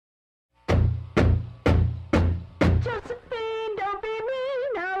Josephine, don't be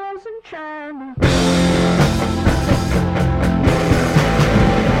mean, I wasn't trying to.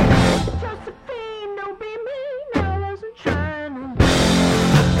 Josephine, don't be mean, I wasn't trying to.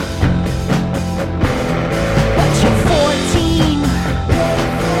 But you're 14.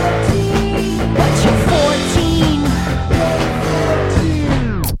 But you're 14.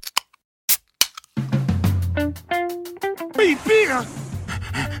 Free beer!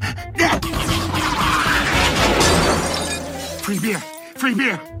 Free beer! Free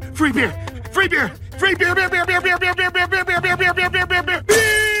beer! Free beer! Free beer! Free beer! Beer! Beer! Beer! Beer! Beer! Beer! Beer! Beer! Beer! Beer! Beer! Beer! Beer! Beer! Beer!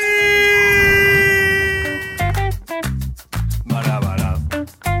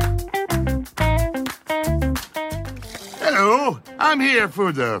 Hello, I'm here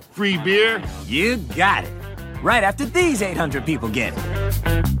for the free beer. You got it. Right after these 800 people get it.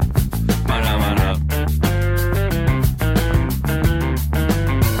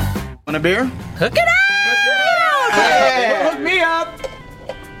 Want a beer? Hook it up! Hey. Hook me up!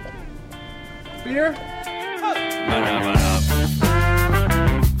 Beer?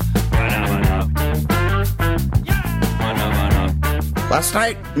 Last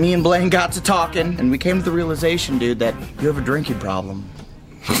night, me and Blaine got to talking, and we came to the realization, dude, that you have a drinking problem.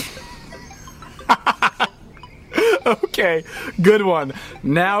 Okay, good one.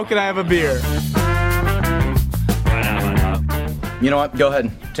 Now can I have a beer? You know what? Go ahead.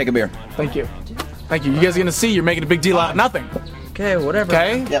 Take a beer. Thank you. Thank you. You guys are gonna see you're making a big deal out of nothing. Okay, whatever.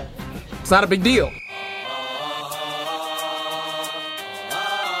 Okay? Yep. It's not a big deal.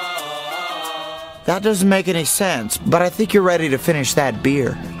 That doesn't make any sense, but I think you're ready to finish that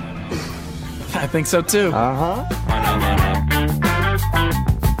beer. I think so too. Uh-huh.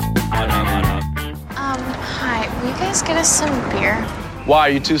 Hi, will you guys get us some beer? Why,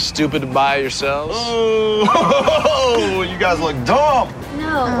 are you too stupid to buy it yourselves? Oh, you guys look dumb.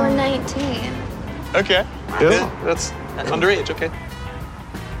 No, we're 19. Okay. Yeah, that's underage, okay.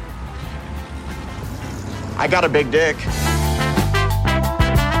 I got a big dick. You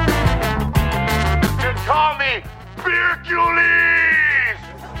call me Hercules!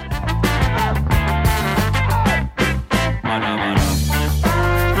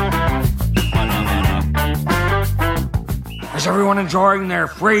 Is everyone enjoying their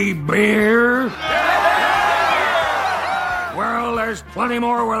free beer? Well, there's plenty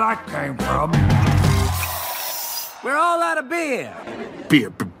more where that came from. We're all out of beer.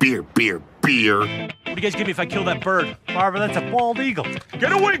 Beer, beer, beer, beer. What do you guys give me if I kill that bird? Barbara, that's a bald eagle.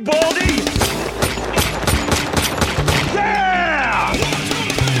 Get away, Baldy! Yeah!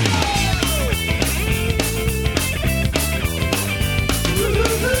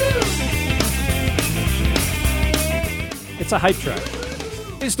 It's a hype track.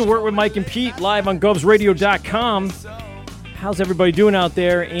 It's the Wort with Mike and Pete live on govsradio.com. How's everybody doing out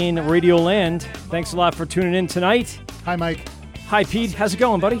there in Radio Land? Thanks a lot for tuning in tonight. Hi, Mike. Hi, Pete. How's it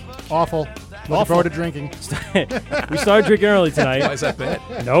going, buddy? Awful. Looking forward to drinking. We started drinking early tonight. Why is that bad?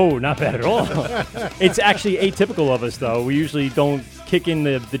 No, not bad at all. It's actually atypical of us, though. We usually don't kick in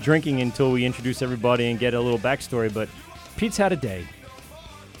the drinking until we introduce everybody and get a little backstory, but Pete's had a day.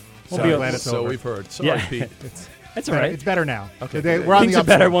 So we've heard. Sorry, Pete. That's all right. It's better now. Okay. We're on Things the are upswing.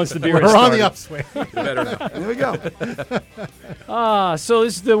 better once the beer is We're on started. the upswing. Better now. There we go. So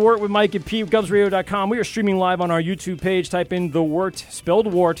this is the Wort with Mike and Pete, govsradio.com. We are streaming live on our YouTube page. Type in The Wort,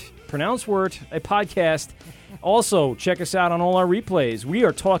 spelled Wort, pronounced Wort, a podcast. Also, check us out on all our replays. We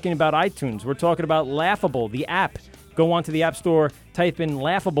are talking about iTunes. We're talking about Laughable, the app. Go onto the App Store, type in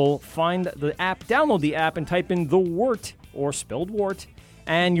Laughable, find the app, download the app, and type in The Wort, or spelled Wort,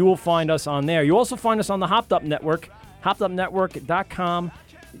 and you will find us on there. You also find us on the Hopped Up Network, hoppedupnetwork.com.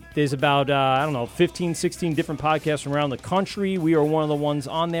 There's about, 15, 16 different podcasts from around the country. We are one of the ones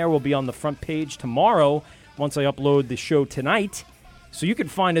on there. We'll be on the front page tomorrow once I upload the show tonight. So you can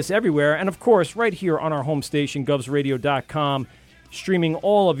find us everywhere. And, of course, right here on our home station, govsradio.com, streaming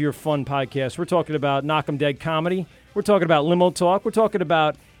all of your fun podcasts. We're talking about Knock 'em Dead Comedy. We're talking about Limo Talk. We're talking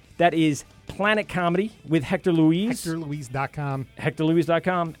about, that is Planet Comedy with Hector Louise. HectorLouise.com.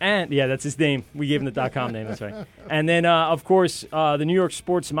 HectorLouise.com. And, yeah, that's his name. We gave him the .com name. That's right. And then, of course, the New York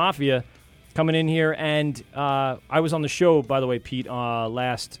Sports Mafia coming in here. And I was on the show, by the way, Pete,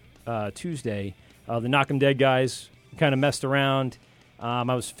 last Tuesday. The Knock 'em Dead guys kind of messed around. I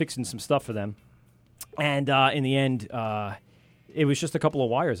was fixing some stuff for them. And in the end, it was just a couple of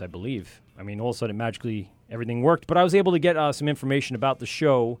wires, I believe. I mean, all of a sudden, magically, everything worked. But I was able to get some information about the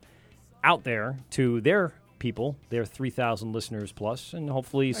show out there to their people, their 3,000 listeners plus, and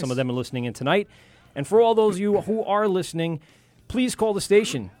hopefully some of them are listening in tonight. And for all those of you who are listening, please call the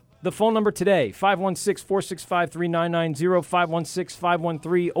station. The phone number today, 516-465-3990,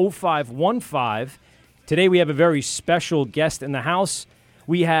 516-513-0515. Today we have a very special guest in the house.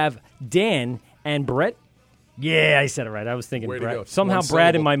 We have Dan and Brett. Yeah, I said it right. I was thinking Brett. Somehow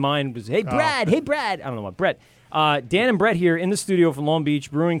Brad in my mind was, hey, Brad, hey, Brad. I don't know what, Brett. Dan and Brett here in the studio from Long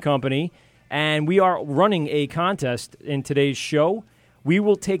Beach Brewing Company, and we are running a contest in today's show. We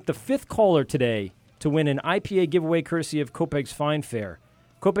will take the 5th caller today to win an IPA giveaway courtesy of Copeg's Fine Fare.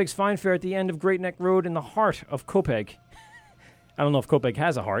 Copeg's Fine Fare at the end of Great Neck Road in the heart of Copeg. I don't know if Copeg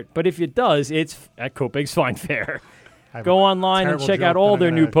has a heart, but if it does, it's at Copeg's Fine Fare. Go online and check out all their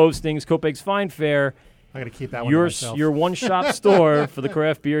new postings. Copeg's Fine Fare. I got to keep that one to myself. Your one-shop store for the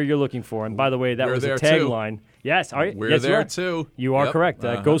craft beer you're looking for. And by the way, that was a tagline. Yes, are you? We're yes, there too. You are correct.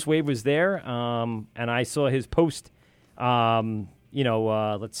 Ghost Wave was there, and I saw his post.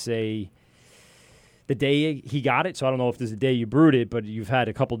 Let's say the day he got it. So I don't know if this is the day you brewed it, but you've had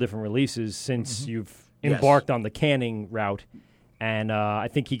a couple different releases since you've embarked on the canning route. And I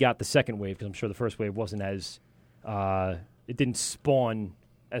think he got the second wave because I'm sure the first wave wasn't as it didn't spawn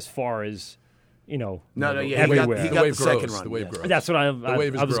as far as everywhere. He got the second run. The wave grows. That's what I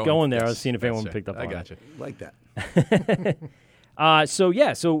was going there. I was seeing if anyone picked up on it. I got you. Like that.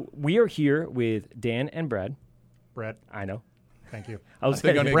 So we are here with Dan and Brad. Brett. I know. Thank you.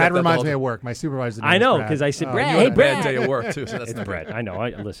 Brad reminds me of work. My supervisor. I know because I said Brad. You had a bad day at work too. So that's it's Brad. I know. I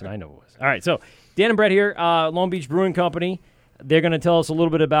know it was. All right. So Dan and Brett here, Long Beach Brewing Company. They're going to tell us a little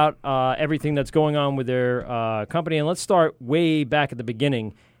bit about everything that's going on with their company. And let's start way back at the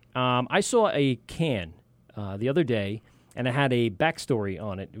beginning. I saw a can the other day, and it had a backstory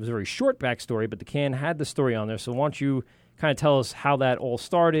on it. It was a very short backstory, but the can had the story on there. So why don't you kind of tell us how that all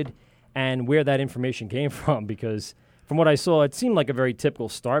started and where that information came from? Because from what I saw, it seemed like a very typical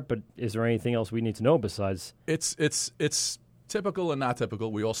start, but is there anything else we need to know besides? It's typical and not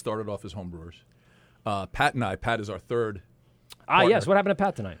typical. We all started off as homebrewers. Pat is our third partner. Yes. What happened to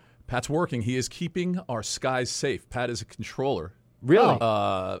Pat tonight? Pat's working. He is keeping our skies safe. Pat is a controller. Really?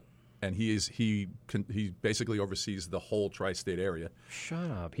 And he basically oversees the whole tri-state area.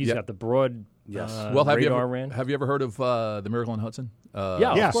 Shut up. He's got the broad radar ran. Have you ever heard of the Miracle on Hudson? Of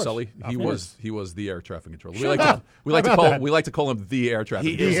course. Sully. He was the air traffic controller. We like to call him the air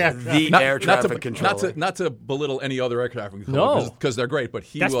traffic controller. He is the air traffic controller. Not to belittle any other air traffic controller because they're great, but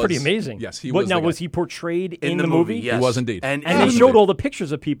that's pretty amazing. Yes, he was. Now was he portrayed in the movie? Yes. He was indeed. And they showed all the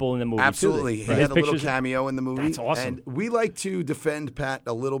pictures of people in the movie. Absolutely. He had a little cameo in the movie. That's awesome. And we like to defend Pat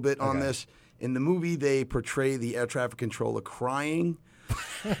a little bit on this. In the movie, they portray the air traffic controller crying.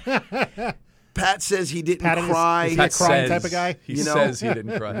 Pat says he didn't cry. Is he a crying type of guy? He says he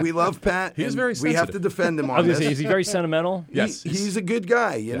didn't cry. We love Pat. He is very sensitive. We have to defend him on I was this. going to say, is he very sentimental? Yes. He's a good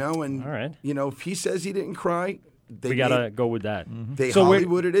guy, you know. And, all right. if he says he didn't cry, we got to go with that. They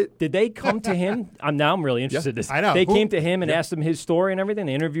Hollywooded it. Did they come to him? I'm really interested in this. I know. They came to him and asked him his story and everything.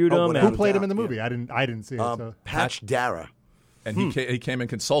 They interviewed him. Who played him in the movie? I didn't see it. So. Patch Dara. And he came and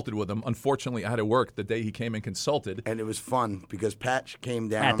consulted with him. Unfortunately, I had to work the day he came and consulted. And it was fun because Patch came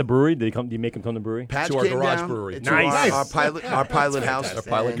down. At the brewery? Did you make him come to the brewery? Patch to our came garage down brewery. To our pilot house. Our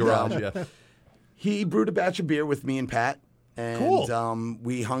pilot garage, He brewed a batch of beer with me and Pat. And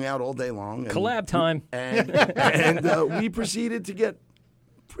we hung out all day long. And, collab time. And we proceeded to get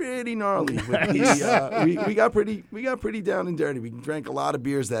pretty gnarly. We got pretty down and dirty. We drank a lot of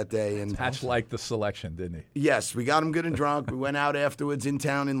beers that day. And Patch liked the selection, didn't he? Yes, we got him good and drunk. We went out afterwards in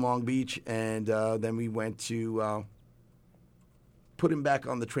town in Long Beach, and then we went to put him back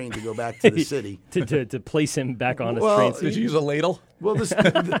on the train to go back to the city. to place him back on the train. Did you use a ladle? Well,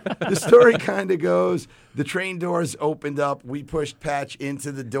 the story kind of goes, the train doors opened up. We pushed Patch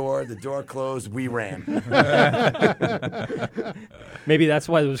into the door. The door closed. We ran. Maybe that's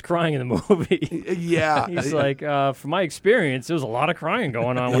why there was crying in the movie. Yeah. He's like, from my experience, there was a lot of crying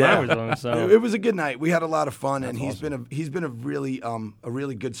going on when I was on. So it was a good night. We had a lot of fun, that's and awesome. he's been a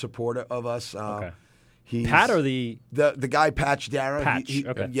really good supporter of us. Okay. Pat or the guy Patch Dara? Patch.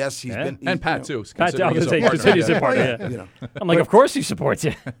 Yes, he's been, and Pat too. Pat Dara considers a partner. I'm like, of course he supports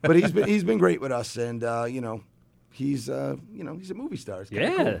you. But he's been great with us, and he's a movie star. It's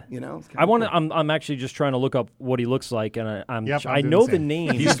cool, I'm actually just trying to look up what he looks like, and I know the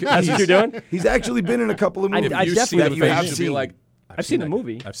name. That's what you're doing. He's actually been in a couple of movies. I've seen. I've seen the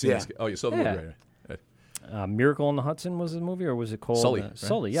movie. I've seen this. Oh, you saw the movie. Right. Miracle on the Hudson was the movie, or was it called Sully?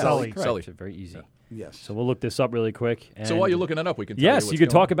 Sully, yeah, Sully. Very easy. Yes. So we'll look this up really quick. So while you're looking it up, we can tell you could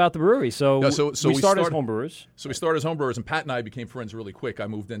talk about the brewery. So we started as homebrewers. So we started as homebrewers, and Pat and I became friends really quick. I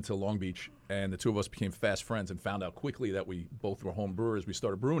moved into Long Beach, and the two of us became fast friends and found out quickly that we both were homebrewers. We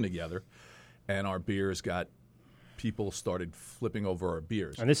started brewing together, and our beers people started flipping over our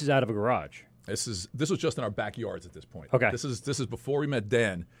beers. And this is out of a garage. This was just in our backyards at this point. Okay. This is before we met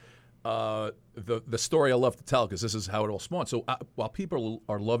Dan. the story I love to tell, because this is how it all spawned. So while people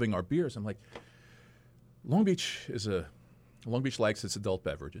are loving our beers, I'm like, Long Beach likes its adult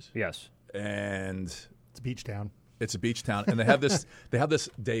beverages. Yes. And it's a beach town. It's a beach town, and they have this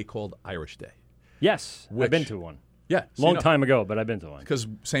day called Irish Day. Yes, I've been to one. Yeah, long time ago, but I've been to one. Because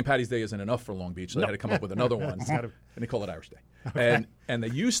St. Patty's Day isn't enough for Long Beach, so they had to come up with another one, and they call it Irish Day. Okay. And they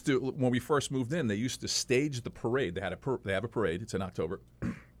used to, when we first moved in, they used to stage the parade. They have a parade. It's in October,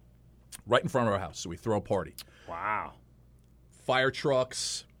 right in front of our house. So we throw a party. Wow. Fire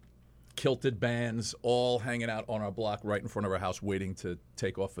trucks, kilted bands, all hanging out on our block right in front of our house, waiting to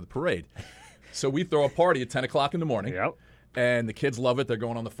take off for the parade. So we throw a party at 10 o'clock in the morning. Yep. And the kids love it. They're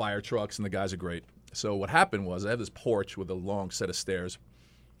going on the fire trucks, and the guys are great. So what happened was I have this porch with a long set of stairs,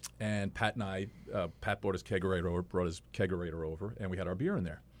 and Pat and I, Pat brought his kegerator over, and we had our beer in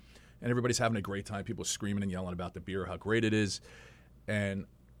there. And everybody's having a great time. People are screaming and yelling about the beer, how great it is. And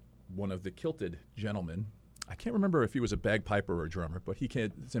one of the kilted gentlemen, I can't remember if he was a bagpiper or a drummer, but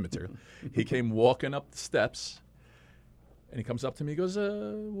it's immaterial. He came walking up the steps, and he comes up to me. He goes,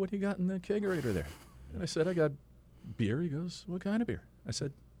 what do you got in the kegerator there? And I said, I got beer. He goes, what kind of beer? I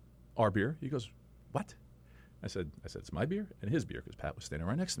said, our beer. He goes, what? I said, it's my beer and his beer, because Pat was standing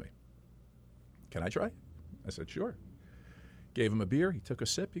right next to me. Can I try? I said, sure. Gave him a beer. He took a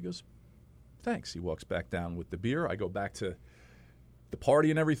sip. He goes, thanks. He walks back down with the beer. I go back to the party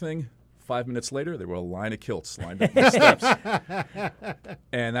and everything. 5 minutes later, there were a line of kilts lined up on the steps.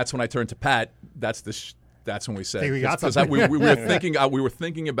 And that's when I turned to Pat. That's when we said, because we were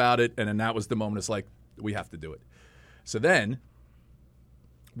thinking about it, and then that was the moment. It's like, we have to do it. So then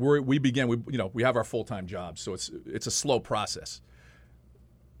we have our full-time jobs, so it's a slow process.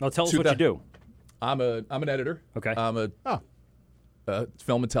 Now tell us what you do. I'm an editor. Okay. I'm a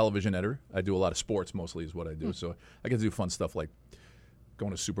film and television editor. I do a lot of sports, mostly is what I do. So I get to do fun stuff like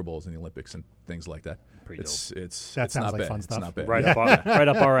going to Super Bowls and the Olympics and things like that. Pretty dope. It's sounds not like bad. fun stuff. It's not bad. Right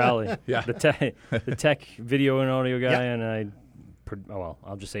up our alley. Yeah. The tech video and audio guy, and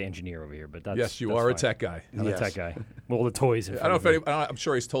I'll just say engineer over here, but that's yes, you that's are fine. a tech guy. I'm a tech guy. Well, the toys. I don't know if I'm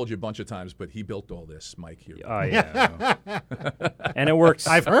sure he's told you a bunch of times, but he built all this, Mike. Here. Oh yeah, and it works.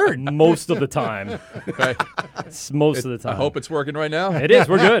 I've heard most of the time. Okay. Most of the time. I hope it's working right now. It is.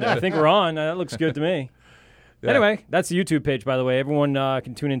 We're good. I think we're on. That looks good to me. Yeah. Anyway, that's the YouTube page, by the way. Everyone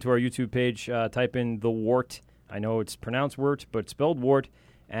can tune into our YouTube page. Type in the Wort. I know it's pronounced Wort, but spelled Wort,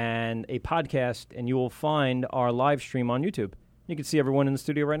 and a podcast, and you will find our live stream on YouTube. You can see everyone in the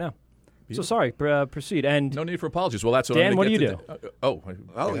studio right now. So sorry, proceed. And no need for apologies. Well, that's what Dan, I'm what do get you to do?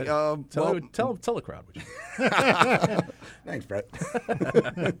 Tell the crowd. Would you? Thanks, Brett.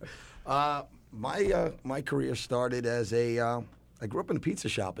 My career started as I grew up in a pizza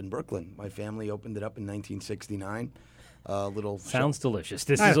shop in Brooklyn. My family opened it up in 1969. Sounds delicious.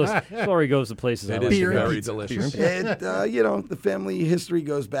 This is story goes to places. It is very delicious. The family history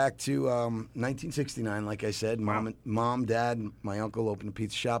goes back to 1969. Like I said, mom, dad, my uncle opened a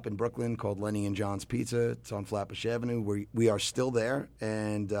pizza shop in Brooklyn called Lenny and John's Pizza. It's on Flatbush Avenue. We are still there,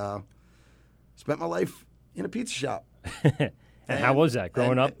 and spent my life in a pizza shop. And how was that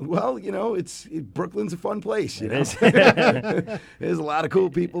growing up? Well, Brooklyn's a fun place. It is. There's a lot of cool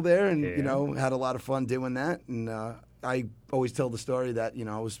people there, and had a lot of fun doing that. And I always tell the story that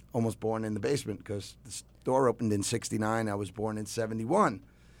I was almost born in the basement because the store opened in '69. I was born in '71.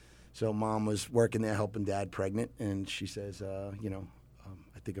 So Mom was working there helping Dad pregnant, and she says, I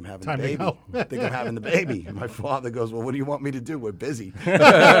think I'm having the baby. I think I'm having the baby. And my father goes, well, what do you want me to do? We're busy.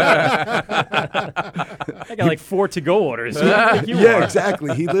 I got like 4 to-go orders.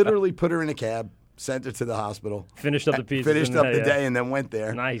 Exactly. He literally put her in a cab, sent her to the hospital. Finished up the pizza. Finished up the day and then went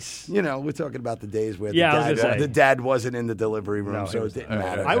there. Nice. We're talking about the days where the dad wasn't in the delivery room, so it didn't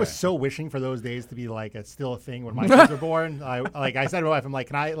matter. I was so wishing for those days to be still a thing when my kids were born. I said to my wife, I'm like,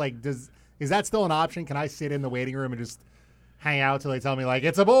 can I is that still an option? Can I sit in the waiting room and just hang out till they tell me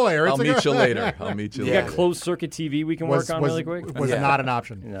it's a boy or it's a girl? Meet you later. I'll meet you later. You got closed circuit TV we can work on really quick? Was not an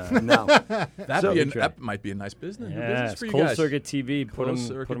option. No. That might be a nice business. Yeah, For you closed guys. circuit TV. Put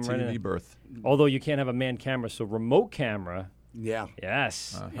them right in. Birth. Although you can't have a man camera, so remote camera. Yeah.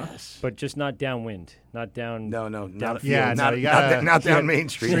 Yes. Yes. But just not downwind. Not down. No. Not not down Main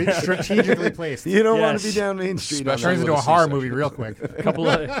Street. Strategically placed. You don't want to be down Main Street. Turns into a horror movie real quick. A couple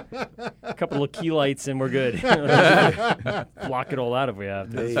of key lights and we're good. Block it all out if we have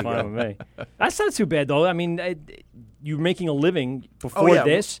to. That's fine with me. That's not too bad though. I mean, you're making a living before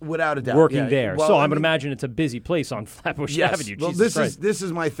this, without a doubt, working there. Well, so I would imagine it's a busy place on Flatbush Avenue. Well, Jesus this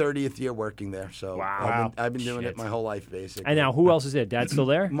is my 30th year working there. So wow. I've been doing it my whole life basically. And now who else is there? Dad's still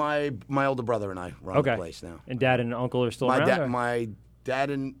there? My older brother and I run the place now. And Dad and Uncle are still around? My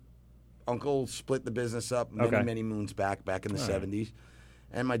dad and uncle split the business up many moons back in the 70s.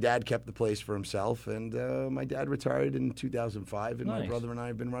 And my dad kept the place for himself, and my dad retired in 2005, and my brother and I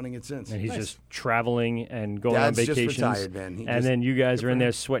have been running it since. And he's just traveling and going Dad's on vacations. just retired, man. And then you guys are in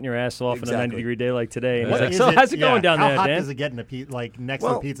there sweating your ass off on a 90-degree day like today. And What it's is like, so it- how's it going down how there, hot Dan? does it get in next to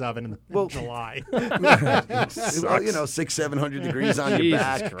the pizza oven in July? Well, 600-700 degrees on your Jesus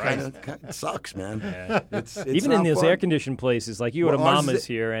back. Christ. It sucks, man. Yeah. It's Even in not those fun. air-conditioned places, like you go to Well, ours Mama's is-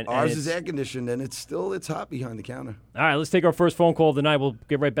 here. And ours it's, is air-conditioned, and it's hot behind the counter. All right, let's take our first phone call of the night. We'll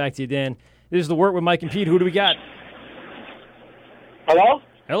get right back to you, Dan. This is The Wort with Mike and Pete. Who do we got? Hello?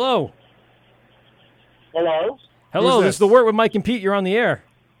 Hello. Hello? Hello, Who's this is The Wort with Mike and Pete. You're on the air.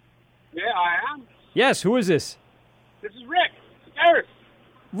 Yeah, I am. Yes, who is this? This is Rick. Eric.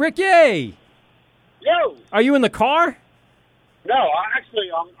 Ricky! Yo. Are you in the car? No,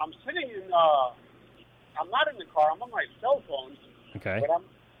 I'm sitting in, I'm not in the car. I'm on my cell phone. Okay. But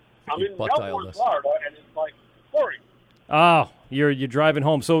I'm in butt dialed Melbourne, us. Florida, and it's like pouring. Oh, you're driving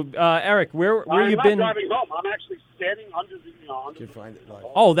home. So, Eric, where I'm you not been? driving home. I'm actually standing under the, under find it.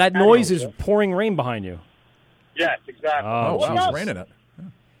 Oh, that noise is pouring rain behind you. Yes, exactly. Oh, What geez. else? It's raining it.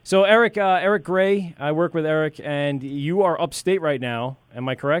 So, Eric Gray, I work with Eric, and you are upstate right now. Am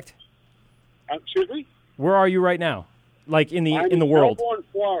I correct? Excuse me? Where are you right now? Like in the I'm in the world? Melbourne,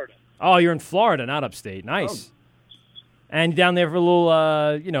 Florida. Oh, you're in Florida, not upstate. Nice. And down there for a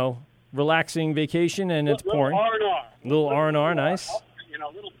little, relaxing vacation, and it's pouring. R&R. Little R&R, nice.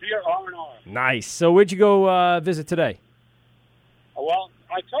 Little beer R&R. Nice. So, where'd you go visit today? Well,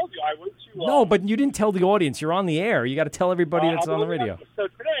 I told you I went to... No, but you didn't tell the audience. You're on the air. You got to tell everybody that's on the radio. So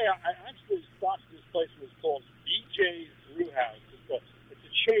today, I actually stopped at this place. It was called BJ's Brew House. It's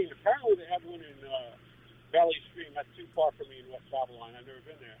a chain. Apparently, they have one in Valley Stream. That's too far from me in West Babylon. I've never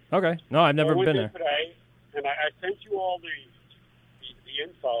been there. Okay. No, I've never I went been there there. today, and I sent you all the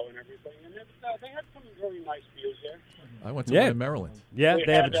info and everything. And they had some very nice beers there. I went to Yeah. one in Maryland. Yeah,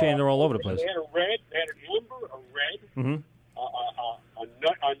 they have a chain. They're all over the place. They had a red, they had an amber, a red, Mm-hmm. a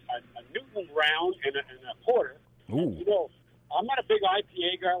Newton Round, and a porter. Ooh. You know, I'm not a big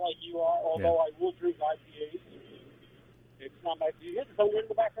IPA guy like you are, although I will drink IPAs. It's not my... Do you hear the thunder in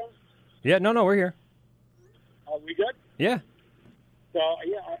the background? Yeah, no, we're here. Are we good? Yeah. So,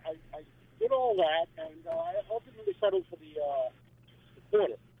 yeah, I did all that, and I ultimately settled for the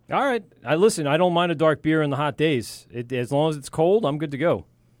porter. All right. Listen, I don't mind a dark beer in the hot days. As long as it's cold, I'm good to go.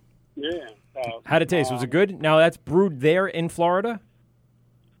 Yeah. How'd it taste? Was it good? Now, that's brewed there in Florida?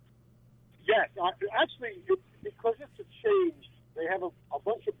 Yes. Actually, because it's a chain, they have a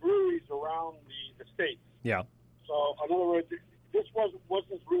bunch of breweries around the state. Yeah. So, in other words, this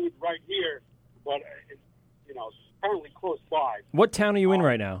wasn't brewed right here, but it's apparently close by. What town are you in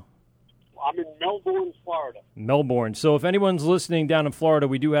right now? I'm in Melbourne, Florida. Melbourne. So if anyone's listening down in Florida,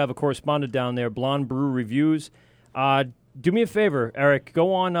 we do have a correspondent down there, Blonde Brew Reviews. Do me a favor, Eric.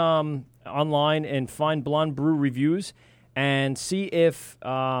 Go on online and find Blonde Brew Reviews and see if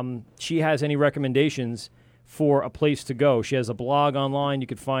she has any recommendations for a place to go. She has a blog online. You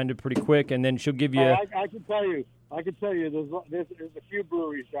can find it pretty quick, and then she'll give you... I can tell you, there's a few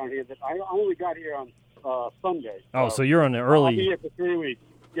breweries down here that I only got here on Sunday. Oh, so you're on the early... I'll be here for 3 weeks.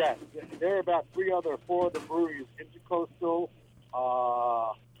 Yes, there are about 4 other breweries, Intercoastal,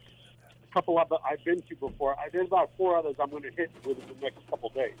 a couple of I've been to before. There's about 4 others I'm going to hit within the next couple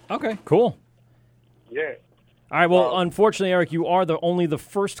days. Okay, cool. Yeah. All right, well, unfortunately, Eric, you are only the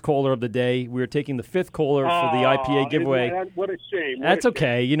first caller of the day. We're taking the 5th caller for the IPA giveaway. What a shame. That's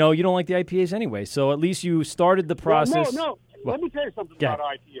okay. You don't like the IPAs anyway, so at least you started the process. No. Well, let me tell you something yeah.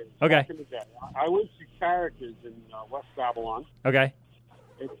 about IPAs. Okay. Back in the day, I went to Characters in West Babylon. Okay.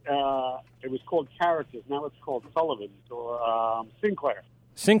 It was called Characters. Now it's called Sullivan's or Sinclair.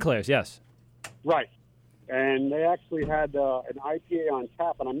 Sinclair's, yes. Right. And they actually had an IPA on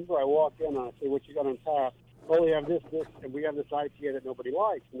tap. And I remember I walked in and I said, "What you got on tap?" "Oh, we have this, and we have this IPA that nobody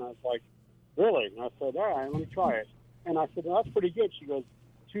likes." And I was like, "Really?" And I said, "All right, let me try it." And I said, "Well, that's pretty good." She goes,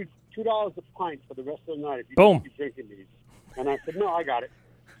 $2 a pint for the rest of the night if you Boom. keep drinking these. And I said, "No, I got it."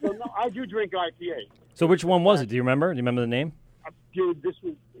 So, no, I do drink IPA. So which one was it? Do you remember? Do you remember the name? Dude, this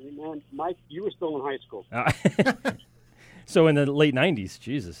was, man, Mike, you were still in high school. So in the late 90s,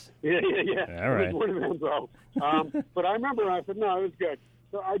 Jesus. Yeah. All right. It was one of them, bro. But I remember, I said, no, it was good.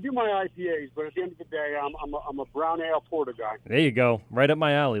 So I do my IPAs, but at the end of the day, I'm a brown ale porter guy. There you go. Right up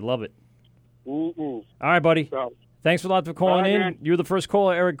my alley. Love it. Mm-mm. All right, buddy. So, thanks a lot for calling in. man. You're the first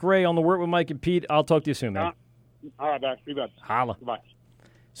caller, Eric Gray, on the Wort with Mike and Pete. I'll talk to you soon, man. all right, guys. Be good. Holla. Goodbye.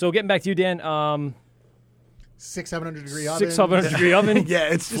 So getting back to you, Dan. 700 degree oven. 600 degree oven. Yeah,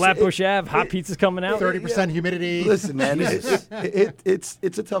 it's just, Flatbush Ave. Hot pizza's coming out. 30% humidity. Listen, man, it's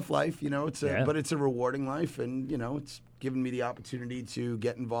a tough life, you know. But it's a rewarding life, and you know, it's given me the opportunity to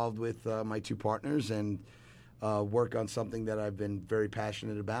get involved with my two partners and work on something that I've been very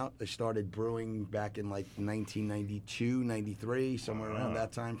passionate about. I started brewing back in like 1992, 93, somewhere around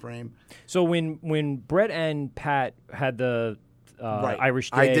that time frame. So when Brett and Pat had the Irish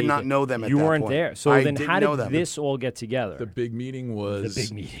Day, I did not know them at that point. You weren't there. So then how did this all get together? The big meeting was... The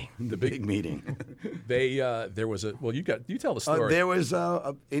big meeting. The big meeting. There was a... Well, you tell the story. There was,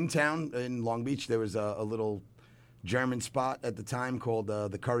 in town, in Long Beach, there was a little German spot at the time called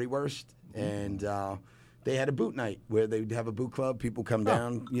the Currywurst, and they had a boot night where they would have a boot club. People come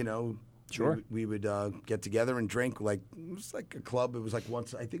down, you know. Sure. We would get together and drink. It was like a club. It was like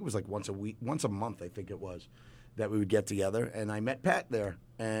once a week, once a month, I think it was, that we would get together. And I met Pat there.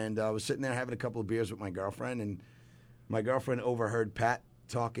 And I was sitting there having a couple of beers with my girlfriend. And my girlfriend overheard Pat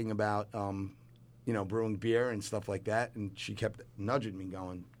talking about, brewing beer and stuff like that. And she kept nudging me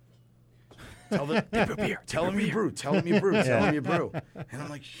going, tell them you brew. Tell them you brew. And I'm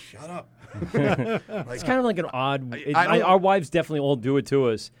like, shut up. It's kind of like an odd... our wives definitely all do it to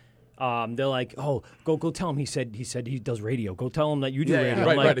us. They're like, "Oh, go tell him." He said he does radio. Go tell him that you do radio.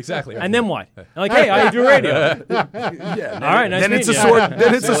 Yeah, right, exactly. And then what? I'm like, hey, I do radio. Yeah. All right, nice then it's meeting a you. sword.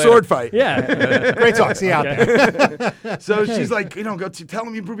 Then it's a sword fight. Yeah. Great talk. See you out there. So she's like, go tell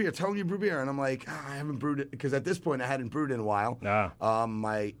him you brew beer. Tell him you brew beer. And I'm like, I haven't brewed it because at this point I hadn't brewed in a while.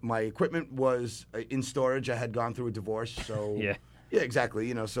 My equipment was in storage. I had gone through a divorce, so yeah. Yeah, exactly.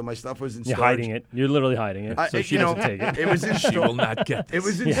 You know, so my stuff was in storage. You're hiding it. You're literally hiding it. So she doesn't take it. It was in She will not get this. It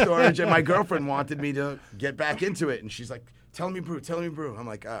was in storage, and my girlfriend wanted me to get back into it, and she's like, "Tell me brew, tell me brew." I'm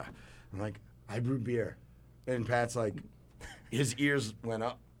like, I brew beer, and Pat's like, his ears went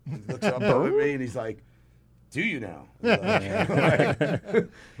up. He looks up at me, and he's like, "Do you now?"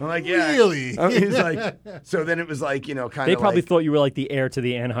 I'm like, yeah. Really? He's like, so then it was like, kind of. They probably thought you were like the heir to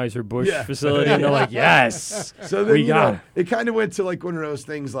the Anheuser-Busch facility, and they're like, yes. So then, it kind of went to like one of those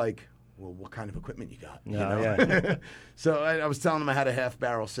things like, well, what kind of equipment you got? Yeah. So I was telling him I had a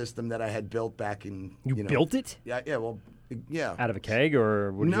half-barrel system that I had built back in. You built it? Yeah, well, yeah. Out of a keg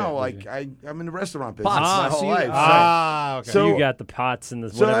or? No, I'm in the restaurant business my whole life. Okay. So you got the pots and the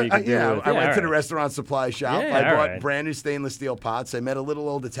whatever you can do. I went to the restaurant supply shop. Yeah, I bought brand new stainless steel pots. I met a little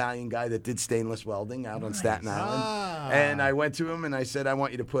old Italian guy that did stainless welding out on Staten Island. And I went to him and I said, I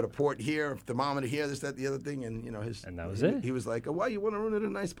want you to put a port here, a thermometer here, this, that, the other thing. And, and that was it. He was like, why you want to ruin it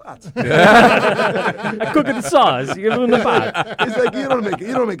in nice pots? I cook it the sauce. You ruin the pot. He's like,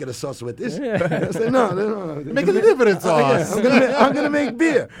 you don't make it a sauce with this. I said, no. Make it a different sauce. I'm gonna make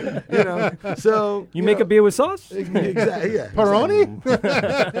beer, So you make a beer with sauce? Exactly. Yeah. Peroni?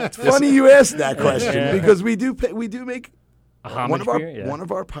 It's funny you asked that question because we do make one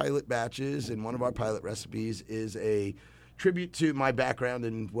of our pilot batches and one of our pilot recipes is a tribute to my background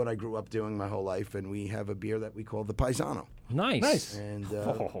and what I grew up doing my whole life, and we have a beer that we call the Paisano. Nice. And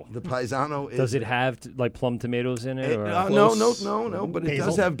the Paisano is... Does it have like plum tomatoes in it? No, but it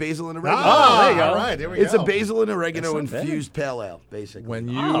does have basil and oregano. Oh, there you go. All right, there we go. It's a basil and oregano infused pale ale, basically. When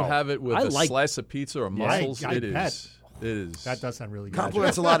you have it with a slice of pizza or mussels, it is. That does sound really good.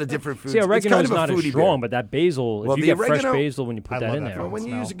 Complements a lot of different foods. See, oregano is not as strong, but that basil, if you get fresh basil when you put that in there. When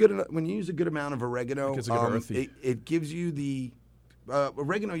you use a good amount of oregano, it gives you the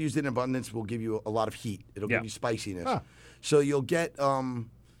oregano used in abundance will give you a lot of heat. It'll give you spiciness. So you'll get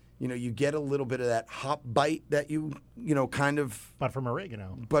you get a little bit of that hop bite that you kind of. But from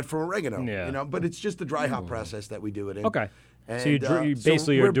oregano. Yeah. But it's just the dry hop process that we do it in. Okay. And, so you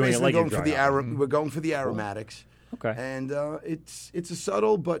basically are doing it like you're dry. We're going for the aromatics. Okay. And it's a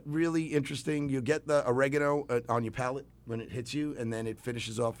subtle but really interesting. You get the oregano on your palate when it hits you, and then it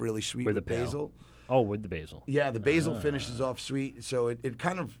finishes off really sweet with basil. Oh, with the basil. Yeah, the basil finishes off sweet, so it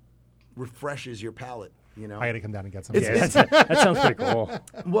kind of refreshes your palate. I got to come down and get some. That sounds pretty cool.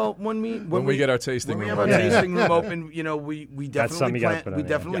 Well, when we get our tasting room, we have our tasting room open, we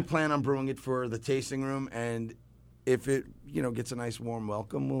definitely plan on brewing it for the tasting room, and if it gets a nice warm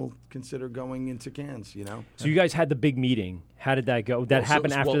welcome, we'll consider going into cans. So you guys had the big meeting. How did that go? That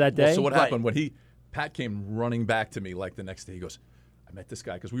happened after that day. So what happened when Pat came running back to me like the next day? He goes, I met this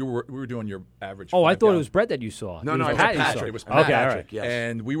guy because we were doing your average. Oh, I thought it was Brett that you saw. No, it was Patrick. It was Patrick. Okay, Patrick, all right. Yes.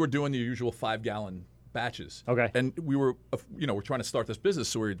 And we were doing the usual 5-gallon batches. Okay. And we were, we're trying to start this business.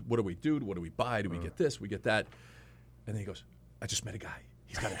 So what do we do? What do we buy? Do we get this? We get that? And then he goes, I just met a guy.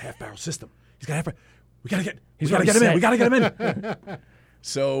 He's got a half-barrel system. We gotta get him in. We gotta get him in.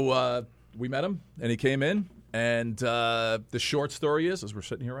 So we met him, and he came in. And the short story is we're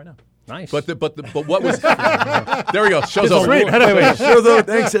sitting here right now. Nice. But what was? There we go. Show's over. Wait. Show's over.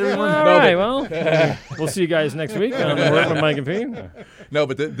 Thanks, everyone. All right, well, we'll see you guys next week on the Work with Mike and Pete. No,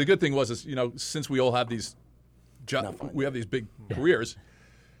 but the good thing was, since we all have these, we have these big careers.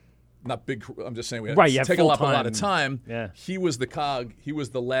 Not big. I'm just saying we you have take a lot of full-time. time. Yeah. He was the cog. He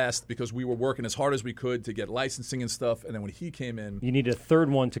was the last because we were working as hard as we could to get licensing and stuff. And then when he came in, you need a third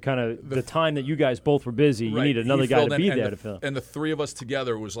one to kind of the time that you guys both were busy. You need another guy to be there to fill. And the three of us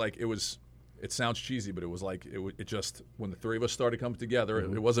together was like it was. It sounds cheesy, but it was like it just when the three of us started coming together.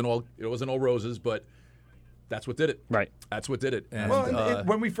 It wasn't all roses, but that's what did it. Right. That's what did it. And,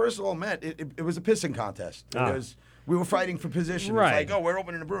 when we first all met, it was a pissing contest. We were fighting for position. Right. It's like, oh, we're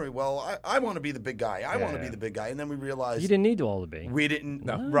opening a brewery. Well, I want to be the big guy. I want to be the big guy. And then we realized you didn't need to all to be. We didn't.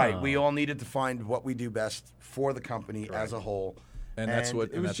 No. Right. We all needed to find what we do best for the company as a whole. And that's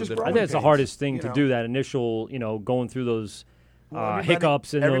what. It was just. I think it's the hardest thing to do. That initial, going through those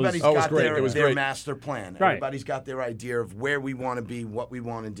hiccups and everybody's those. got their great. master plan. Right. Everybody's got their idea of where we want to be, what we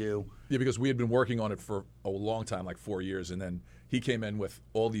want to do. Yeah, because we had been working on it for a long time, like 4 years, and then he came in with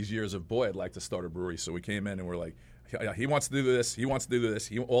all these years of, boy, I'd like to start a brewery. So we came in and we're like, he wants to do this. He wants to do this.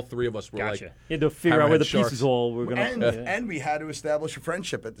 All three of us were like, you had to figure out where the pieces all were going to. And we had to establish a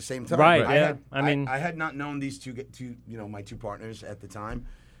friendship at the same time. Right. Yeah. I had not known these two, my two partners at the time,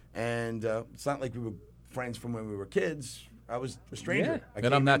 and it's not like we were friends from when we were kids. I was a stranger. Yeah.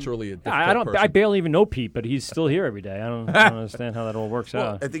 And I'm naturally a difficult person. I barely even know Pete, but he's still here every day. I don't understand how that all works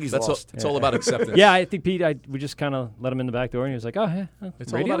out. I think he's lost. It's all about acceptance. Yeah, I think Pete. We just kind of let him in the back door, and he was like, "Oh, yeah,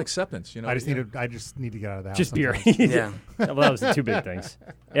 it's radio? all about acceptance." I just need to get out of the house. Just beer. Yeah. Well, that was the two big things.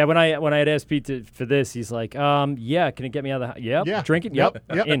 Yeah, when I had asked Pete for this, he's like, "Yeah, can it get me out of the house? Yep. Yeah. Drink it. Yep.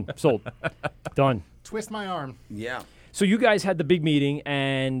 In. Sold. Done. Twist my arm. Yeah. So you guys had the big meeting,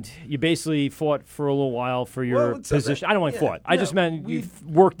 and you basically fought for a little while for your position. I don't want to fought. I just meant you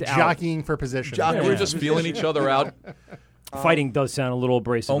worked out. Jockeying for position. We were just feeling each other out. Fighting does sound a little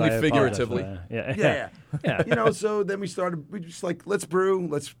abrasive. Only figuratively. Yeah. So then we just like, let's brew.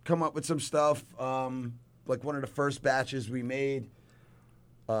 Let's come up with some stuff. Like one of the first batches we made.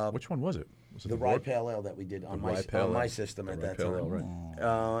 Which one was it? Was it the rye pale ale that we did on my system at that time.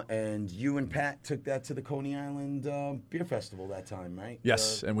 Right. And you and Pat took that to the Coney Island Beer Festival that time, right?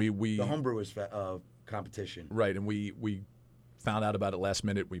 Yes, and we the homebrewers competition. Right, and we found out about it last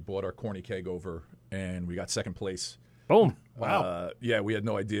minute. We bought our corny keg over, and we got second place. Boom! Wow. We had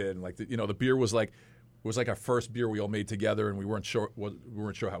no idea, and the beer was like. It was like our first beer we all made together, and we weren't sure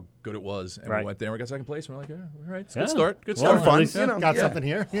how good it was. And we went there and we got second place. And we're like, all right, it's a good start. Good start. Fun. Got something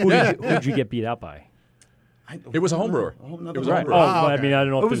here. Who did you get beat out by? It was a home brewer. It was right. I mean, I don't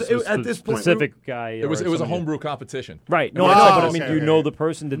know if this was at this point, specific guy. It was a homebrew competition. Right. No, I know, but I mean, do you know the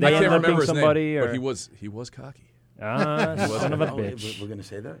person? Did they end up being his somebody? Name, or? but he was cocky. Son of a bitch. We're gonna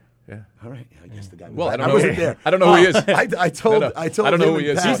say that. Yeah. All right. I guess the guy. Well, I wasn't there. I don't know who he is. I told. I don't know who he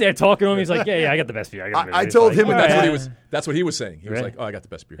is. He's there talking to him. He's like, yeah, I got the best beer. I told him, and that's what he was saying. He was like, oh, I got the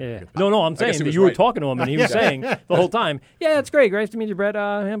best beer. Yeah. No, I'm saying that you were talking to him, and he was saying the whole time, yeah, it's great. Great to meet you, Brett. But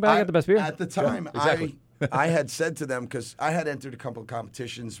I got the best beer. At the time, exactly. I had said to them, because I had entered a couple of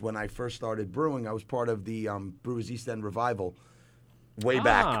competitions when I first started brewing. I was part of the Brewers East End Revival way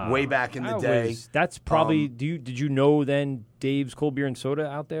back in the day. That's probably. Did you know then Dave's Cold Beer and Soda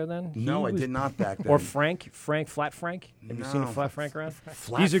out there then? No, I did not back then. Or Flat Frank. Have you seen a Flat Frank around?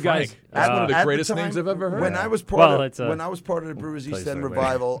 These are guys. That's one of the greatest names I've ever heard. When I was part of the Brewers East End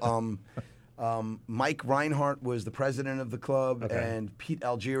Revival, Mike Reinhardt was the president of the club, and Pete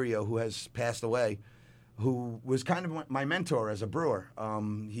Algerio, who has passed away, who was kind of my mentor as a brewer.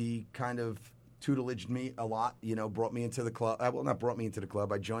 He kind of tutelaged me a lot, brought me into the club. Well, not brought me into the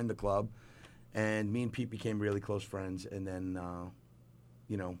club. I joined the club, and me and Pete became really close friends. And then,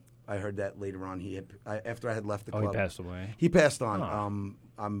 I heard that later on. After I had left the club, he passed away. He passed on.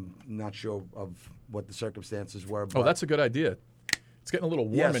 I'm not sure of what the circumstances were. But that's a good idea. It's getting a little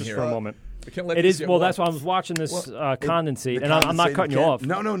warm in here. For a moment. It is. Well, that's why I was watching this condensate, and I'm not cutting you off.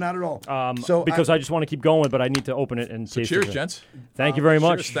 No, not at all. Because I just want to keep going, but I need to open it and taste cheers, it. gents. Thank you very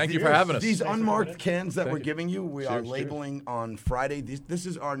much. Thank you for having us. These unmarked cans that we're giving you, we are labeling on Friday. This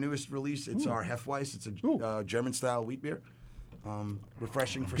is our newest release. It's our Hefeweiss. It's a German-style wheat beer.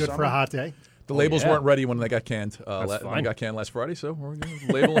 Refreshing for good summer. for a hot day. The labels weren't ready when they got canned. They got canned last Friday, so we're going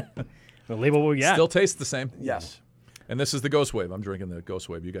to label them. The label we got. Still tastes the same. Yes. And this is the Ghost Wave. I'm drinking the Ghost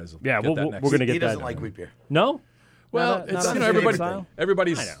Wave. You guys will get that next. We're going to get that. He doesn't like wheat beer. No? Well, it's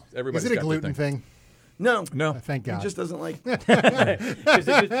everybody's Is it a gluten thing? No. Thank God. He just doesn't like. Because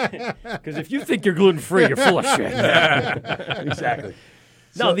if you think you're gluten free, you're full of shit. Exactly.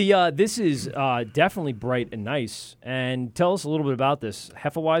 No, this is definitely bright and nice. And tell us a little bit about this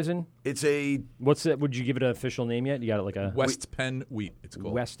Hefeweizen. It's a what's it? Would you give it an official name yet? You got it like a West Penn Wheat. It's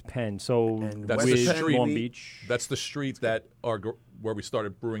called West Penn. So that's with the street. Long Beach. That's the street that where we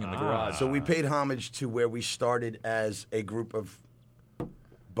started brewing in the garage. So we paid homage to where we started as a group of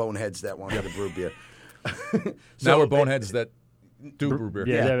boneheads that wanted to brew beer. Now we're boneheads that do brew beer.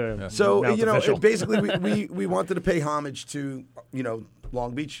 Yeah. So Now it's official. basically, we wanted to pay homage to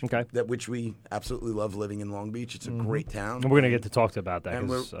Long Beach, okay, which we absolutely love living in Long Beach. It's a great town, and we're going to get to talk about that. And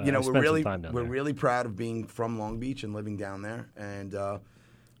we're really proud of being from Long Beach and living down there. And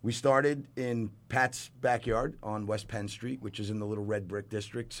we started in Pat's backyard on West Penn Street, which is in the little red brick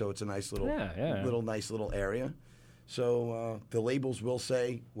district. So it's a nice little, nice little area. So the labels will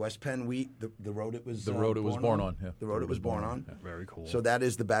say West Penn Wheat, the road it was born on. Yeah. The road it was born on. Yeah. Very cool. So that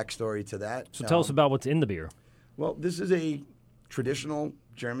is the backstory to that. So tell us about what's in the beer. Well, this is a traditional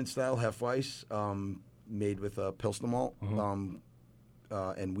German-style Hefeweiss made with Pilsner malt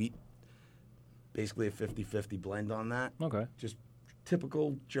and wheat. Basically a 50-50 blend on that. Okay. Just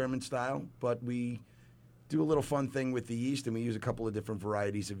typical German style, but we do a little fun thing with the yeast, and we use a couple of different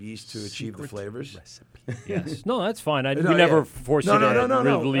varieties of yeast to achieve the flavors. Yes. No, that's fine. We never force you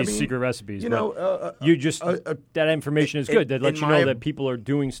to release secret recipes. You just that information is good. That lets you know that people are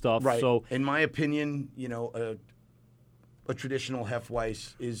doing stuff. Right. So, in my opinion, a traditional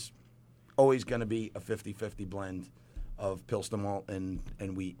Hefeweiss is always going to be a 50-50 blend of Pilsner malt and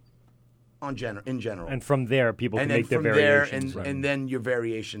wheat. In general. And from there, people can make their variations. And then your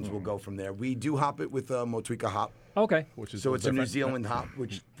variations will go from there. We do hop it with Motueka hop. Okay. So it's a New Zealand hop,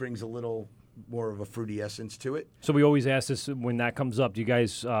 which brings a little more of a fruity essence to it. So we always ask this when that comes up. Do you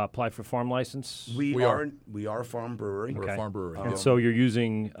guys apply for farm license? We are a farm brewery. We're a farm brewery. And so you're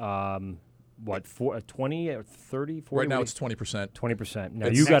using... 20 or 30, 40? Right now it's 20%. 20%. Now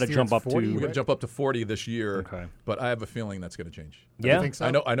you got to jump up to... We're going to jump up to 40 this year. Okay. But I have a feeling that's going to change. Yeah? You think so?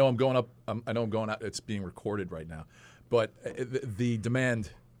 I know I'm going up. I know I'm going out. It's being recorded right now. But the demand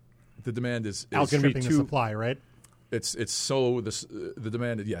is outstripping the supply, right? It's so the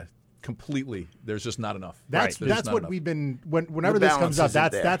demand, completely. There's just not enough. That's what we've been whenever this comes up.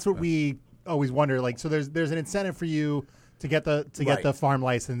 That's what we always wonder. Like, so there's an incentive for you to get the farm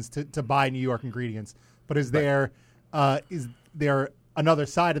license to buy New York ingredients. But is there another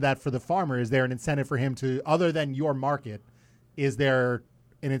side of that for the farmer? Is there an incentive for him to, other than your market, is there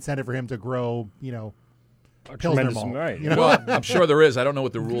an incentive for him to grow, Pilsner malt? Right. Well, I'm sure there is. I don't know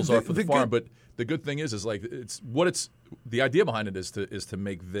what the rules are for the farm, but the good thing is like the idea behind it is to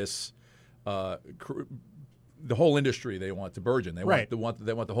make this the whole industry they want to burgeon. They want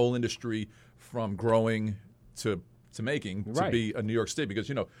the whole industry from growing to making to be a New York State, because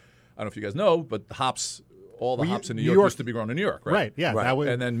I don't know if you guys know, but the hops, all the hops in New York used to be grown in New York, right? Right. Yeah. Right.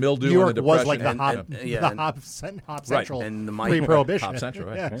 And then mildew New York and the depression was like the hop central and the pre-prohibition. Hop central,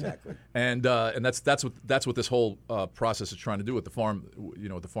 right? Yeah. Exactly. And that's what this whole process is trying to do with the farm,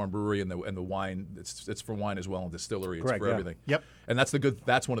 with the farm brewery and the wine. It's for wine as well, and distillery. It's for everything. Yep. And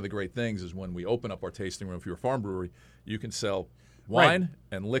that's one of the great things is when we open up our tasting room. If you're a farm brewery, you can sell wine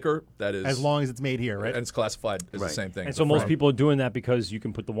and liquor that is, as long as it's made here, right? And it's classified as the same thing. And so most people are doing that because you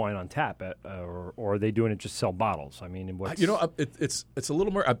can put the wine on tap, or are they doing it just sell bottles? I mean, it's a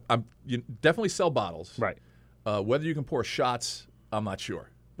little more. You definitely sell bottles, right? Whether you can pour shots, I'm not sure,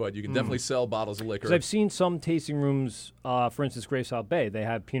 but you can definitely sell bottles of liquor. Because I've seen some tasting rooms, for instance, Gray South Bay, they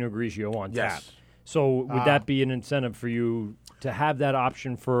have Pinot Grigio on tap. So would that be an incentive for you to have that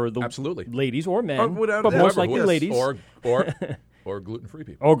option for the ladies or men, but most likely ladies, or gluten-free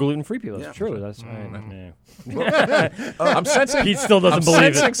people. Or gluten-free people. That's true. That's right. I'm sensing Pete still doesn't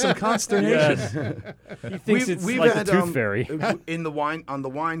believe sensing it. some consternation. He thinks it's like the Tooth Fairy. On the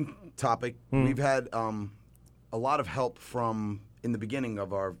wine topic, we've had a lot of help from, in the beginning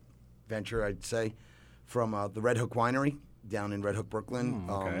of our venture, I'd say, from the Red Hook Winery down in Red Hook, Brooklyn.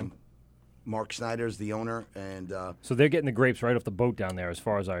 Okay. Mark Snyder's the owner, and so they're getting the grapes right off the boat down there, as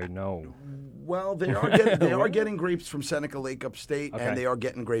far as I know. Well, they are getting grapes from Seneca Lake upstate, and they are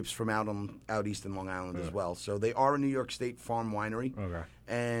getting grapes from out east in Long Island as well. So they are a New York State farm winery. Okay.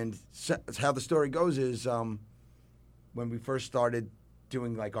 And how the story goes is when we first started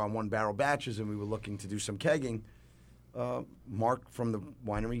doing like on one barrel batches, and we were looking to do some kegging, Mark from the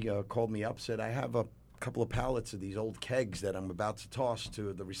winery called me up, said, "I have a couple of pallets of these old kegs that I'm about to toss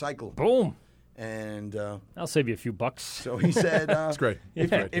to the recycle." Boom. And I'll save you a few bucks. So he said, "That's great.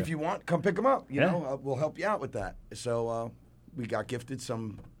 If you want, come pick them up. You know, we'll help you out with that." So we got gifted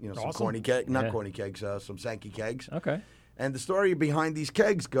some, some corny kegs, corny kegs, some Sankey kegs. Okay. And the story behind these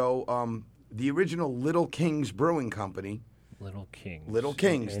kegs go: the original Little Kings Brewing Company Little Kings. Little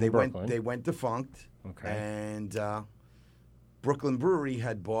Kings. In They Brooklyn. went defunct. Okay. And Brooklyn Brewery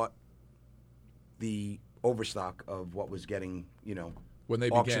had bought the overstock of what was getting, when they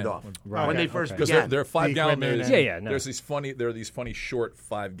auctioned began, off. when they first because began. they're 5 gallon. There's these funny short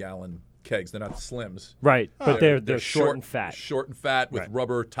 5 gallon kegs. They're not Slims, right? But they're short and fat. Short and fat with Right.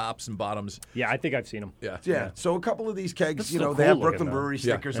 rubber tops and bottoms. Yeah, I think I've seen them. Yeah. So a couple of these kegs, That's they still have cool Brooklyn looking, Brewery though.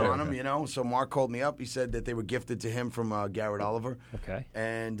 stickers Yeah. on them, So Mark called me up. He said that they were gifted to him from Garrett Oliver. Okay.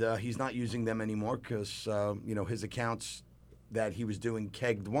 And he's not using them anymore because, his accounts that he was doing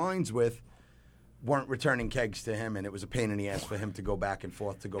kegged wines with weren't returning kegs to him, and it was a pain in the ass for him to go back and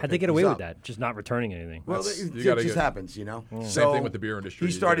forth to go. How'd pick they get these away with up. that? Just not returning anything. Well, it just happens, Same So thing with the beer industry.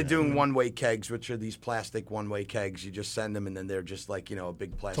 He started doing one-way kegs, which are these plastic one-way kegs. You just send them, and then they're just like a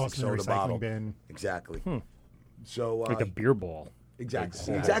big plastic Toss in the soda recycling bottle. bin. Exactly. So Like a beer ball.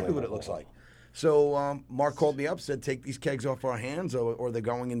 Exactly what it looks like. So Mark called me up, said, "Take these kegs off our hands, or they're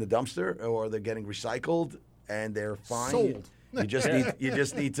going in the dumpster, or they're getting recycled, and they're fine. Sold. You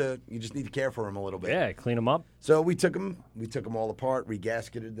just need to care for them a little bit. Yeah, clean them up. So we took them all apart,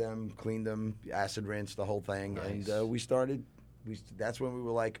 regasketed them, cleaned them, acid rinsed the whole thing, and we started. That's when we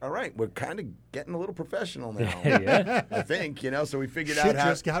were like, all right, we're kind of getting a little professional now. Yeah. I think So we figured Shit out how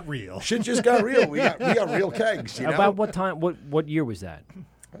just got real. Shit just got real. We got real kegs. About what time? What year was that?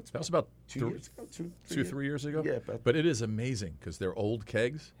 That was about 2 years ago, 3 years ago. Yeah, but it is amazing because they're old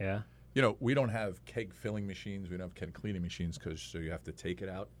kegs. Yeah. We don't have keg filling machines. We don't have keg cleaning machines so you have to take it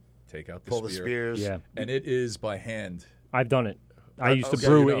out, take out the Pull spear. the spears. Yeah. And it is by hand. I've done it. I used to Okay.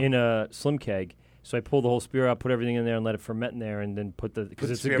 brew You know. in a slim keg. So I pull the whole spear out, put everything in there, and let it ferment in there, and then Put because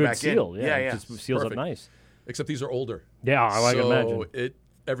the it's a spear good back in. seal. Yeah, It yeah. just seals Perfect. up nice. Except these are older. Yeah, I can imagine. So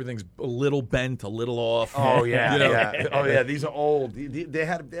everything's a little bent, a little off. Oh yeah, You know? yeah. Oh yeah. These are old. They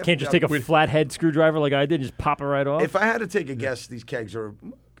had. Can't just take a flathead screwdriver like I did, and just pop it right off. If I had to take a guess, these kegs are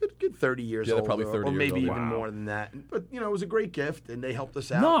good 30 years Yeah, they're old, probably 30 or years maybe old. even more than that. But it was a great gift, and they helped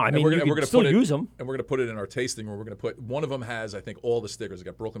us out. No, I And mean, we're you gonna can put still it, use them. and we're going to put it in our tasting room. We're going to put one of them has, I think, all the stickers. It's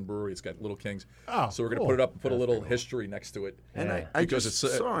got Brooklyn Brewery. It's got Little Kings. Oh, so we're going to cool. put it up and put a little history next to it. And I because just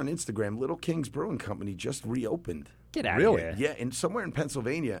it's saw on Instagram, Little Kings Brewing Company just reopened. Get out Really? of Yeah, here. and somewhere in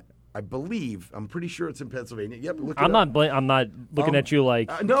Pennsylvania. I'm pretty sure it's in Pennsylvania. Yep, look it I'm up. not looking at you like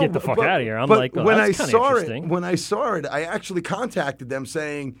No, get the fuck but- out of here. I'm but like, oh, when that's I kinda saw interesting. when I saw it, I actually contacted them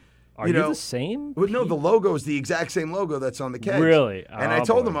saying, Are you you know, the same? Well, no, the logo is the exact same logo that's on the kegs. Really? And Oh, I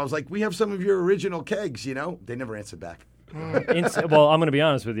told boy. them, I was like, we have some of your original kegs. They never answered back. Well, I'm going to be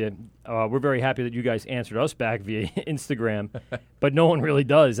honest with you. We're very happy that you guys answered us back via Instagram, but no one really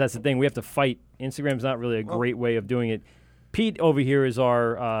does. That's the thing. We have to fight. Instagram's not really a great way of doing it. Pete over here is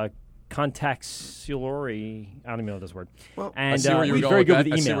our contactsilori. I don't even know this word. Well, and I see where you're he's going very with good that.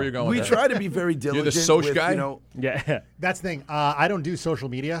 with I see email. where you're going We with that. try to be very diligent. You're the Soch with, guy? Yeah. That's the thing. I don't do social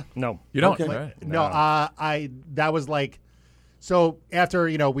media. No. You don't? Okay. Right. No, that was like, so after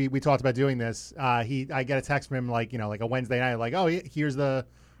we talked about doing this, I get a text from him like a Wednesday night, like, oh, here's the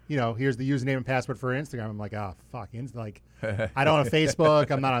username and password for Instagram. I'm like, oh fuck, I don't have Facebook,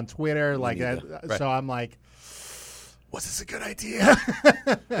 I'm not on Twitter, like that. Right. So I'm like, was this a good idea?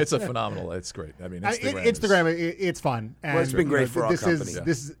 It's a phenomenal. It's great. I mean, Instagram. Instagram, it's fun. And, Well, it's been great for our this company.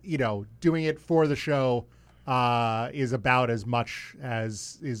 This is doing it for the show. Is about as much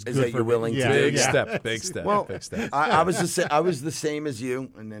as is good that for you're willing to do. Big step. Big step. Well, big step. I was the same as you,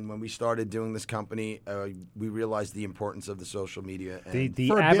 and then when we started doing this company, we realized the importance of the social media. And The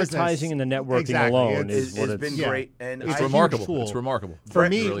For a advertising business, and the networking exactly. alone is what it's it's been great, and It's a remarkable. huge tool. It's remarkable. For It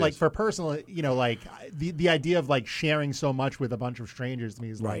me, really like is. for personal, like the idea of like sharing so much with a bunch of strangers to me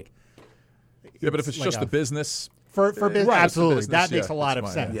is Right. like, Yeah, but if it's like just a business, for business, Right, absolutely, it's the business, that makes a yeah, lot it's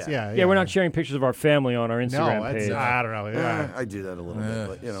of fine, sense. yeah. Yeah, we're not sharing pictures of our family on our Instagram No, page. I don't know. Yeah. I do that a little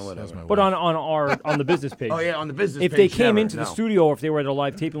bit, but whatever. But on the business page. Oh yeah, on the business. If page, they came never, into the no. studio or if they were at a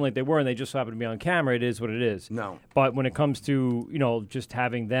live taping like they were and they just happened to be on camera, it is what it is. No. But when it comes to, just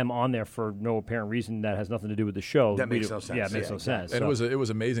having them on there for no apparent reason that has nothing to do with the show. That we makes do- no sense. Yeah, it makes Yeah, no sense. and So- it was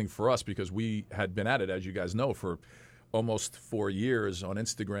amazing for us because we had been at it, as you guys know, for almost 4 years on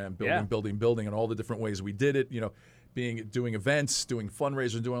Instagram, building, and all the different ways we did it. Doing events, doing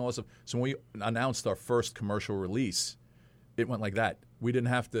fundraisers, doing all that stuff. So when we announced our first commercial release, it went like that. We didn't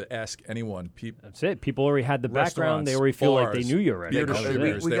have to ask anyone. That's it. People already had the background. They Restaurants, already feel like they bars, knew you already. beer That was it.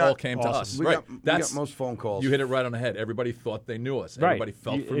 distributors, We they got- all came to awesome. us. We Right. got- we got most phone calls. You hit it right on the head. Everybody thought they knew us. Right. Everybody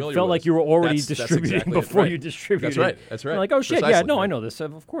felt familiar It felt with like us. you were already That's distributing exactly it. before Right. you distributed. That's right. That's right. You're like, oh, shit, Precisely. no, Right. I know this.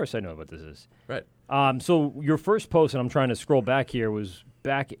 Of course I know what this is. Right. So your first post, and I'm trying to scroll back here, was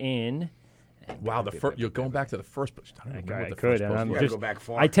back in, Wow, you're going back to the first. I don't remember what the could. first And post I'm was. just, go back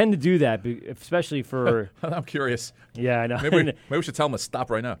far. I tend to do that, especially for. I'm curious. Yeah, I know. Maybe we should tell them to stop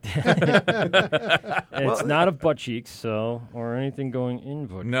right now. It's not of butt cheeks, or anything going in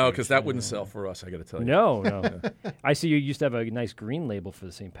butt cheeks. No, because that wouldn't sell for us. I got to tell you. No. I see you used to have a nice green label for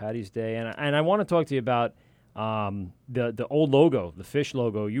the St. Patty's Day, and I want to talk to you about the old logo, the fish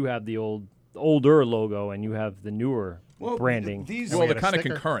logo. You have the older logo, and you have the newer branding. They're kind of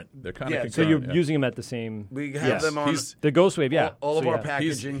concurrent. They're kind of concurrent. So you're using them at the same. We have them on the Ghost Wave. Yeah, all of our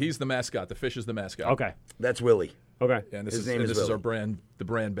packaging. He's the mascot. The fish is the mascot. Okay, that's Willie. Okay, and this His is name is this Willie. is our brand, the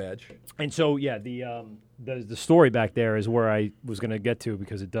brand badge. And so the story back there is where I was going to get to,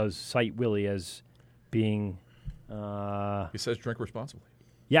 because it does cite Willie as being. He says drink responsibly.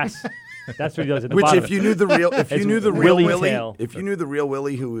 Yes, that's what he does at the Which, bottom. if you knew the real, Willie, if you knew the real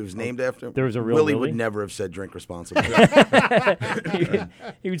Willie who was named after, there was a real Willie Willie? would never have said drink responsibly.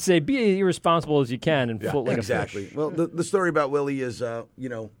 he would say, "Be irresponsible as you can and float like exactly. a fish." Well, the story about Willie is,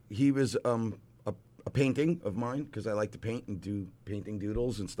 he was a painting of mine, because I like to paint and do painting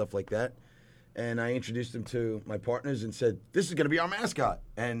doodles and stuff like that. And I introduced him to my partners and said, "This is going to be our mascot."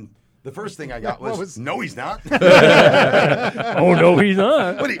 And the first thing I got was, "No, he's not." Oh, no, he's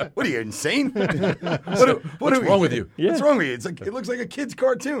not. What are you, insane? What's wrong with you? Yeah. What's wrong with you? It looks like a kid's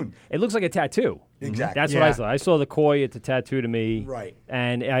cartoon. It looks like a tattoo. Exactly. That's what I saw. I saw the koi. It's a tattoo to me. Right.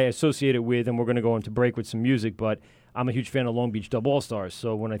 And I associate it with, and we're going to go into break with some music, but I'm a huge fan of Long Beach Dub All-Stars.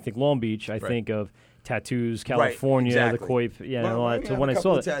 So when I think Long Beach, I think of tattoos, California, exactly. the koi, and all that. So have when a I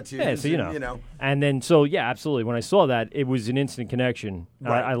couple saw of that, tattoos so and, you know. And then, so yeah, absolutely. When I saw that, it was an instant connection.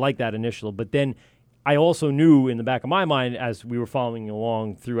 Right. I like that initial. But then I also knew in the back of my mind, as we were following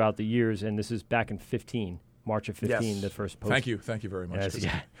along throughout the years, and this is back in 15, March of 15, Yes. the first post. Thank you very much. Yes,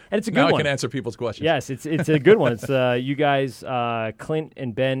 yeah. And it's a good now one. I can answer people's questions. Yes, it's a good one. It's you guys, Clint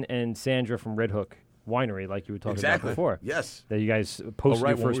and Ben and Sandra from Red Hook Winery, like you were talking about before. Yes. That you guys posted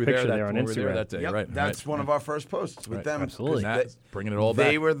your first picture there on Instagram. That day, Yep, right? that's one of our first posts with them. Absolutely. Bringing it all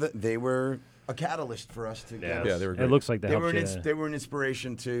back. They were a catalyst for us to get us. They were great. It looks like they were an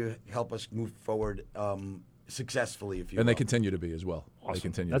inspiration to help us move forward successfully, if you will. And they continue to be as well. Awesome. They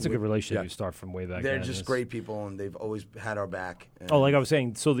continue. That's to a be. good relationship you start from way back They're then. just great people, and they've always had our back. Oh, like I was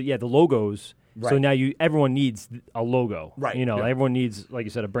saying, so the logos. So Right. now everyone needs a logo. Right. You know, Yeah. everyone needs, like you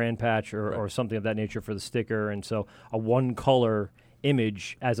said, a brand patch or something of that nature for the sticker. And so a one-color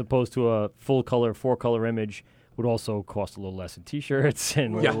image as opposed to a full-color, four-color image would also cost a little less in T-shirts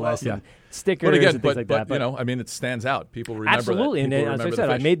and a little less in stickers But again, and things like that. you know, I mean, it stands out. People remember absolutely. that. And People then, as I remember said,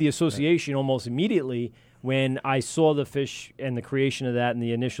 the I fish. made the association almost immediately when I saw the fish and the creation of that and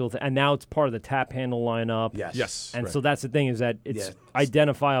the initial and now it's part of the tap handle lineup. Yes. And so that's the thing, is that it's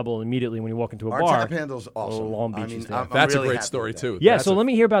identifiable immediately when you walk into a Our bar. tap handle's awesome. Long Beach I mean, is there. I'm That's really a great happy story, with too. Yeah, That's so let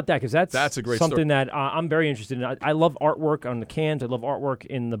me hear about that, because that's a great something story. that I'm very interested in. I love artwork on the cans. I love artwork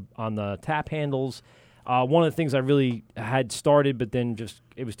on the tap handles. One of the things I really had started, but then just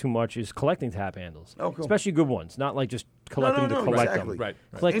it was too much, is collecting tap handles. Oh, cool. Especially good ones, not like just collecting to collect exactly. them. Right.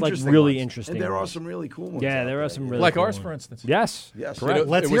 Collect like Interesting really ones. interesting And there are ones. some really cool ones. Yeah, out there there. are some really like cool ours, ones. for instance. Yes. Correct.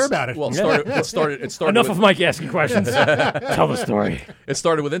 Let's hear about it. Well, it started Enough with, of Mike asking questions. Tell the story. It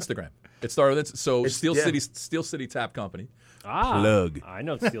started with Instagram. It started with Steel yeah. City Tap Company. Plug. I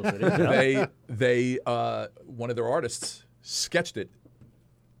know Steel City. Yeah. They one of their artists sketched it,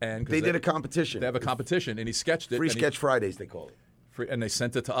 and They did a competition. They have a competition, and he sketched it. Free and Sketch Fridays, they call it. And they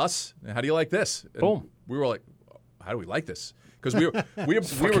sent it to us. And how do you like this? And Boom. We were like, how do we like this? Because we were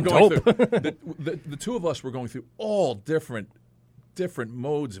fucking going dope. through the two of us were going through all different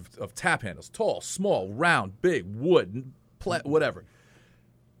modes of tap handles: tall, small, round, big, wood, whatever.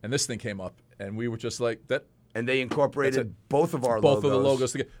 And this thing came up, and we were just like that. And they incorporated both of our both of the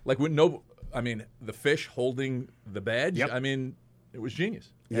logos together. Like the fish holding the badge. Yep. I mean, it was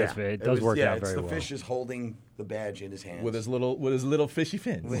genius. Yes, it does work out very well. The fish is holding the badge in his hands. With his little fishy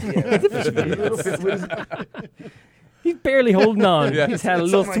fins. He's barely holding on. Yeah. He's had a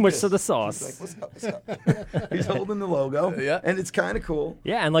It's little something too like much this. of the sauce. He's like, what's up? He's holding the logo. Yeah. And it's kind of cool.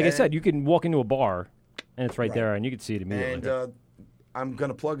 Yeah, and like I said, you can walk into a bar, and it's right there, and you can see it immediately. And I'm going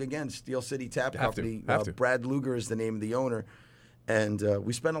to plug again Steel City Tap Company. Have to. Brad Luger is the name of the owner. And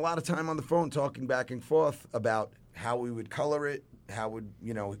we spent a lot of time on the phone talking back and forth about how we would color it, I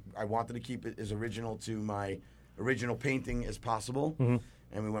wanted to keep it as original to my original painting as possible. Mm-hmm.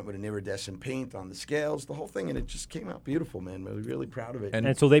 And we went with an iridescent paint on the scales, the whole thing, and it just came out beautiful, man. We're really proud of it.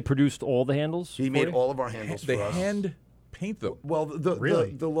 And so they produced all the handles? He made all of our handles They for us. hand paint them. Well,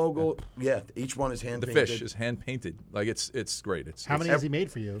 the logo, each one is hand The painted. fish is hand painted. Like it's great. How many has he made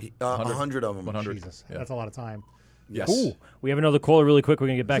for you? 100 of them. 100. Jesus, Yeah. that's a lot of time. Yes. Ooh. We have another caller really quick. We're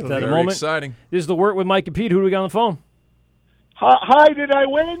going to get back to that in a Very moment. exciting. This is the Wort with Mike and Pete. Who do we got on the phone? Hi, did I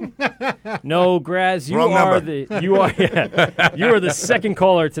win? No, Graz, you Wrong are number. you are the second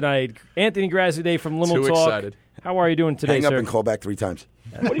caller tonight. Anthony Graziade from Limo Too Talk. excited. How are you doing today, Hang up sir? and call back 3 times.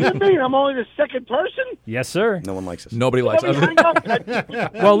 What do you mean? I'm only the second person? Yes, sir. No one likes us. Nobody likes us. Hang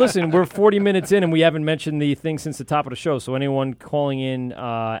up. Well, listen, we're 40 minutes in, and we haven't mentioned the thing since the top of the show. So anyone calling in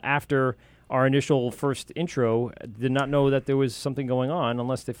after our initial first intro did not know that there was something going on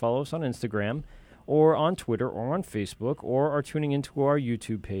unless they follow us on Instagram or on Twitter or on Facebook or are tuning into our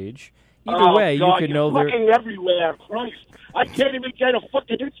YouTube page. Either way, God, you could you're know there. fucking everywhere. Christ. I can't even get a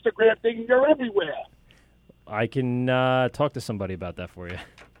fucking Instagram thing. You're everywhere. I can talk to somebody about that for you.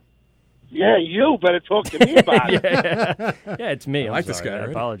 Yeah, you better talk to me about it. Yeah, it's me. I'm like this sorry. guy I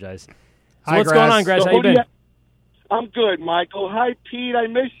already. apologize. So Hi, what's Graz. going on, Graz? So How you who do been? I'm good, Michael. Hi, Pete. I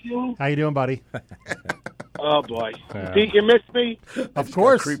miss you. How you doing, buddy? Oh, boy. Pete, you miss me? Of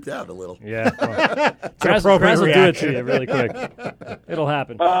course. Creeped out a little. Yeah. It's an Graz appropriate will do it to reaction. you really quick. It'll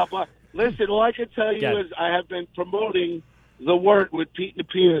happen. But listen, all I can tell you Yeah. is I have been promoting the Wort with Pete and the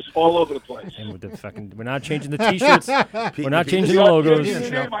Penis all over the place. And with the fucking, we're not changing the T-shirts. We're not changing the You're logos.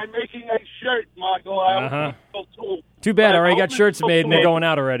 I'm making a shirt, Michael. I Uh-huh. too. Too bad. I already got hope shirts it's made and they're okay. going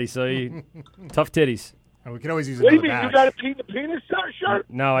out already. So tough titties. And we can always use What do you another mean? You badge. got a Pete and the Penis shirt?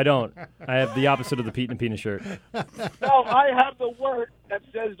 No, I don't. I have the opposite of the Pete and the Penis shirt. No, I have the Wort that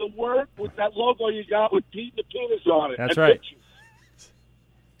says the Wort with that logo you got with Pete and the Penis on it. That's and right. pictures.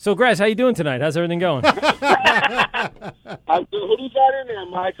 So, Graz, how you doing tonight? How's everything going? Who do you got in there,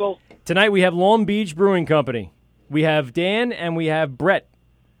 Michael? Tonight we have Long Beach Brewing Company. We have Dan and we have Brett.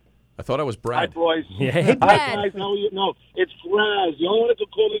 I thought I was Hi, Brad. boys. Yeah, hey, Hi, Brad. guys. How are you? No, it's Graz. The only one that can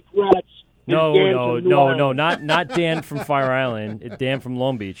call me Graz. No, not Dan from Fire Island. It's Dan from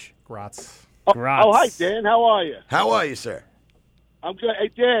Long Beach. Grats. Graz. Oh, hi, Dan. How are you? How are you, sir? I'm good. Hey,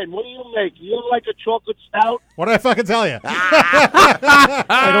 Dan, what do you make? You like a chocolate stout? What did I fucking tell you?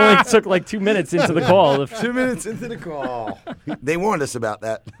 It only took like 2 minutes into the call. 2 minutes into the call. They warned us about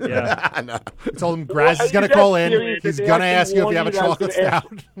that. Yeah. I know. I told him Graz is going to call in. He's going to ask you if you have a chocolate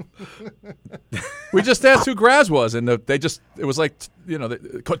stout. We just asked who Graz was, and it was like,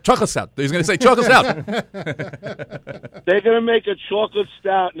 chocolate stout. He was going to say chocolate stout. They're going to make a chocolate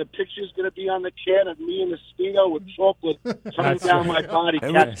stout, and the picture's going to be on the can of me in the Speedo with chocolate coming down my body,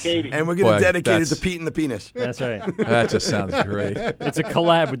 cascading. And we're going to dedicate it that's- to Pete and the Penis. That's right. That just sounds great. It's a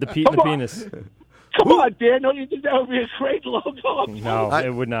collab with the Pete and the Penis. Come on, Dan. Don't you think that would be a great logo? No, it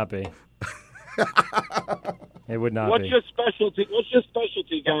would not be. It would not What's be. your specialty? What's your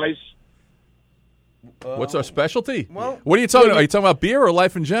specialty, guys? What's our specialty? What are you talking about? Are you talking about beer or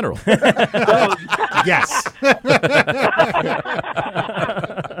life in general? Yes.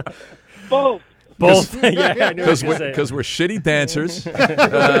 Both. Both. Yeah, I knew Because you were gonna say it. we're shitty dancers.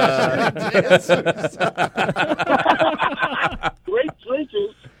 Great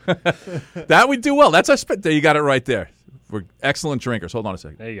drinkers. That we do well. That's our there. You got it right there. We're excellent drinkers. Hold on a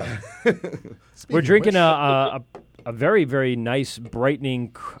second. There you go. We're drinking a very, very nice,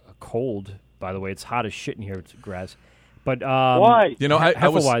 brightening cold. By the way, it's hot as shit in here, Graz. But why? You know, I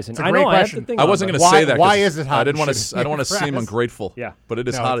was. Hefeweizen. It's a I great know. I have to question. think. I about wasn't it. going to say that. Why 'cause is it hot I didn't and want shitty? to. I don't want to seem Graz. ungrateful. Yeah. But it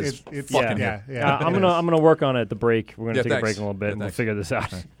is No, hot it's as fucking yeah, here. yeah. I'm gonna work on it at the break. We're gonna Yeah, take a break thanks. in a little bit. Yeah, and we'll thanks. figure this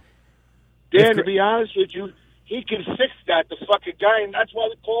out. Dan, to be honest with you, he can fix that, the fucking guy, and that's why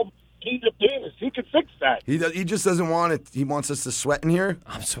they call him Pete the Penis. He can fix that. He just doesn't want it. He wants us to sweat in here.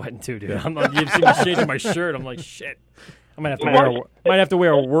 I'm sweating too, dude. You see me shading my shirt. I'm like, shit. I might have to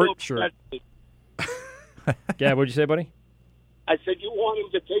wear a Wort shirt. Yeah, what'd you say, buddy? I said, you want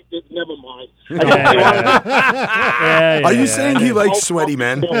him to take this? Never mind. Are you saying he likes sweaty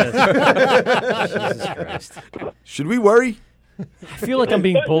men? Jesus Christ. Should we worry? I feel like I'm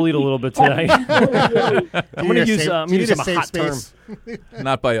being bullied a little bit tonight. I'm going to use Do you need a a safe hot term. space?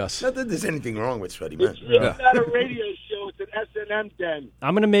 Not by us. Not that there's anything wrong with sweaty men. It's not a radio show. It's an S&M den.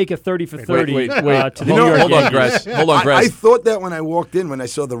 I'm going to make a 30 for 30 Wait. to the New York Hold on, Yankees. Graz. Hold on, I Graz. thought that when I walked in, when I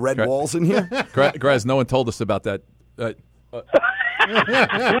saw the red walls in here. Graz, no one told us about that.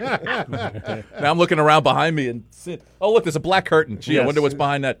 Now I'm looking around behind me and oh look, there's a black curtain. Gee, I Yes. wonder what's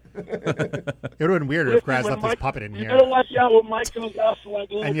behind that. It would have been weirder if Graz left his puppet in You gotta here. watch out when Mike goes out for like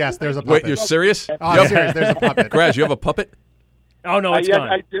a little. And yes, there's a puppet. Wait, you're serious? Oh, I'm serious. There's a puppet. Graz, you have a puppet? Oh, no, it's yes, gone.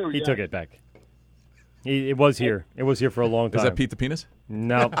 I do, He yeah. took it back. It was here. It was here for a long time. Is that Pete the Penis?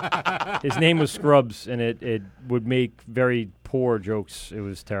 No. His name was Scrubs, and it would make very poor jokes. It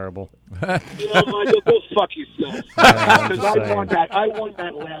was terrible. You know, Michael, go fuck yourself. I'm Because just I won saying. that. I won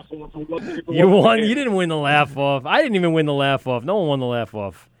that laugh off. And what people You want won. to You hear. didn't win the laugh off. I didn't even win the laugh off. No one won the laugh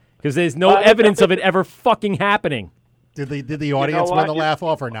off because there's no evidence of it ever fucking happening. Did the audience what? run the laugh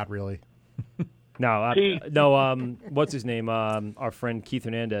off or not really? No, what's his name? Our friend Keith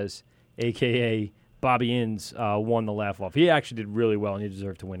Hernandez, a.k.a. Bobby Inns, won the laugh off. He actually did really well, and he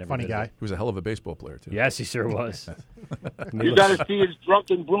deserved to win. Funny guy. He was a hell of a baseball player, too. Yes, he sure was. You got to see his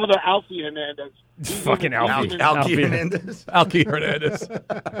drunken brother, Alfie Hernandez. Fucking Alfie. Alfie Hernandez. Alfie Hernandez.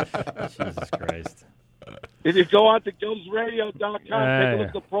 Jesus Christ. If you go on to ghostradio.com, take a look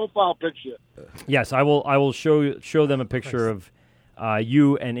at the profile picture. Yes, I will show them a picture of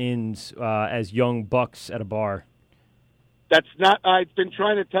you and Inns as young bucks at a bar. That's not. I've been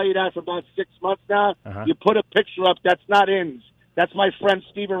trying to tell you that for about 6 months now. Uh-huh. You put a picture up. That's not Inns. That's my friend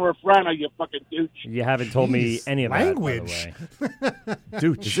Steven Refrano, you fucking douche. You haven't told me any of language. that, by the way.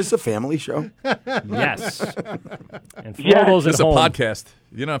 Dude, is this a family show? Yes. And for all those at It's a home, podcast.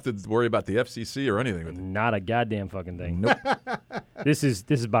 You don't have to worry about the FCC or anything with it. not a goddamn fucking thing. Nope. This is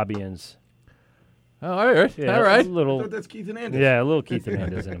Bobby Inns. Oh, all right. Yeah, all right. A little, I thought that's Keith Hernandez. yeah, a little Keith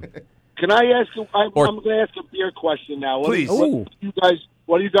Hernandez in him. Can I ask you? I'm going to ask a beer question now. Please. What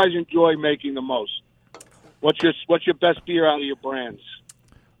do you guys enjoy making the most? What's your best beer out of your brands?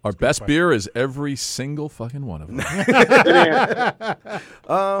 Our best beer is every single fucking one of them.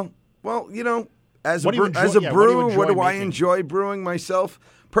 Well, you know, as What a do you brewer, enjoy what do I making? enjoy brewing myself?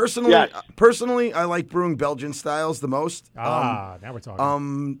 Personally, I like brewing Belgian styles the most. Now we're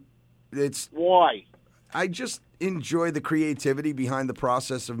talking. It's why I just enjoy the creativity behind the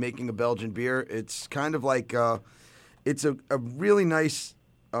process of making a Belgian beer. It's kind of like it's a really nice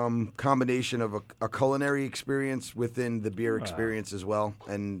combination of a culinary experience within the beer experience as well.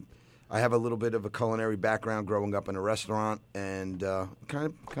 And I have a little bit of a culinary background growing up in a restaurant, and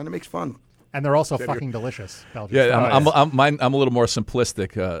kind of makes fun. And they're also fucking delicious. Belgian Yeah, styles. I'm a little more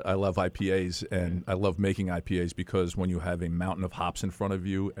simplistic. I love IPAs, and I love making IPAs because when you have a mountain of hops in front of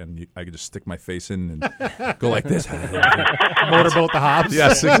you, and I can just stick my face in and go like this. Motorboat the hops.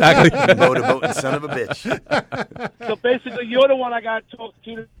 Yes, exactly. Motorboat, son of a bitch. So basically, you're the one I got to talk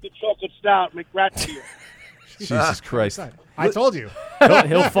to the chocolate stout, McGrath beer. Jesus Christ! I told you.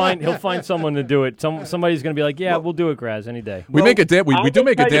 He'll find someone to do it. Somebody's going to be like, yeah, we'll do it, Graz, any day. We do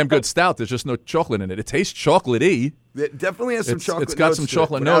make a damn good stout. There's just no chocolate in it. It tastes chocolatey. It definitely has some chocolate. It's got notes some to it,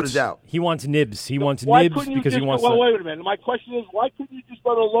 chocolate without notes. a doubt. He wants nibs. He wants Why nibs couldn't you because just, he wants. well, wait a minute. My question is, why couldn't you just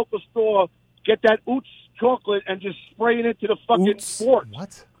go to a local store, get that Oots chocolate, and just spray it into the fucking Wort?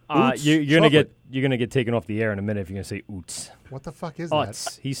 What? You're gonna get taken off the air in a minute if you're gonna say Oots. What the fuck is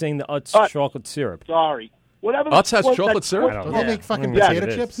Utz. that? He's saying the Utz chocolate syrup. Sorry. Whatever. Utz has chocolate syrup? Don't they make fucking Yeah, potato it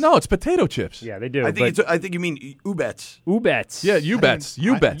is. chips? No, it's potato chips. Yeah, they do. I think you mean Ubets. Ubets. Yeah, Ubets.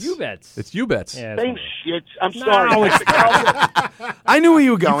 Ubets. Ubets. It's Ubets. Yeah, Same shit. I'm sorry. I knew where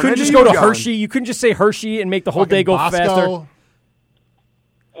you were going. You couldn't just go to Hershey. You couldn't just say Hershey and make the whole day go Bosco. faster.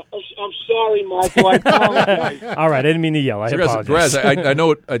 I'm sorry, Michael. I apologize. All right, I didn't mean to yell. I apologize. Graz, I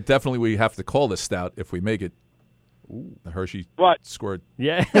know definitely we have to call this stout if we make it. The Hershey squirt.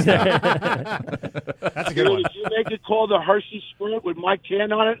 Yeah. That's a good one. If you make it called the Hershey Squirt with my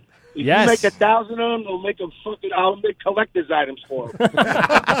can on it, if Yes. you make 1,000 of them, I'll make collector's items for them.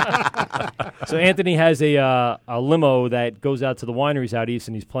 So Anthony has a limo that goes out to the wineries out east,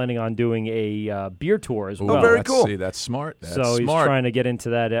 and he's planning on doing a beer tour as well. very cool. See, that's smart. That's So he's smart. trying to get into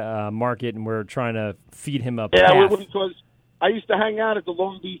that market, and we're trying to feed him a Yeah, path. because I used to hang out at the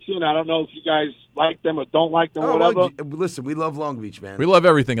Long Beach Inn. I don't know if you guys like them or don't like them or Oh, whatever. well, listen, we love Long Beach, man. We love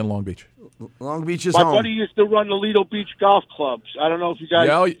everything in Long Beach. Long Beach is My home. buddy used to run the Lido Beach golf clubs. I don't know if you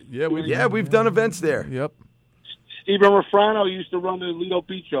guys... We've done events there. Yep. Steven Refrano used to run the Lido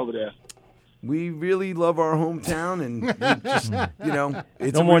Beach over there. We really love our hometown, and we just,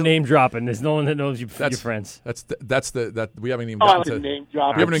 it's no a more real- name dropping. There's no one that knows your friends. We haven't even Oh, I gotten like to name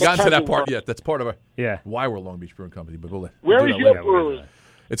dropping. we haven't even gotten to that part Yeah. yet. That's part of our why we're Long Beach Brewing Company. But we'll Where do is that your later. brewery?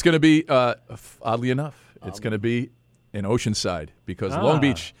 It's going to be oddly enough, it's going to be in Oceanside because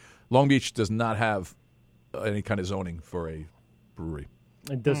Long Beach does not have any kind of zoning for a brewery.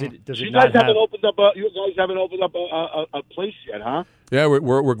 And does it You not guys haven't have? opened up a place yet, huh? Yeah,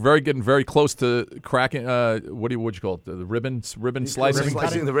 we're getting very close to cracking. What you call it? The ribbon slicing.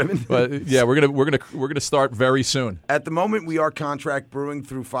 Slicing the ribbon. But yeah, we're gonna start very soon. At the moment, we are contract brewing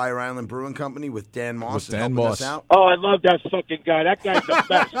through Fire Island Brewing Company with Dan Moss. With Dan helping Moss. us out. Oh, I love that fucking guy. That guy's the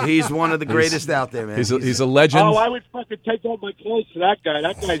best. He's one of the greatest out there, man. He's a legend. Oh, I would fucking take off my clothes to that guy.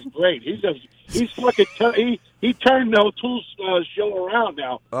 That guy's great. He's fucking he turned No Tools show around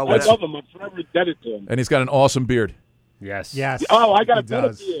now. Oh, I love him. I'm forever indebted to him. And he's got an awesome beard. Yes. Yes. Oh, I got a he better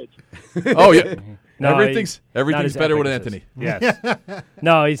does. beard. Oh yeah. No, everything's not as better with epic as Anthony. Yes.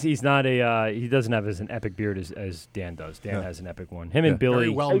 No, he's not a. He doesn't have an epic beard as Dan does. Dan has an epic one. Him and Billy, Very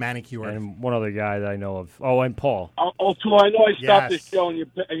well manicured, and one other guy that I know of. Oh, and Paul. So I know I stopped this show and you're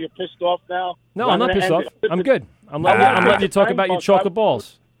pissed off now. No, I'm not pissed off. I'm good. I'm letting you talk about your chocolate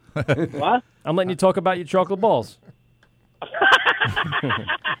balls. What? I'm letting you talk about your chocolate balls. I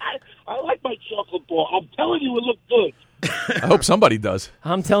like my chocolate ball. I'm telling you, it looked good. I hope somebody does.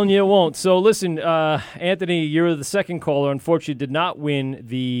 I'm telling you it won't. So listen, Anthony, you're the second caller. Unfortunately, did not win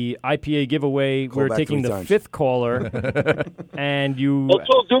the IPA giveaway. We're taking the fifth caller. And you... So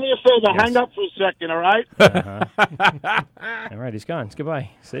do me a favor. Hang up for a second, all right? All right, he's gone. It's goodbye.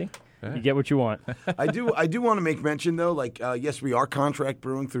 See? You get what you want. I do want to make mention, though, like, yes, we are contract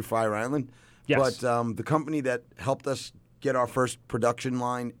brewing through Fire Island. Yes. But the company that helped us get our first production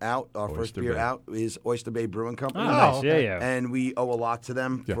line out, first beer out, is Oyster Bay Brewing Company. Oh, nice. Okay. Yeah. And we owe a lot to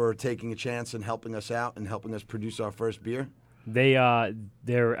them for taking a chance and helping us out and helping us produce our first beer.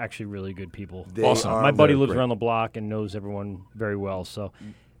 They're actually really good people. Awesome. My buddy lives around the block and knows everyone very well. So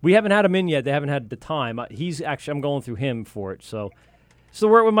we haven't had him in yet. They haven't had the time. I'm going through him for it. So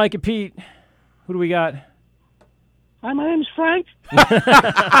we're with Mike and Pete. Who do we got? Hi, my name's Frank.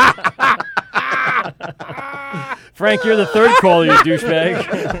 Frank, you're the third caller, you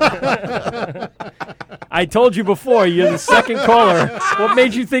douchebag. I told you before, you're the second caller. What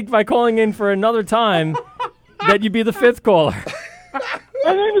made you think by calling in for another time that you'd be the fifth caller?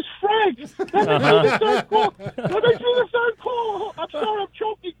 My name is Frank. That makes me the third caller. I'm sorry, I'm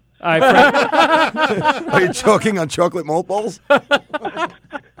choking. All right, Frank. Are you choking on chocolate malt balls?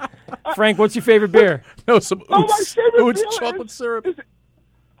 Frank, what's your favorite beer? No, some my favorite beer chocolate syrup.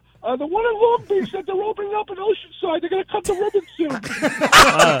 The one in Long Beach that they're opening up in Oceanside. They're going to cut the ribbon soon.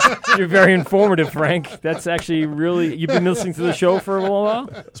 You're very informative, Frank. That's actually really... You've been listening to the show for a little while?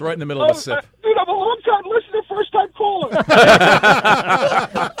 It's right in the middle of a sip. Dude, I'm a long-time listener, first-time caller.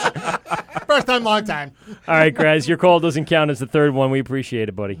 First time, long time. All right, Graz, your call doesn't count as the third one. We appreciate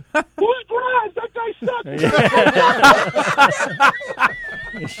it, buddy. Who's Graz? That guy sucks.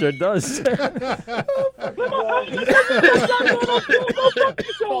 It sure does.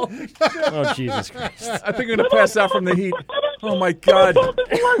 Oh, Jesus Christ. I think I'm going to pass out from the heat. Oh, my God.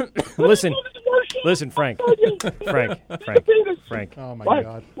 Listen, Frank. Oh, my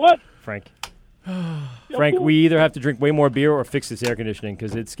God. What? Frank, we either have to drink way more beer or fix this air conditioning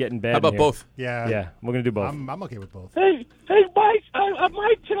because it's getting bad. How about in here. both? Yeah, we're going to do both. I'm okay with both. Hey, Mike,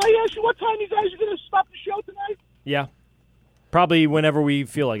 can I ask you what time you guys are going to stop the show tonight? Yeah. Probably whenever we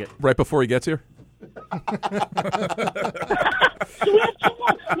feel like it. Right before he gets here? So we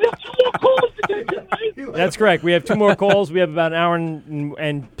have two more calls to get to, right? That's correct. We have two more calls. We have about an hour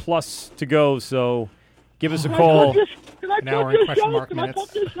and plus to go, so give us a call. An hour and question mark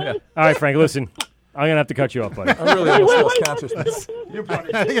minutes. All right, Frank, listen. I'm going to have to cut you off, buddy. I really almost lost consciousness.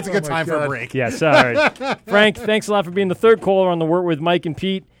 I think it's a good time for a break. Yes, all right. Frank, thanks a lot for being the third caller on the Wort with Mike and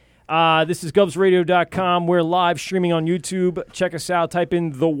Pete. This is GovsRadio.com. We're live streaming on YouTube. Check us out. Type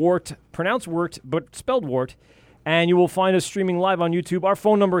in The Wort, pronounced Wort, but spelled Wort, and you will find us streaming live on YouTube. Our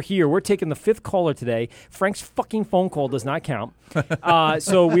phone number here, we're taking the fifth caller today. Frank's fucking phone call does not count.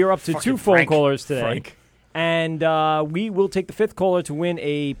 So we are up to two phone callers today. Frank. And we will take the fifth caller to win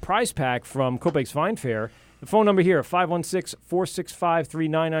a prize pack from Copaig's Fine Fare. The phone number here,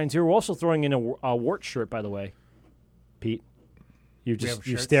 516-465-3990. We're also throwing in a Wort shirt, by the way. Pete, you're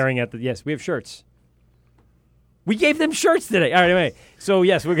staring at the... Yes, we have shirts. We gave them shirts today. All right, anyway. So,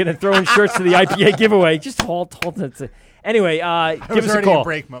 yes, we're going to throw in shirts to the IPA giveaway. Just hold it. Anyway, give us a call.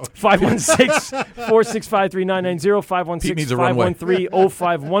 516-465-3990,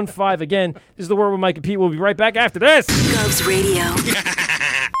 516-513-0515. Again, this is The Wort with Mike and Pete. We'll be right back after this. Govs Radio.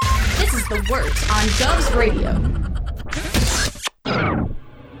 This is The Wort on Govs Radio.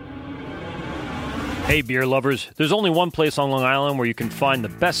 Hey, beer lovers. There's only one place on Long Island where you can find the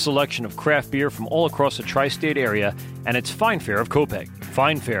best selection of craft beer from all across the tri-state area, and it's Fine Fare of Copaig.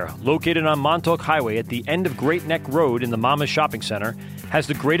 Fine Fare, located on Montauk Highway at the end of Great Neck Road in the Mama's Shopping Center, has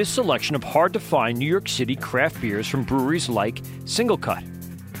the greatest selection of hard-to-find New York City craft beers from breweries like Single Cut,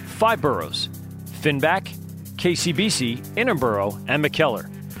 Five Boroughs, Finback, KCBC, Interborough, and McKellar,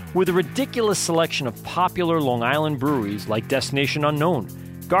 with a ridiculous selection of popular Long Island breweries like Destination Unknown,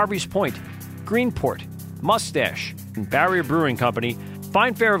 Garvey's Point, Greenport, Mustache, and Barrier Brewing Company.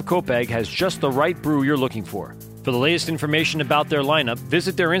 Fine Fare of Copaig has just the right brew you're looking for. For the latest information about their lineup,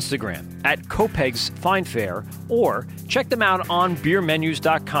 visit their Instagram at Copaig's Fine Fare or check them out on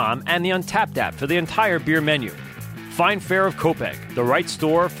beermenus.com and the Untapped app for the entire beer menu. Fine Fare of Copaig, the right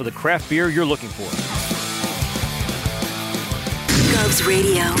store for the craft beer you're looking for. Govs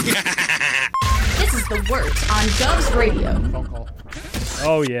Radio. This is The Wort on Ghost Radio.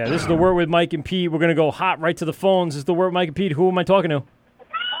 Oh, yeah. This is The Wort with Mike and Pete. We're going to go hot right to the phones. This is The Wort with Mike and Pete. Who am I talking to?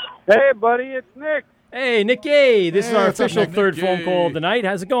 Hey, buddy, it's Nick. Hey, Nicky. This is our what's up, official Nick? third Nicky. phone call of the night.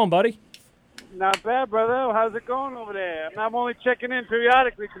 How's it going, buddy? Not bad, brother. How's it going over there? I'm only checking in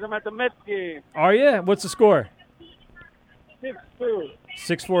periodically because I'm at the Mets game. Are you? What's the score? 6-2.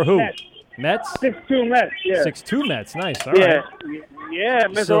 6-4 who? Mets. Mets? 6-2 Mets, yeah. 6-2 Mets. Nice. All yeah. right. Yeah,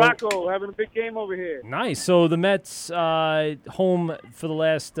 So- Mesoraco having a big game over here. Nice. So the Mets home for the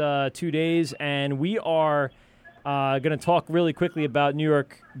last 2 days, and we are going to talk really quickly about New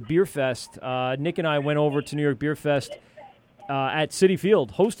York Beer Fest. Nick and I went over to New York Beer Fest at Citi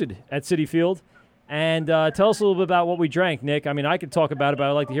Field, hosted at Citi Field. And tell us a little bit about what we drank, Nick. I mean, I could talk about it, but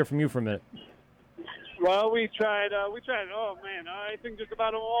I'd like to hear from you for a minute. Well, we tried, oh, man, I think just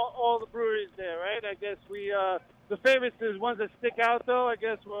about all the breweries there, right? I guess the favorites is ones that stick out, though, I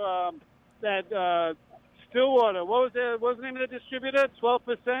guess, were that Stillwater. What was the name of the distributor? 12%?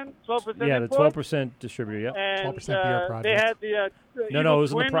 12% Yeah, the import? 12% distributor, yeah. And 12% beer project. they had the No, Evil it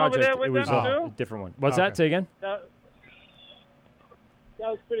was in the Twin over project. there with It was them, a too? different one. What's that? Say again? That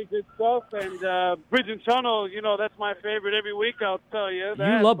was pretty good stuff. And Bridge and Tunnel, that's my favorite every week, I'll tell you.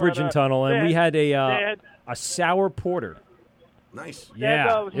 That. You love But, Bridge and Tunnel, and we had they had a sour porter. Nice.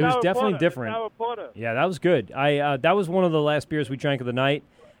 Yeah, it was sour definitely porter, different. sour porter. Yeah, that was good. That was one of the last beers we drank of the night.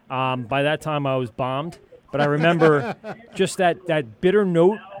 By that time, I was bombed, but I remember just that bitter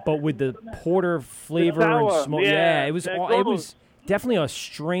note, but with the porter flavor and sour, smoke. yeah, it was that it goes. was definitely a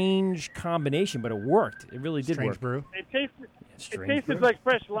strange combination, but it worked. It really did Strange work. brew. It tasted Strange brew. like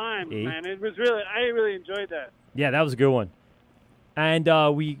fresh lime, Eh? man. I really enjoyed that. Yeah, that was a good one. And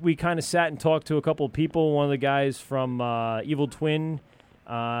we kind of sat and talked to a couple of people. One of the guys from Evil Twin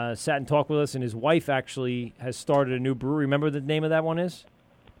sat and talked with us, and his wife actually has started a new brewery. Remember the name of that one is?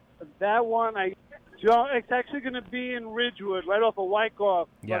 That one, it's actually going to be in Ridgewood, right off of Wyckoff.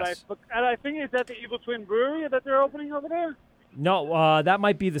 Yes. But I think it's at the Evil Twin Brewery that they're opening over there. No, that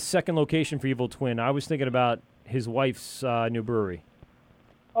might be the second location for Evil Twin. I was thinking about his wife's new brewery.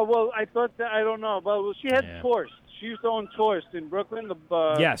 Oh, well, I thought that, I don't know. But she had Yeah. Torst. She used to own Torst in Brooklyn,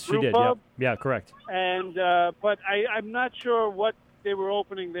 the Yes, she brew did. pub. Yeah, correct. And but I'm not sure what they were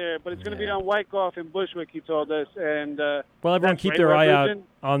opening there, but it's going to be on Wyckoff in Bushwick, he told us. And Well, everyone that's keep right their where eye out Bridge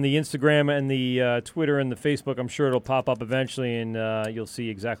on the Instagram and the Twitter and the Facebook. I'm sure it'll pop up eventually, and you'll see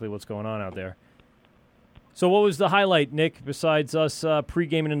exactly what's going on out there. So what was the highlight, Nick, besides us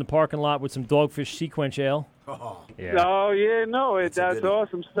pre-gaming in the parking lot with some Dogfish Sequench Ale? Oh, yeah. Oh, yeah, no, that's goodie.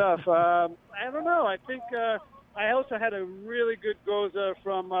 awesome stuff. I don't know. I think I also had a really good goza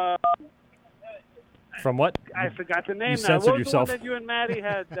from, From what? I forgot the name You now. censored What was yourself. the one that you and Maddie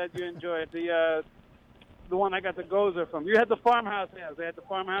had that you enjoyed? The one I got the goza from. You had the farmhouse ales. They had the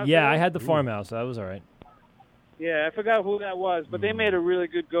farmhouse Yeah, ales? I had the farmhouse. That was all right. Yeah, I forgot who that was, but they made a really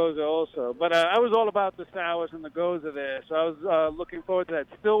good goza also. But I was all about the sours and the goza there, so I was looking forward to that.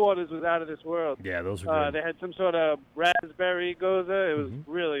 Stillwater's was out of this world. Yeah, those were good. They had some sort of raspberry goza. It was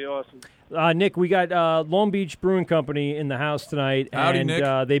really awesome. Nick, we got Long Beach Brewing Company in the house tonight. Howdy, and,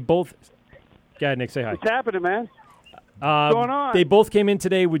 Nick. They both... Go ahead, Nick, say hi. What's happening, man? What's going on? They both came in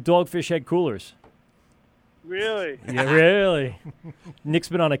today with Dogfish Head coolers. Really? Yeah, really. Nick's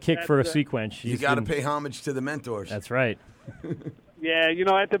been on a kick for a Sequench. You got to pay homage to the mentors. That's right. Yeah,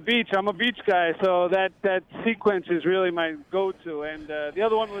 at the beach, I'm a beach guy, so that sequence is really my go-to. And the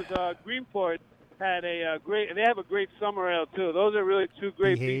other one was Greenport had a great. They have a great summer ale too. Those are really two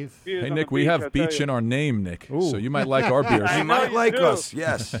great beers. Hey, on Nick, the we beach, I'll have tell beach you. in our name, Nick. So you might like our beers. You might you like do. us,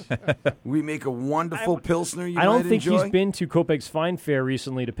 yes. We make a wonderful Pilsner you I don't might think enjoy. he's been to Kopek's Fine Fair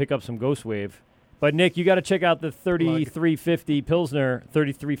recently to pick up some Ghost Wave. But, Nick, you got to check out the 3350 Pilsner,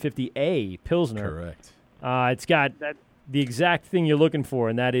 3350A Pilsner. Correct. It's got the exact thing you're looking for,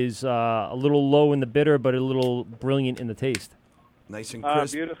 and that is a little low in the bitter, but a little brilliant in the taste. Nice and Oh,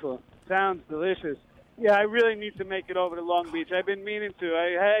 crisp. beautiful. Sounds delicious. Yeah, I really need to make it over to Long Beach. I've been meaning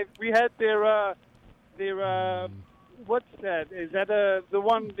to. We had their what's that? Is that the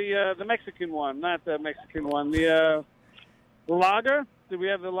one, the Mexican one? Not the Mexican one. The lager? Did we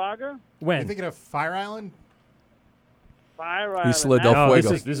have the lager? When? You thinking of Fire Island? Fire Island. Isla del No, Fuego.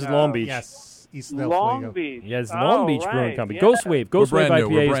 this is Long Beach. Yes, Isla del Long Fuego. Beach. Yeah, it's the Long Beach Brewing right. Company. Yeah. Ghost Wave. Ghost Wave brand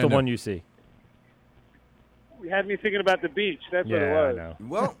new. IPA is We're the brand one new. you see. You had me thinking about the beach. That's what it Yeah, I was. know.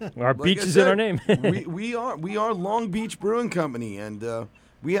 Well, Our like beach I is in said, our name. we are Long Beach Brewing Company, and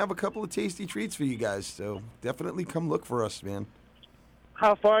we have a couple of tasty treats for you guys. So definitely come look for us, man.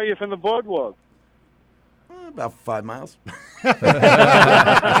 How far are you from the boardwalk? About 5 miles.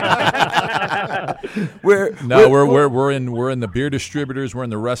 We're in the beer distributors. We're in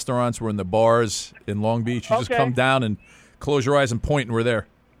the restaurants. We're in the bars in Long Beach. You just come down and close your eyes and point, and we're there.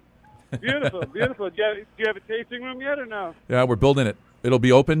 Beautiful, beautiful. Do you have a tasting room yet or no? Yeah, we're building it. It'll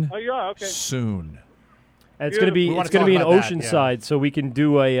be open. Oh, you are? Okay. Soon. And it's going to be in Oceanside, so we can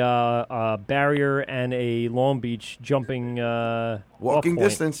do a barrier and a Long Beach jumping walking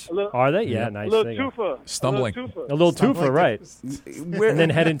distance. Are they? Yeah, nice. A little twofer. Stumbling. A little twofer, right? And then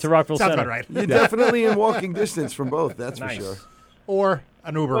head into Rockville Sounds Center. about right. You're definitely in walking distance from both. That's for sure. Or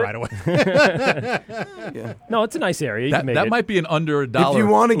an Uber right away. Yeah. No, it's a nice area. You can make That it. might be an under $1. If you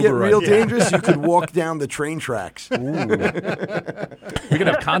want to get Uber real ride. dangerous, you could walk down the train tracks. We could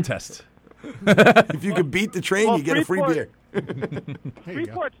have contests. If you could beat the train, you get a free beer.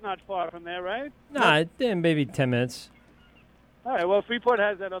 Freeport's not far from there, right? Nah, then maybe 10 minutes. All right. Well, Freeport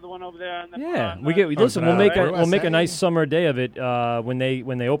has that other one over there. On the Yeah, front. we get. Listen, we'll make right? we'll make a nice summer day of it when they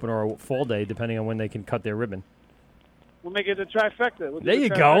open, or a fall day, depending on when they can cut their ribbon. We'll make it a trifecta. We'll do There the you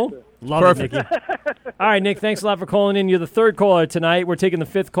trifecta. go. Love it, Nicky. All right, Nick, thanks a lot for calling in. You're the third caller tonight. We're taking the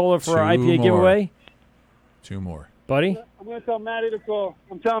fifth caller for our Two IPA more. giveaway. 2 more. Buddy? I'm going to tell Maddie to call.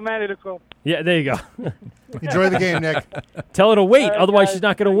 I'm telling Maddie to call. Yeah, there you go. Enjoy the game, Nick. Tell her to wait, All right, otherwise guys. she's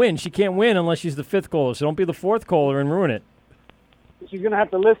not going to win. She can't win unless she's the fifth caller, so don't be the fourth caller and ruin it. She's going to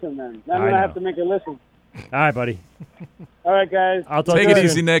have to listen then. I'm going to have to make her listen. All right, buddy. All right, guys. I'll talk Take to it you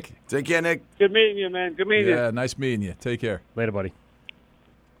easy, soon. Nick. Take care, Nick. Good meeting you, man. Good meeting you. Yeah, nice meeting you. Take care. Later, buddy.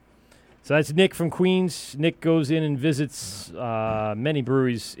 So that's Nick from Queens. Nick goes in and visits many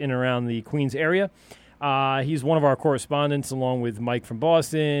breweries in and around the Queens area. He's one of our correspondents, along with Mike from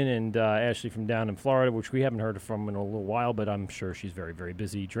Boston and Ashley from down in Florida, which we haven't heard from in a little while, but I'm sure she's very, very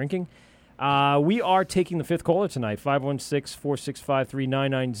busy drinking. We are taking the fifth caller tonight,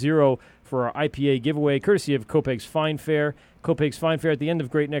 516-465-3990 for our IPA giveaway, courtesy of Copeg's Fine Fare. Copeg's Fine Fare at the end of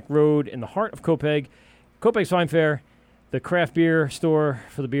Great Neck Road in the heart of Copeg. Copeg's Fine Fare, the craft beer store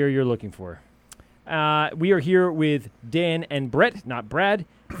for the beer you're looking for. We are here with Dan and Brett, not Brad,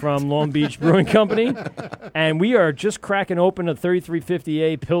 from Long Beach Brewing Company, and we are just cracking open a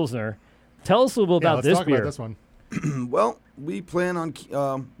 3350A Pilsner. Tell us a little bit about let's this talk beer. about this one. Well, we plan on.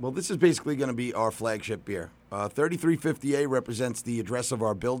 This is basically going to be our flagship beer. 3350A represents the address of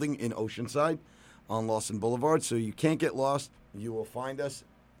our building in Oceanside on Lawson Boulevard. So you can't get lost. You will find us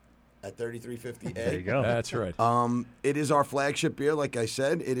at 3350A. There you go. That's right. It is our flagship beer. Like I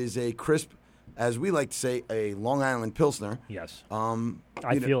said, it is a crisp, as we like to say, a Long Island Pilsner. Yes.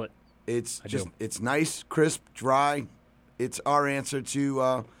 I feel it. It's nice, crisp, dry. It's our answer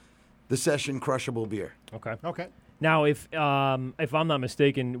to the Session Crushable beer. Okay. Now, if I'm not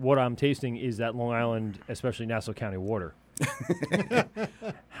mistaken, what I'm tasting is that Long Island, especially Nassau County water.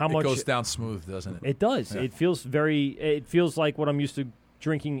 How much it goes down smooth, doesn't it? It does. Yeah. It feels like what I'm used to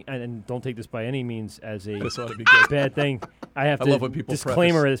drinking, and don't take this by any means as a This ought to be good. bad thing. I love when people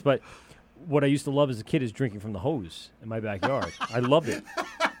disclaimer preface. this, but what I used to love as a kid is drinking from the hose in my backyard. I loved it.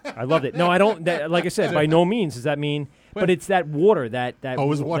 No, I don't. Like I said, by no means does that mean. But it's that water, that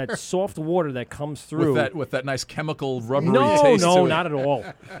Hose water? that soft water that comes through. With that nice chemical rubbery No, taste to it. not at all.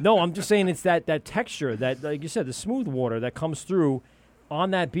 No, I'm just saying it's that texture, that, like you said, the smooth water that comes through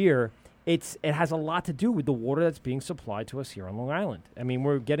on that beer. It has a lot to do with the water that's being supplied to us here on Long Island. I mean,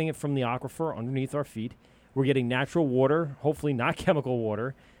 we're getting it from the aquifer underneath our feet. We're getting natural water, hopefully not chemical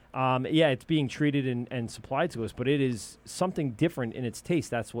water. It's being treated and supplied to us, but it is something different in its taste.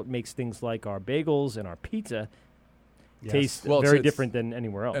 That's what makes things like our bagels and our pizza taste very different than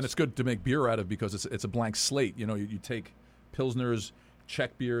anywhere else. And it's good to make beer out of because it's a blank slate. You know, you take Pilsners,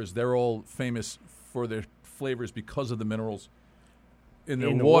 Czech beers, they're all famous for their flavors because of the minerals in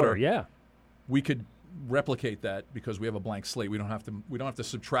their water. Yeah. We could replicate that because we have a blank slate. We don't have to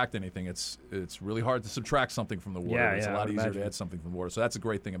subtract anything. It's really hard to subtract something from the water. Yeah, it's a lot easier imagine. to add something from the water. So that's a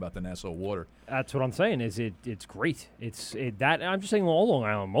great thing about the Nassau water. That's what I'm saying. It's great. That I'm just saying all Long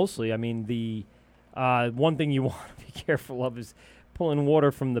Island mostly. I mean, the one thing you want to be careful of is pulling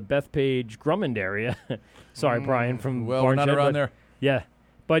water from the Bethpage Drummond area. Sorry, Brian from Well, we're not Barnett, around but- there. Yeah,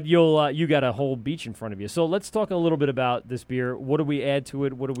 but you got a whole beach in front of you. So let's talk a little bit about this beer. What do we add to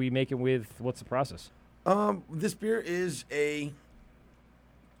it? What do we make it with? What's the process? This beer is a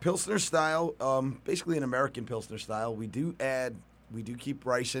Pilsner style, basically an American Pilsner style. We do keep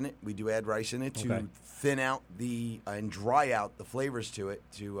rice in it. We do add rice in it to thin out and dry out the flavors to it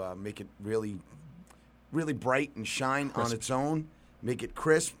to make it really, really bright and shine on its own. Make it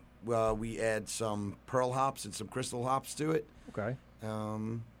crisp. We add some pearl hops and some crystal hops to it. Okay.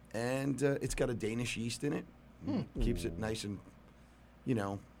 And it's got a Danish yeast in it. Keeps it nice and,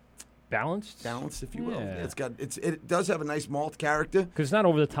 balanced. Balanced, if you will. Yeah. It does have a nice malt character. Because it's not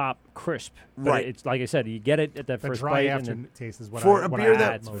over the top crisp. But Right. It's like I said, you get it at that The first dry bite. aftertaste is what For I a what beer I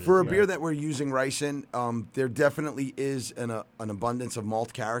that noticed, for a yeah. beer that we're using rice in, there definitely is an abundance of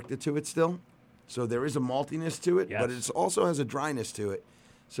malt character to it still. So there is a maltiness to it, but it also has a dryness to it.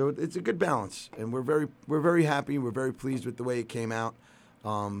 So it's a good balance, and we're very happy. We're very pleased with the way it came out.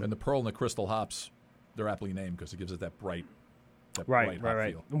 And the Pearl and the Crystal hops, they're aptly named because it gives it that bright. Right.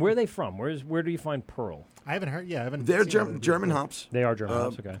 Feel. And where are they from? Where do you find Pearl? I haven't heard. Yeah, I haven't. They're seen German hops. They are German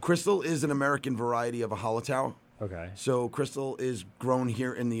hops. Okay. Crystal is an American variety of a Hallertau. Okay. So Crystal is grown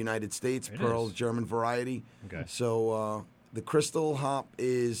here in the United States. Pearl is German variety. Okay. So the Crystal hop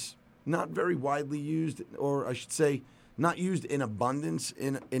is not very widely used, or I should say, not used in abundance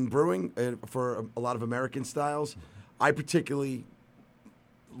in brewing for a lot of American styles. I particularly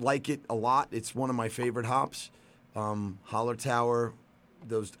like it a lot. It's one of my favorite hops. Hallertauer,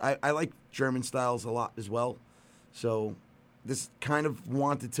 those I like German styles a lot as well. So this kind of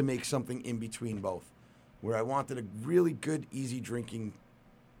wanted to make something in between both, where I wanted a really good, easy drinking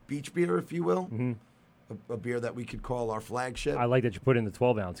beach beer, if you will, a beer that we could call our flagship. I like that you put in the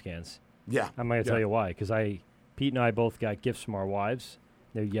 12-ounce cans. Yeah. I'm going to tell you why. Because Pete and I both got gifts from our wives.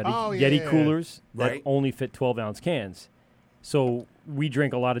 They're Yeti yeah. coolers that Right. only fit 12-ounce cans. So we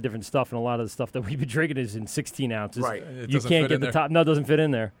drink a lot of different stuff, and a lot of the stuff that we've been drinking is in 16 ounces. Right. It You doesn't can't fit get in the there. top. No, it doesn't fit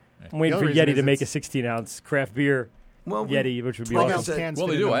in there. I'm waiting The for other reason Yeti to is make a it's- 16-ounce craft beer Yeti, which would be 12 awesome. cans Well,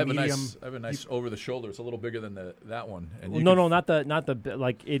 they fit in do. a I have medium. a nice over the shoulder. It's a little bigger than that one. And you No, can- no, not the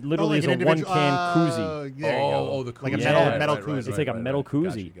like. It literally like is a an individual- one-can koozie. there you go. the Like a koozie. metal Right, koozie. It's like a metal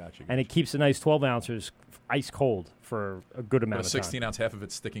koozie, Gotcha. and it keeps a nice 12 ounces ice cold for a good amount But a of time. 16-ounce, half of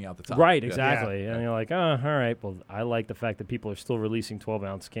it's sticking out the top. Right, Yeah. exactly. And you're like, oh, all right. Well, I like the fact that people are still releasing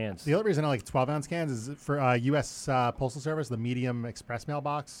 12-ounce cans. The other reason I like 12-ounce cans is for U.S. Postal Service, the medium express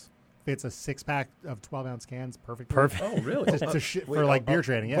mailbox fits a 6-pack of 12-ounce cans perfectly. Perfect. Oh, really? For like beer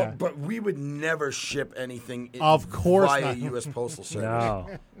trading, yeah. But we would never ship anything Of course via not. U.S. Postal Service. No.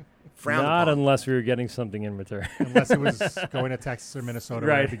 Frowned Not upon. unless we were getting something in return. Unless it was going to Texas or Minnesota,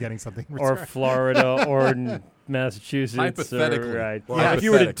 Right. we'd be getting something in Or return. Florida or Massachusetts. Hypothetically. Right. Or Yeah, if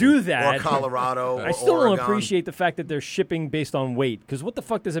you were to hypothetically. do that. Or Colorado. I or still Oregon. don't appreciate the fact that they're shipping based on weight. Because what the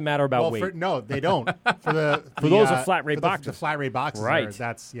fuck does it matter about Well, weight? no, they don't. For those are flat rate for boxes. The flat rate boxes, Right.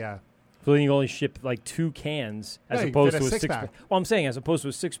 That's yeah. So then you only ship like 2 cans as No, you opposed fit to a a 6 6-pack. Well, I'm saying as opposed to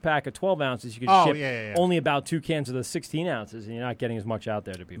a 6-pack of 12 ounces, you could Oh, ship yeah. only about 2 cans of the 16 ounces, and you're not getting as much out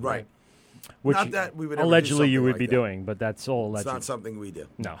there to people. Right. Which Not that we would ever do allegedly you something would like be that. doing, but that's all It's alleged. not something we do.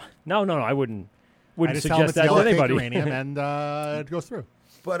 No, I wouldn't I just tell them suggest it's that to yellow fake anybody. uranium, and it goes through.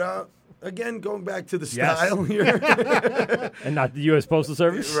 But again, going back to the Yes. style here. And not the U.S. Postal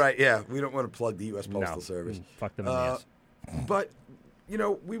Service? Right, yeah. We don't want to plug the U.S. Postal Service. Fuck them in the ass. But,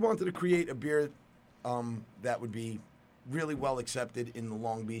 we wanted to create a beer that would be really well accepted in the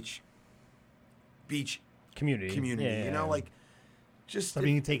Long Beach Community. Yeah. Just So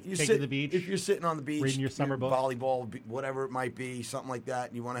you can take to the beach, If you're sitting on the beach, reading your summer book. volleyball, whatever it might be, something like that,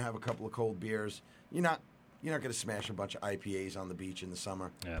 and you want to have a couple of cold beers, you're not going to smash a bunch of IPAs on the beach in the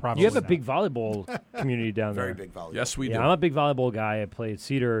summer. Yeah. Probably You have a not. big volleyball community down there. Very big volleyball. Yes, we do. Yeah, I'm a big volleyball guy. I played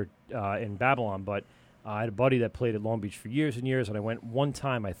Cedar in Babylon, but I had a buddy that played at Long Beach for years and years, and I went once.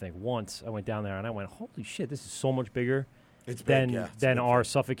 I went down there, and I went, holy shit, this is so much bigger It's big, than yeah. It's than big our thing.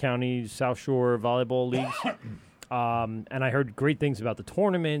 Suffolk County South Shore volleyball leagues. And I heard great things about the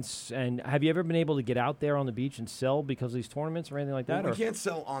tournaments. And have you ever been able to get out there on the beach and sell because of these tournaments or anything like that? We or? can't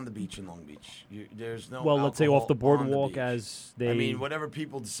sell on the beach in Long Beach. There's no Well, let's say off the alcohol on boardwalk beach. as they... I mean, whatever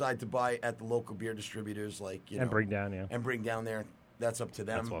people decide to buy at the local beer distributors, And bring down, yeah. and bring down there, that's up to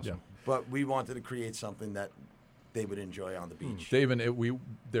them. That's awesome. Yeah. But we wanted to create something that they would enjoy on the beach. Dave, and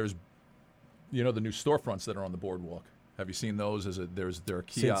there's, the new storefronts that are on the boardwalk. Have you seen those? There are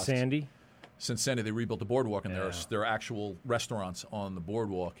kiosks. Since Sandy, they rebuilt the boardwalk, and there are actual restaurants on the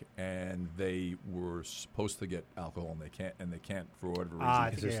boardwalk, and they were supposed to get alcohol, and they can't for whatever reason.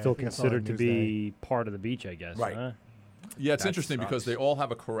 Because they're still considered to be part of the beach, I guess. Right. Huh? Yeah, it's That interesting sucks. because they all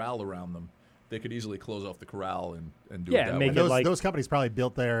have a corral around them. They could easily close off the corral and do Yeah, it that make way. it Those companies probably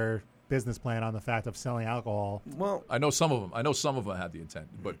built their business plan on the fact of selling alcohol. Well, I know some of them had the intent,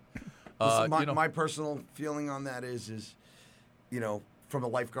 but listen, my personal feeling on that is from a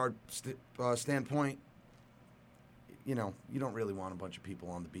lifeguard standpoint, you don't really want a bunch of people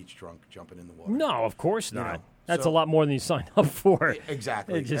on the beach drunk jumping in the water. No, of course not. That's so- a lot more than you signed up for.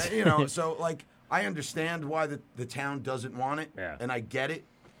 Exactly. It just- So I understand why the town doesn't want it, Yeah. and I get it.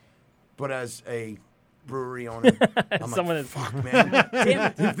 But as a brewery owner. I'm Someone like, is- fuck, man.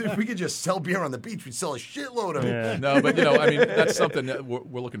 Damn it. If we could just sell beer on the beach, we'd sell a shitload of it. No, but I mean, that's something that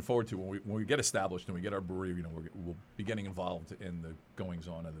we're looking forward to when we get established and we get our brewery. We'll be getting involved in the goings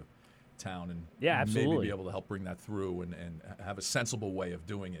on of the town and absolutely. maybe be able to help bring that through and have a sensible way of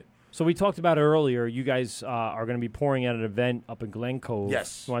doing it. So we talked about earlier, you guys are going to be pouring at an event up in Glen Cove.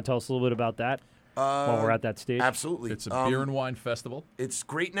 Yes. You want to tell us a little bit about that while we're at that stage? Absolutely. It's a beer and wine festival. It's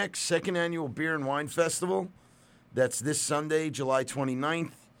Great Neck's second annual Beer and Wine Festival. That's this Sunday, July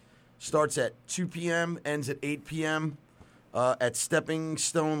 29th. Starts at 2 p.m., ends at 8 p.m. At Stepping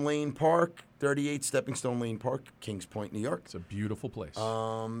Stone Lane Park, 38 Stepping Stone Lane Park, Kings Point, New York. It's a beautiful place.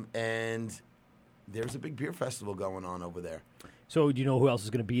 And there's a big beer festival going on over there. So do you know who else is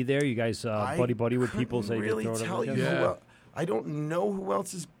going to be there? You guys buddy with people? So you really can throw it tell up you there? who else. I don't know who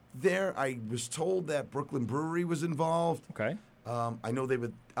else is there. I was told that Brooklyn Brewery was involved. Okay. I know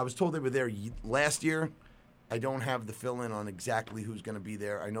I was told they were there last year. I don't have the fill-in on exactly who's going to be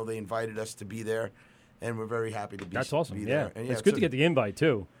there. I know they invited us to be there, and we're very happy to be. That's awesome. Be Yeah, there. And it's good to get the invite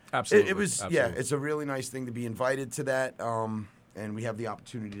too. Absolutely, It was. Absolutely. Yeah, it's a really nice thing to be invited to that. And we have the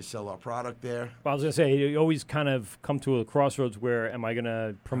opportunity to sell our product there. Well, I was going to say, you always kind of come to a crossroads where am I going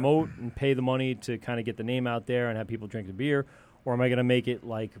to promote and pay the money to kind of get the name out there and have people drink the beer, or am I going to make it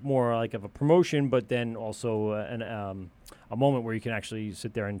like more like of a promotion, but then also a moment where you can actually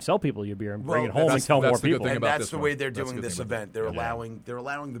sit there and sell people your beer and bring it home and tell more people. And that's the way they're doing this event. They're allowing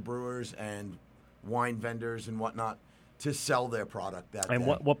the brewers and wine vendors and whatnot to sell their product that And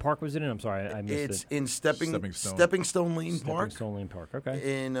day. what park was it in? I'm sorry, I missed It's it. in Stepping Stone Lane Park. Stepping Stone Lane Park,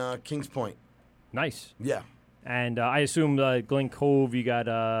 okay. In Kings Point. Nice. Yeah. And I assume Glen Cove, you got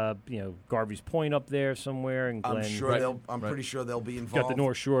Garvey's Point up there somewhere, and Glen. I'm pretty sure they'll be involved. Got the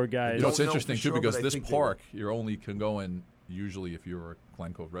North Shore guys. You know, it's interesting too because this park you only can go in usually if you're a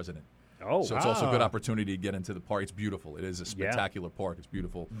Glen Cove resident. Oh, so it's also a good opportunity to get into the park. It's beautiful. It is a spectacular park. It's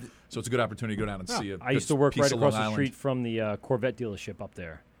beautiful. So it's a good opportunity to go down and see it. I used to work right across the street from the Corvette dealership up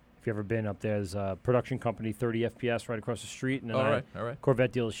there. If you've ever been up there, there's a production company, 30 FPS, right across the street. And then all right.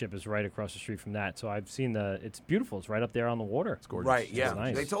 Corvette dealership is right across the street from that. So I've seen it's beautiful. It's right up there on the water. It's gorgeous. Right, yeah. It's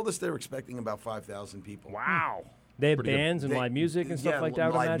nice. They told us they were expecting about 5,000 people. Wow. They have Pretty good. bands and live music and stuff like that, I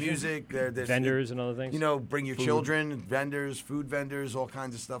would live imagine? music. There's vendors and other things? You know, bring your Food. children, vendors, food vendors, all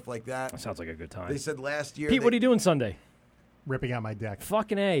kinds of stuff like that. That sounds like a good time. They said last year. Pete, what are you doing Sunday? Ripping out my deck.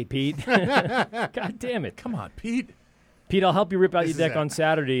 Fucking A, Pete. God damn it. Come on, Pete. Pete, I'll help you rip out This your is deck it. on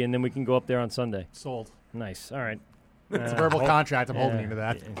Saturday, and then we can go up there on Sunday. Sold. Nice. All right. It's a verbal contract. I'm holding you to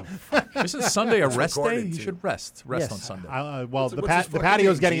that. Isn't Sunday a It's rest day? recorded, You too. should rest. Rest on Sunday. Well, What's the his fucking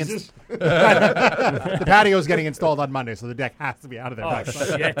patio's name, getting Jesus? the patio's getting installed on Monday, so the deck has to be out of there. Oh, by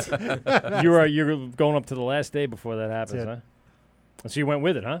Sunday. shit. You're going up to the last day before that happens, That's huh? So you went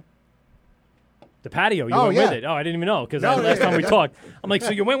with it, huh? The patio, you Oh, went yeah. with it. Oh, I didn't even know, because No, last yeah, time we yeah. talked, I'm like, so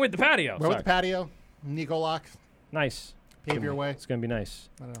you went with the patio. We're with Sorry. the patio. Nico lock. Nice. Pave your way. It's going to be nice.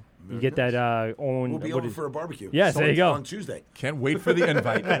 I don't know. You get that own. We'll be what over is- for a barbecue. Yes, there you go. On Tuesday. Can't wait for the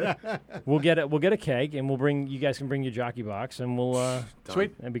invite. We'll get a keg, and we'll bring. You guys can bring your jockey box, and we'll.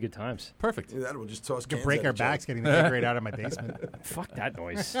 Sweet. That'd be good times. Perfect. Either that or we'll just toss We can cans break at our each other. backs getting the keg right out of my basement. Fuck that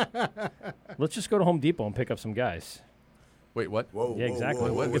noise. Let's just go to Home Depot and pick up some guys. Wait, what? Whoa, Yeah, whoa, exactly. whoa,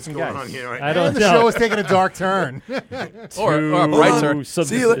 whoa, We'll get what's some going guys. on here right I now? don't And the know. show is taking a dark turn. Or a bright turn.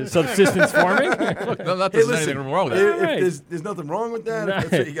 Subsistence farming. Look, not that Hey, there's listen, anything wrong with if that. there's nothing wrong with that, if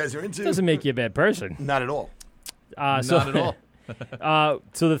that's what you guys are into. Doesn't make you a bad person. Not at all. Not at all.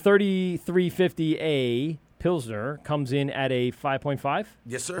 So the 3350A Pilsner comes in at a 5.5.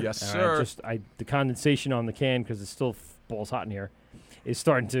 Yes, sir. Yes, sir. The condensation on the can, because it's still balls hot in here, is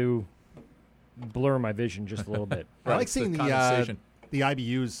starting to blur my vision just a little bit. I like It's the seeing condensation. the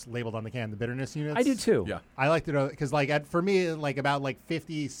IBUs labeled on the can, the bitterness units. I do too. Yeah. I like to know because for me, like about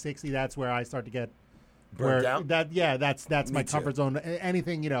 50, 60, that's where I start to get Burnt out? That's Me my too. comfort zone.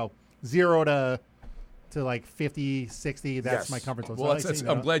 Anything 0 to like 50, 60, that's Yes. my comfort zone. So Well, I like seeing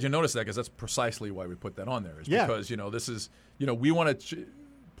I'm that. glad you noticed that because that's precisely why we put that on there. Is Yeah. because this is we want to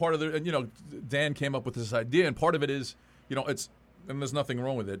part of the Dan came up with this idea and part of it is it's and there's nothing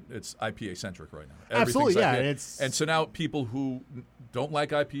wrong with it. It's IPA centric right now. Absolutely, yeah. IPA. And so now people who don't like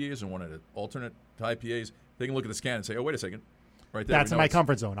IPAs and want an alternate to IPAs, they can look at the can and say, "Oh, wait a second, right there." That's we know my it's-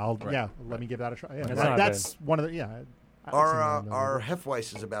 comfort zone. Right. Let me give that a try. Yeah, That's not that's one of the I like seeing one of those. Our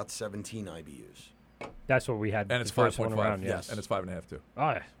Hefweiss is about 17 IBUs. That's what we had. and it's the first one 5.5. around. Yes. and it's 5.5 too.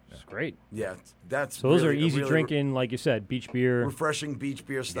 Oh, it's great. Yeah, that's So those really, are easy really drinking, like you said, beach beer. refreshing beach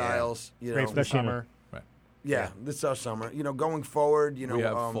beer styles. You Great know, for the especially in a- summer. Right. Yeah, this is our summer. Going forward, we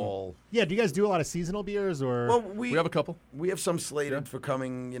have fall. Yeah, do you guys do a lot of seasonal beers or? Well, we have a couple. We have some slated for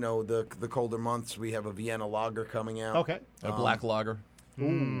coming. The colder months. We have a Vienna lager coming out. Okay. A black lager.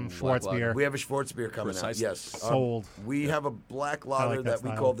 Schwartz beer. We have a Schwartz beer coming out. Yes, sold. We have a black lager that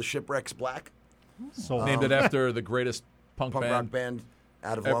we call the Shipwrecks Black. Sold. Named it after the greatest punk rock band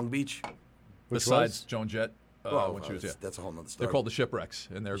out of Long Beach. Besides Joan Jett. When she was, that's a whole nother story. They're called the Shipwrecks,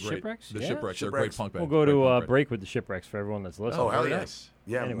 and they're great. Shipwrecks? The Yeah. Shipwrecks. They're a great punk band. We'll go to break with the Shipwrecks for everyone that's listening. Oh, hell very yeah. nice.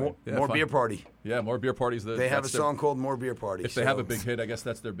 Yeah, Anyway. more beer party. Yeah, more beer parties. They have a song called More Beer Party. If they have a big hit, I guess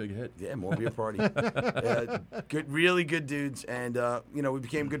that's their big hit. Yeah, More Beer Party. Good, really good dudes. And, we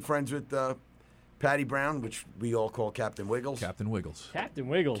became good friends with Patty Brown, which we all call Captain Wiggles. Captain Wiggles. Captain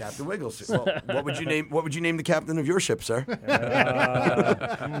Wiggles. Captain Wiggles. Well, what would you name the captain of your ship, sir?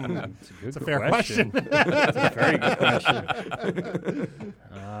 It's a fair question. It's a very good question.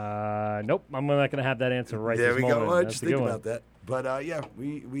 Nope, I'm not going to have that answer right There this we moment. go. That's Just a think good about that. But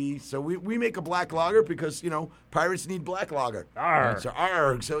we make a black lager because pirates need black lager. Arr.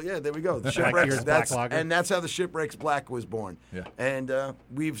 So yeah, there we go. The Blackbeard's Shipwrecks. black lager. And that's how the Shipwrecks Black was born. Yeah. And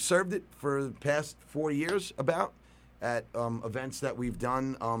we've served it for the past 4 years at events that we've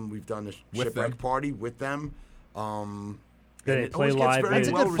done. We've done the With Shipwreck them? party with them. They it play always gets live very It's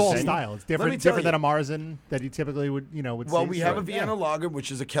a well good fall received. style. It's Let me different tell than you. a Marzen that you typically would see. Well, we have a So, Vienna lager, which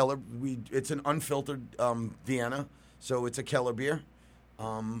is a Keller. It's an unfiltered Vienna, so it's a Keller beer,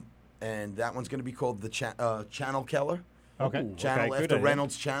 and that one's going to be called the Channel Keller. Okay. Channel Okay, good after idea.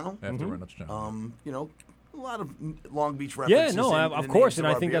 Reynolds Channel. After Reynolds Channel. A lot of Long Beach Yeah, references. no, in of the course, names and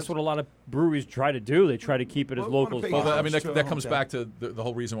of I our think that's beers. what a lot of breweries try to do. They try to keep it as Well, we wanna local as pay possible. Well, I mean, homage to that comes hometown. back to the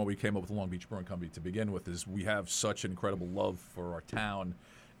whole reason why we came up with Long Beach Brewing Company to begin with is we have such incredible love for our town,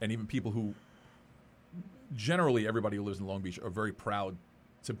 and even people who generally everybody who lives in Long Beach are very proud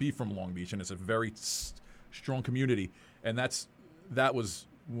to be from Long Beach, and it's a very strong community, and that was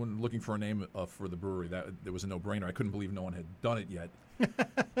when looking for a name for the brewery. That there was a no-brainer. I couldn't believe no one had done it yet.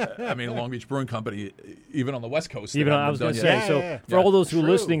 I mean, Long Beach Brewing Company, even on the West Coast. Even I was going to say, for all those who are True.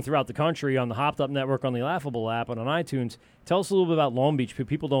 listening throughout the country on the Hopped Up Network, on the Laughable app, and on iTunes, tell us a little bit about Long Beach.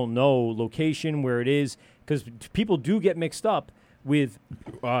 People don't know location, where it is, because people do get mixed up with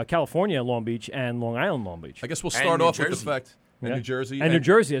California Long Beach and Long Island Long Beach. I guess we'll start New off with the Jersey. fact in New Jersey. And New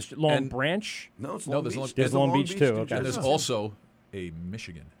Jersey, it's Long and- Branch. No, it's No, Long there's Beach. There's Long Beach, too, New okay. And Jersey. there's also a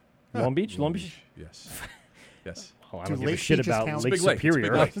Michigan. Long Beach? Long Beach? Yes. Yes. Oh, I Do don't give a Lake shit Beaches about count? Lake It's a big lake.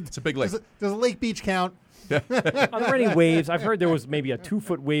 Superior. It's a big lake. Does Lake Beach count? Are there any waves? I've heard there was maybe a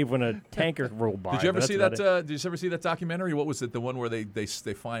 2-foot wave when a tanker rolled by. Did you ever but see that's that? about it. Did you ever see that documentary? What was it? The one where they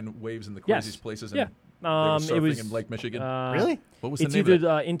find waves in the Yes. craziest places? Yeah. And they were surfing It was in Lake Michigan. Really? What was the It's name either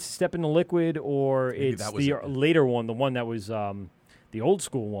of it? Into Step in the Liquid or Maybe it's that was the it. later one, the one that was the old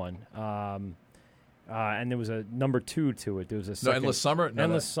school one. And there was a number 2 to it. There was a second, Endless Summer? No,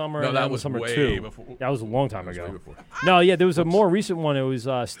 Endless that- Summer. no, and that Endless was Summer way 2. before. That was a long time That was ago. way before. No, yeah, there was a more recent one. It was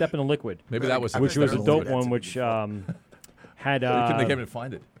Step in the Liquid. Maybe that was it. which was a Step in the dope Liquid. one, which had They can't even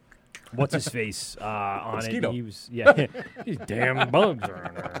find it. what's his face on Mosquito. it. He was these damn bugs are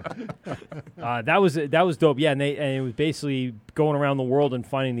on there. That was dope. Yeah, and it was basically going around the world and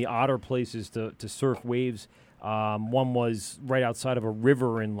finding the odder places to surf waves. One was right outside of a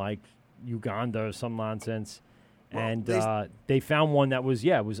river in like Uganda or some nonsense. Well, And they found one that was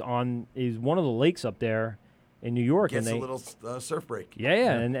one of the lakes up there in New York. Gets and they, a little surf break.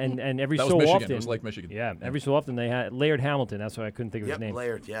 yeah, and every That was so Michigan. often It was Lake Michigan. Yeah, every so often they had Laird Hamilton. That's why I couldn't think of Yep, his name.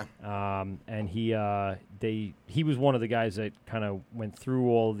 Laird, yeah. And he was one of the guys that kind of went through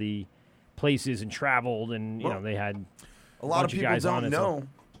all the places and traveled, and Well, they had A lot of bunch of people guys on don't it, so- know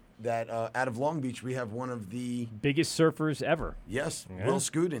that out of Long Beach we have one of the biggest surfers ever. yes, Yeah. Will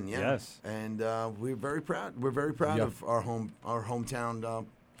Scudin, yeah. Yes. And we're very proud. We're very proud Yeah. of our hometown.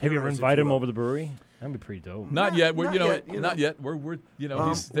 Have you ever heroes, if invited him will. over to the brewery? That'd be pretty dope. Not yet. We're not yet, you know. not yet. We're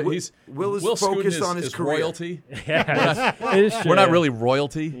he's Will is Will Scudin focused on his is career. royalty. Yeah, it is true. We're not really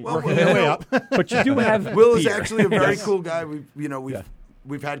royalty. Well, Working their way up. But you do have Will is beer. actually a very Yes. cool guy.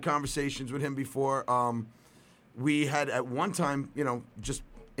 We've had conversations with him before. We had at one time, just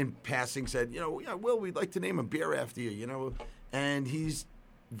in passing said, yeah, Will, we'd like to name a beer after you, and he's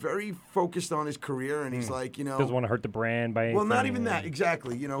very focused on his career, and he's like, doesn't want to hurt the brand by anything. well, not even that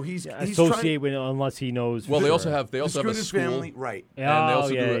exactly. He's associate with it unless he knows. Well, for they sure. also have a Scudin school. family, right? And they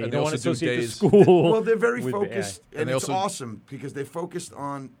also yeah, do, you and they don't want also to do associate the days. school. Well, they're very with- focused, And and they it's also- awesome because they focused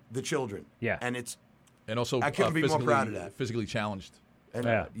on the children. Yeah. and it's And also, I couldn't be more proud of that. Physically challenged. and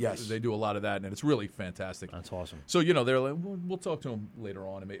Yeah. yes, They do a lot of that, and it's really fantastic. That's awesome. So they're like, we'll talk to them later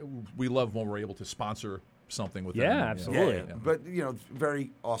on. I mean, we love when we're able to sponsor something with Yeah, them. absolutely. Yeah. But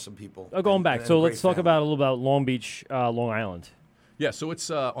very awesome people. Going back, and so a let's great talk family. about a little about Long Beach, Long Island. Yeah, so it's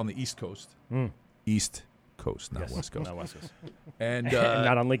on the East Coast. East Coast, not Yes, West Coast. not West Coast. And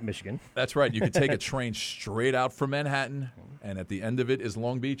not on Lake Michigan. That's right. You could take a train straight out from Manhattan, and at the end of it is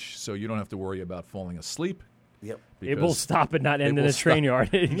Long Beach, so you don't have to worry about falling asleep. Yep. It will stop and not end in a train yard.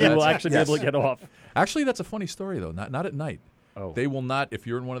 You will actually be able to get off. Actually, that's a funny story, though. Not at night. Oh. They will not. If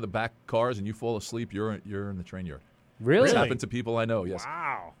you're in one of the back cars and you fall asleep, you're in the train yard. Really? It's happened to people I know. Yes.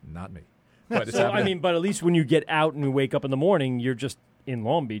 Wow. Not me. But it's So happened. but at least when you get out and you wake up in the morning, you're just in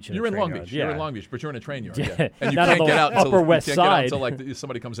Long Beach. You're in Long Beach. Yeah. You're in Long Beach, but you're in a train yard. Yeah. Yeah. And you Not on can't the get out until Upper West you can't get out Side. until like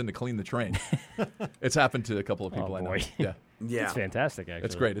somebody comes in to clean the train. It's happened to a couple of people I know. boy. Yeah. Yeah. It's fantastic, actually.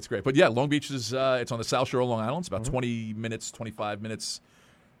 It's great. It's great. But yeah, Long Beach is it's on the South Shore of Long Island. It's about 20 minutes, 25 minutes.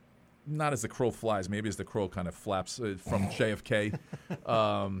 Not as the crow flies, maybe as the crow kind of flaps from JFK.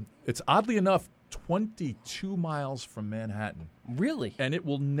 It's oddly enough 22 miles from Manhattan. Really? And it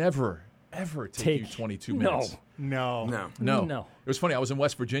will never, ever take you 22 minutes. No. It was funny. I was in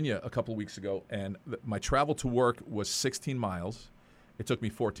West Virginia a couple of weeks ago, and my travel to work was 16 miles. It took me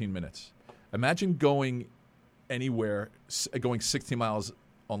 14 minutes. Imagine going anywhere, going 16 miles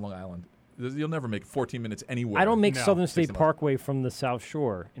on Long Island. You'll never make 14 minutes anywhere. I don't make Southern 16 State miles. Parkway from the South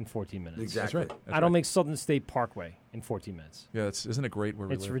Shore in 14 minutes. Exactly. That's right. I don't make Southern State Parkway in 14 minutes. Yeah, isn't it great where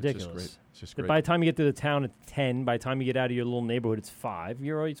we It's live? ridiculous. It's just But great. by the time you get to the town, it's 10. By the time you get out of your little neighborhood, it's 5.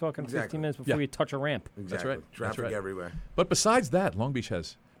 You're already talking 15 minutes before you touch a ramp. Exactly. That's right. Traffic That's right. everywhere. But besides that, Long Beach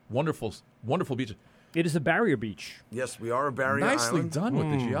has wonderful, wonderful beaches. It is a barrier beach. Yes, we are a barrier Nicely island. done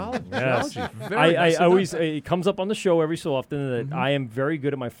with the geology. Yes. Very I nicely always done. it comes up on the show every so often that I am very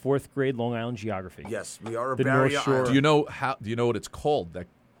good at my 4th grade Long Island geography. Yes, we are a The barrier North Shore. island. Do you know what it's called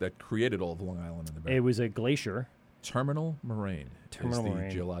that created all of Long Island and the Bay? It was a glacier. Terminal moraine. Terminal is the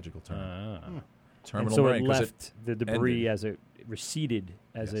moraine. geological term. And Terminal so moraine. it 'cause left the debris ended. as it receded,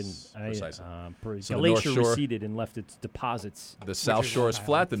 as Yes, in precisely. So the glacier North Shore- receded and left its deposits. The South Shore is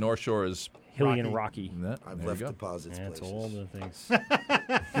flat. The North Shore is hilly and rocky. I've there left you go. deposits That's places. all the things.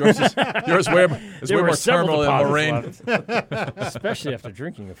 Yours is way There were more several terminal than deposits moraine. left. Especially after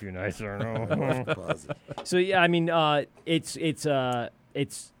drinking a few nights. I don't know. Deposits. So yeah, I mean,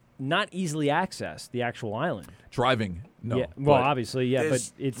 it's not easily accessed. The actual island. Driving, no. Yeah, well, but obviously, yeah,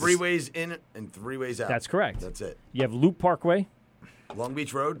 There's but it's 3 ways in and 3 ways out. That's correct. That's it. You have Loop Parkway, Long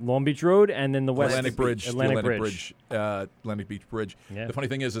Beach Road. Long Beach Road, and then the West Atlantic Bridge, Atlantic the Bridge. Atlantic Beach Bridge. Yeah. The funny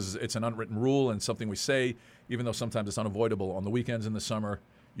thing is it's an unwritten rule and something we say, even though sometimes it's unavoidable. On the weekends in the summer,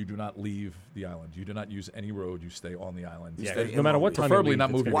 you do not leave the island. You do not use any road. You stay on the island. You Yeah, stay no matter what time you preferably leave, not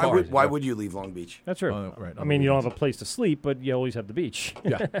it's move your gonna car. be Why would you leave Long Beach? That's true. Right, I mean, you don't have a place to sleep, but you always have the beach.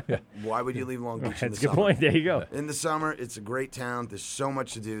 Yeah. Why would you leave Long Beach in That's the a good summer? point. There you go. In the summer, it's a great town. There's so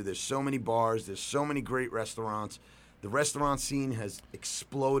much to do. There's so many bars. There's so many great restaurants. The restaurant scene has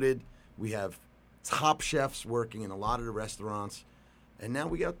exploded. We have top chefs working in a lot of the restaurants. And now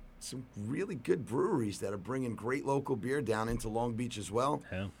we got some really good breweries that are bringing great local beer down into Long Beach as well.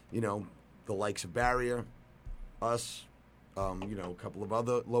 Yeah. You know, the likes of Barrier, us, a couple of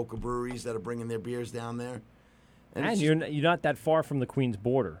other local breweries that are bringing their beers down there. And it's you're not that far from the Queens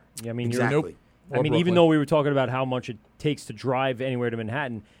border. I mean, Exactly. I mean, even though we were talking about how much it takes to drive anywhere to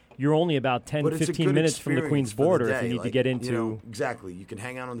Manhattan, you're only about 10, But it's a 15 good minutes from the experience Queens for the border if day. you need to Like, get into. exactly. You can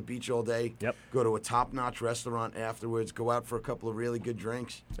hang out on the beach all day. Yep. Go to a top-notch restaurant afterwards. Go out for a couple of really good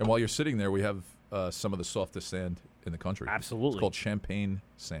drinks. And while you're sitting there, we have some of the softest sand in the country. Absolutely. It's called champagne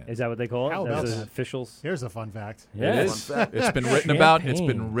sand. Is that what they call it? How That's about the that? officials. Here's a fun fact. Yes. It is. Fun fact. It's been written about. It's Champagne.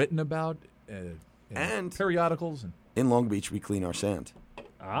 been written about in And periodicals. in Long Beach, we clean our sand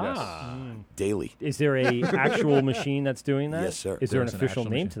Ah. daily. Is there a actual machine that's doing that? Yes, sir. Is there an There's an official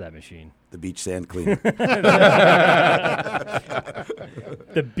actual name machine. to that machine? The beach sand cleaner.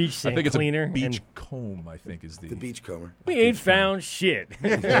 The beach sand I think it's cleaner. a beach and comb. I think is the The beach comber. we ain't found shit.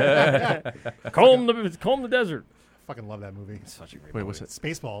 comb the desert. Fucking love that movie. Such a great Wait, movie. what's it?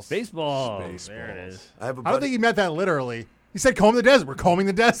 Spaceballs. Baseball. Spaceballs. There it is. I have a I don't buddy. think he meant that literally. He said comb the desert. We're combing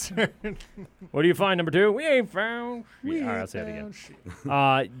the desert. What do you find, number 2? We ain't found shit. All right, I'll say it again.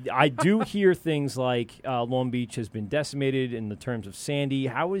 I do hear things like Long Beach has been decimated in the terms of Sandy.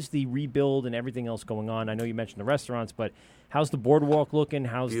 How is the rebuild and everything else going on? I know you mentioned the restaurants, but how's the boardwalk looking?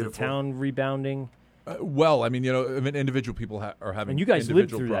 How's Beautiful. the town rebounding? Well, I mean, individual people are having. And you guys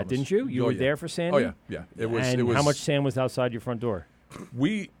lived individual through that, problems. didn't you? You Oh, were yeah. there for Sandy? Oh yeah, yeah. It was. And it was how much sand was outside your front door?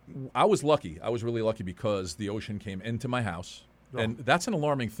 I was lucky. I was really lucky because the ocean came into my house, and that's an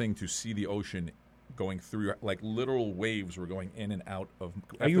alarming thing to see the ocean going through. Like literal waves were going in and out of.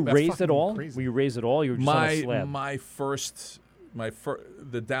 Are you that's raised at fucking all? crazy. Were you raised at all? You were just on a slab. My first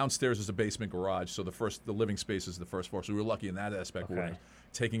the downstairs is a basement garage, so the living space is the first floor. So we were lucky in that aspect. Okay. We were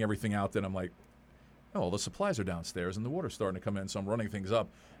taking everything out. Then I'm like, oh, the supplies are downstairs, and the water's starting to come in. So I'm running things up,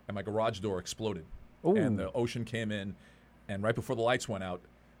 and my garage door exploded, and the ocean came in, and right before the lights went out,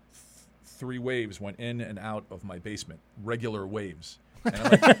 3 waves went in and out of my basement, regular waves. And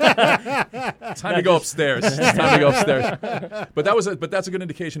I'm like, time to go upstairs. It's time to go upstairs. But that's a good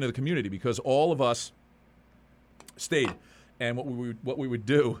indication of the community, because all of us stayed, and what we would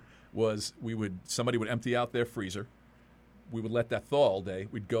do was somebody would empty out their freezer. We would let that thaw all day.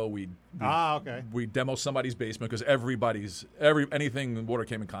 We'd we'd demo somebody's basement, because anything the water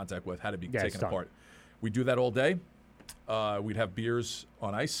came in contact with had to be taken apart. We'd do that all day. We'd have beers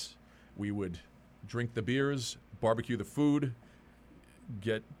on ice. We would drink the beers, barbecue the food,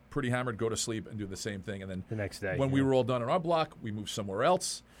 get pretty hammered, go to sleep, and do the same thing. And then the next day, when we were all done on our block, we moved somewhere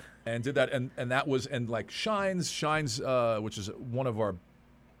else and did that. And that was, and like Shines, which is one of our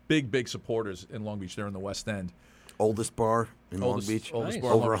big supporters in Long Beach. They're in the West End. Oldest bar in Long Beach. Oldest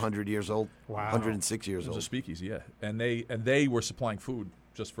bar over 100 years old. Wow. 106 years old. It was a speakeasy, yeah. And they were supplying food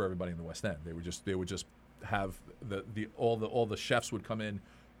just for everybody in the West End. They would just have all the chefs would come in,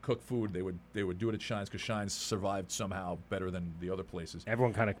 cook food. They would do it at Shines, because Shines survived somehow better than the other places.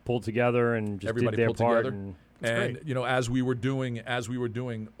 Everyone kind of pulled together and just everybody did their pulled part. Together. And you know, as we were doing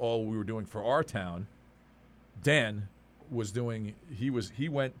all we were doing for our town, Dan was doing. He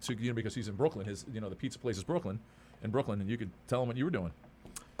went to, because he's in Brooklyn. The pizza place is in Brooklyn, and you could tell him what you were doing.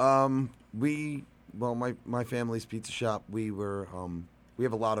 My family's pizza shop. We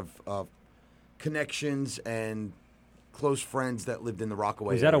have a lot of connections and close friends that lived in the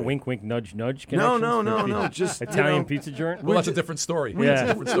Rockaway Was that area. a wink, wink, nudge, nudge No, connection? just Italian pizza joint. Well, that's a different story. We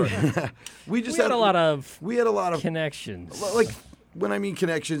had a lot of connections. Like, when I mean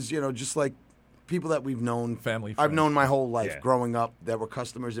connections, just like people that we've known. Family. I've known my whole life growing up that were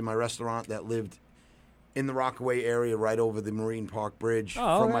customers in my restaurant that lived in the Rockaway area, right over the Marine Park Bridge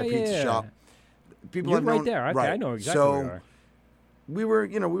from my pizza shop. People You're I've known, right there. I know exactly where you are. We were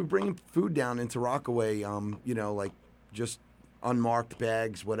bringing food down into Rockaway, like just unmarked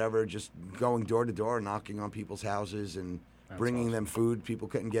bags, whatever, just going door to door, knocking on people's houses and bringing them food. People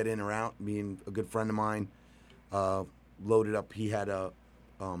couldn't get in or out. Me and a good friend of mine loaded up. He had a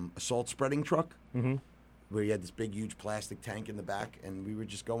salt spreading truck where he had this big, huge plastic tank in the back, and we were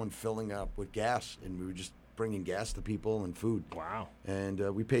just filling up with gas, and we were just bringing gas to people and food. Wow.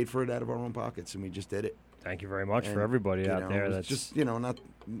 And we paid for it out of our own pockets, and we just did it. Thank you very much for everybody out there. That's just we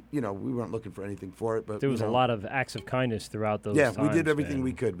weren't looking for anything for it, but there was a lot of acts of kindness throughout those. Yeah, times, we did everything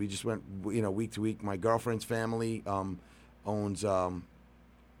we could. We just went week to week. My girlfriend's family owns a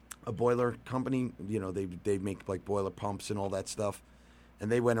boiler company. They make like boiler pumps and all that stuff.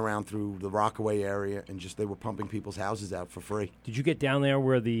 And they went around through the Rockaway area and they were pumping people's houses out for free. Did you get down there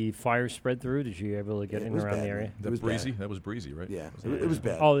where the fire spread through? Did you ever get in around bad, the area? It was breezy. Bad. That was breezy, right? Yeah, it was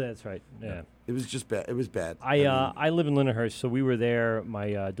bad. Oh, that's right. Yeah. It was just bad. It was bad. I live in Lyndhurst, so we were there.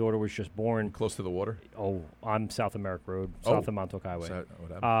 My daughter was just born. Close to the water? Oh, I'm South of Merrick Road, south of Montauk Highway.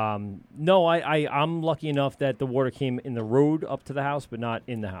 No, I'm lucky enough that the water came in the road up to the house, but not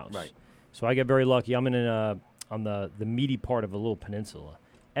in the house. Right. So I get very lucky. I'm on the meaty part of a little peninsula.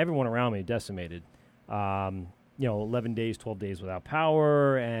 Everyone around me decimated. 11 days, 12 days without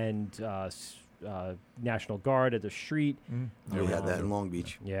power, and National Guard at the street. We had that in Long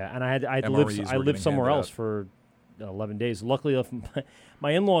Beach. Yeah, and I lived somewhere else for 11 days. Luckily enough,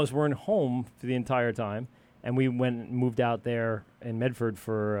 my in-laws weren't home for the entire time, and we went and moved out there in Medford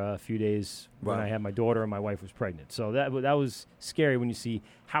for a few days when I had my daughter and my wife was pregnant. So that was scary when you see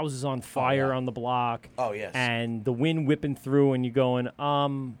houses on fire on the block. Oh, yes. And the wind whipping through, and you're going,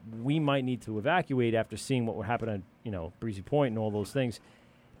 we might need to evacuate after seeing what would happen at Breezy Point and all those things.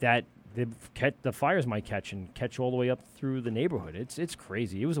 That the fires might catch all the way up through the neighborhood. It's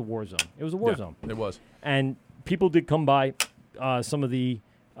crazy. It was a war zone. It was a war zone. It was. And people did come by. Some of the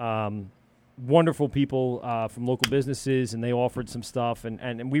wonderful people from local businesses, and they offered some stuff,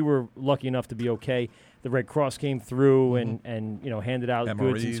 and we were lucky enough to be okay. The Red Cross came through and handed out MREs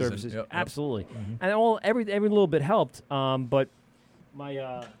goods and services. Yep. Absolutely, and every little bit helped. But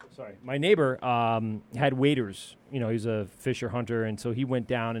my neighbor had waders. He's a fisher hunter, and so he went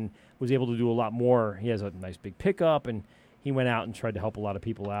down and was able to do a lot more. He has a nice big pickup, and he went out and tried to help a lot of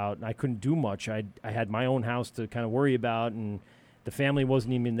people out. And I couldn't do much. I had my own house to kind of worry about, and the family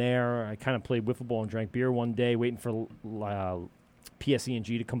wasn't even there. I kind of played wiffle ball and drank beer one day, waiting for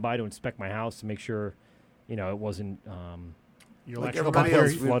PSE&G to come by to inspect my house to make sure, it wasn't Your Like electrical everybody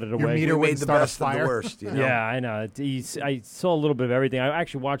company, else, flooded your away. meter We made wouldn't the start a best of the fire. worst. You know? Yeah, I know. I saw a little bit of everything. I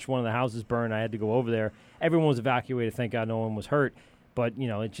actually watched one of the houses burn. I had to go over there. Everyone was evacuated. Thank God no one was hurt. But,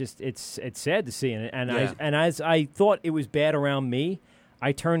 it's sad to see. And as I thought it was bad around me,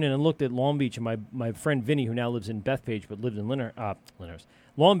 I turned in and looked at Long Beach, and my friend Vinny, who now lives in Bethpage but lived in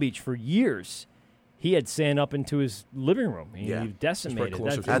Long Beach for years, he had sand up into his living room. He decimated.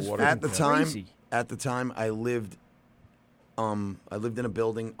 At the time, I lived in a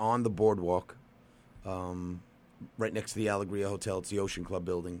building on the boardwalk, right next to the Alegria Hotel. It's the Ocean Club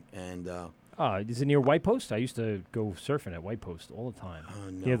building, and is it near White Post? I used to go surfing at White Post all the time.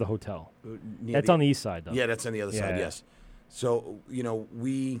 No. Near the hotel. That's on the east side, though. Yeah, that's on the other side. Yes. So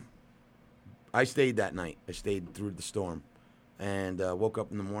I stayed that night. I stayed through the storm, and woke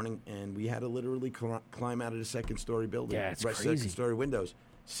up in the morning, and we had to literally climb out of the second-story building. Yeah, it's crazy. Second-story windows.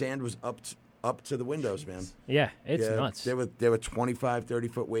 Sand was up to the windows, man. Yeah, it's nuts. There were 25,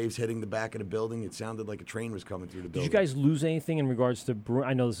 30-foot waves hitting the back of the building. It sounded like a train was coming through the building. Did you guys lose anything in regards to brewing?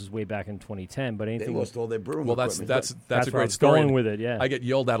 I know this is way back in 2010, but anything? They lost all their brewing equipment. That's a where I great was story. going with it, yeah. I get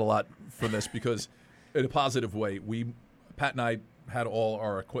yelled at a lot for this because, in a positive way, Pat and I had all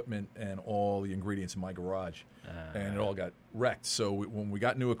our equipment and all the ingredients in my garage, and it all got wrecked. So when we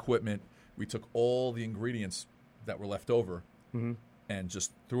got new equipment, we took all the ingredients that were left over and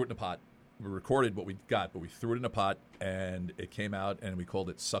just threw it in a pot. We recorded what we got, but we threw it in a pot, and it came out, and we called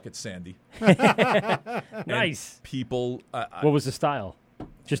it Suck It Sandy. Nice. And people... what was the style?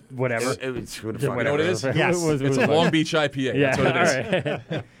 Just whatever? It's you know what it is? Yes. It's a Long Beach IPA. Yeah. That's what it is.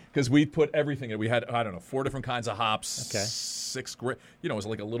 Right. Because we put everything in. We had, 4 different kinds of hops. Okay. 6 it was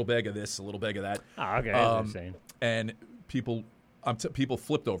like a little bag of this, a little bag of that. Oh, okay. I understand. And people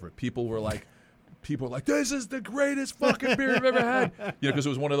flipped over it. People were like, this is the greatest fucking beer I've ever had. Because it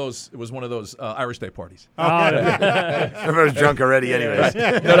was one of those Irish Day parties. Everyone's drunk already, anyways.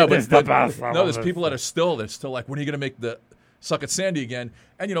 No, there's people that are still like, when are you going to make the Suck It Sandy again?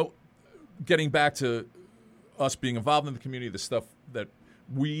 And getting back to us being involved in the community, the stuff that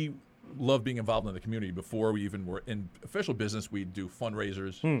we love being involved in the community. Before we even were in official business, we do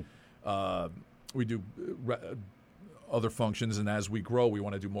fundraisers. We do other functions, and as we grow, we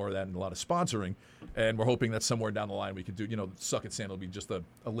want to do more of that and a lot of sponsoring. And we're hoping that somewhere down the line we could do, Suck It Sandy will be just a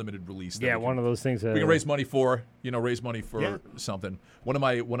limited release. Yeah, one of those things. We can raise money for, something. One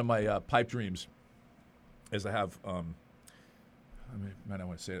of my pipe dreams is to have. I might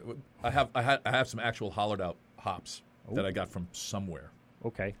want to say it. I have some actual hollowed out hops that I got from somewhere.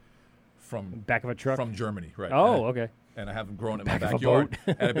 Okay. From back of a truck? From Germany, right. Oh, okay. And I have them growing in Back my of a backyard.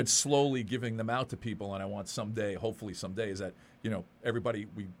 boat. And I've been slowly giving them out to people, and I want hopefully someday, is that, everybody,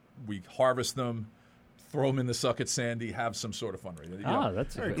 we harvest them, throw them in the Suck It Sandy, have some sort of fundraiser.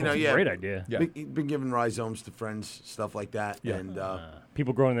 That's a great idea. Yeah. Been giving rhizomes to friends, stuff like that. Yeah. And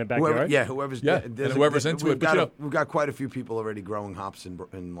people growing in their backyard? whoever's into it. We've got quite a few people already growing hops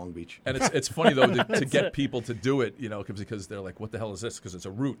in Long Beach. And it's funny, though, to get people to do it, because they're like, what the hell is this? Because it's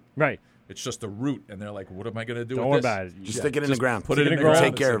a root. Right. It's just a root, and they're like, what am I going to do Don't with worry this? about it. Just stick it in the ground. Put it in the ground.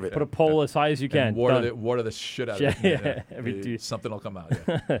 ground. Take care of it. Put a pole as high as you can. Water the shit out of it. Something will come out.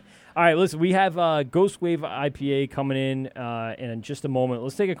 Yeah. All right, listen, we have Ghost Wave IPA coming in just a moment.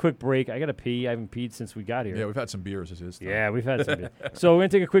 Let's take a quick break. I got to pee. I haven't peed since we got here. Yeah, we've had some beers. Yeah, we've had some beers. So we're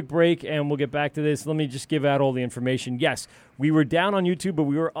going to take a quick break, and we'll get back to this. Let me just give out all the information. Yes, we were down on YouTube, but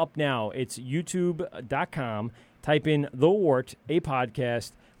we were up now. It's youtube.com. Type in The Wort, a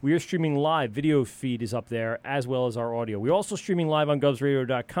podcast. We are streaming live. Video feed is up there, as well as our audio. We're also streaming live on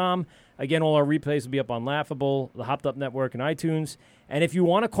govsradio.com. Again, all our replays will be up on Laughable, the Hopped Up Network, and iTunes. And if you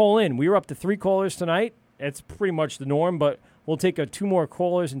want to call in, we were up to 3 callers tonight. It's pretty much the norm, but we'll take 2 more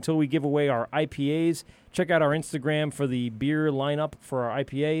callers until we give away our IPAs. Check out our Instagram for the beer lineup for our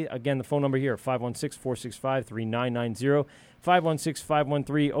IPA. Again, the phone number here, 516-465-3990,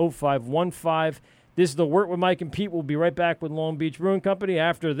 516-513-0515. This is The Wort with Mike and Pete. We'll be right back with Long Beach Brewing Company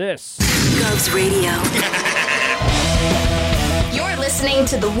after this. Govs Radio. You're listening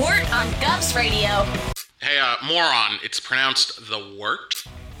to The Wort on Govs Radio. Hey, moron, it's pronounced the Wort.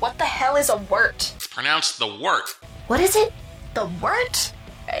 What the hell is a wort? It's pronounced the Wort. What is it? The wort?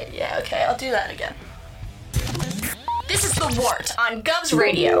 Yeah, okay, I'll do that again. This is The Wort on Govs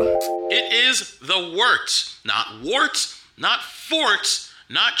Radio. It is the Wort. Not wart, not fort,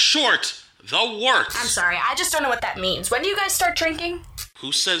 not short. The Wort. I'm sorry, I just don't know what that means. When do you guys start drinking?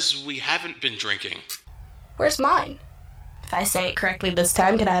 Who says we haven't been drinking? Where's mine? If I say it correctly this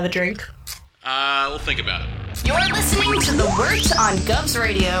time, can I have a drink? We'll think about it. You're listening to The Wort on Govs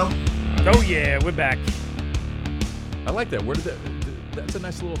Radio. Oh, yeah, we're back. I like that. Where did That's a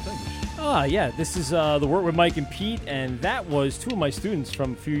nice little thing. Yeah, this is the Wort with Mike and Pete, and that was two of my students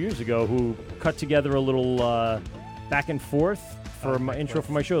from a few years ago who cut together a little back and forth for my intro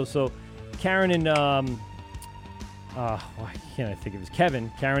for my show. So Karen and why can't I think of his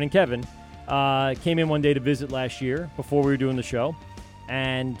Kevin? Karen and Kevin came in one day to visit last year before we were doing the show,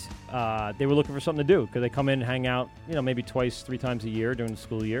 and they were looking for something to do because they come in and hang out, maybe twice, 3 times a year during the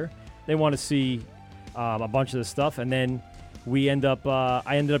school year. They want to see a bunch of this stuff, and then I ended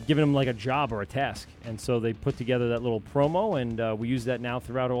up giving them like a job or a task, and so they put together that little promo, and we use that now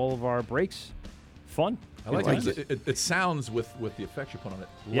throughout all of our breaks. Fun. I like it. It sounds with the effects you put on it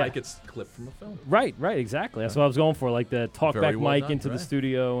like it's clipped from a film. Right, exactly. That's what I was going for, like the talkback mic into the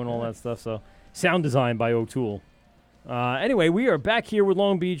studio and all that stuff. So sound design by O'Toole. Anyway, we are back here with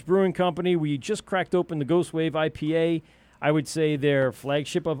Long Beach Brewing Company. We just cracked open the Ghost Wave IPA. I would say their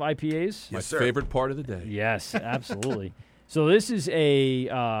flagship of IPAs. My favorite part of the day. Yes, absolutely. So this is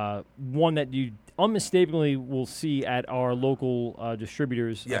a one that you unmistakably will see at our local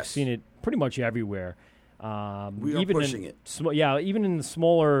distributors. Yes. I've seen it pretty much everywhere. We are even pushing it. Even in the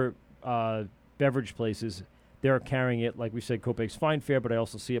smaller beverage places, they're carrying it. Like we said, Copaig's Fine Fare, but I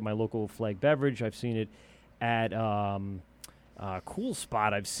also see it at my local Flag Beverage. I've seen it at Cool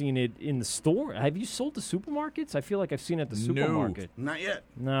Spot. I've seen it in the store. Have you sold to supermarkets? I feel like I've seen it at the supermarket. Not yet.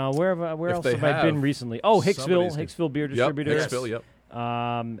 No, where else have I been recently? Oh, Hicksville Beer Distributor. Yep, Hicksville, yep.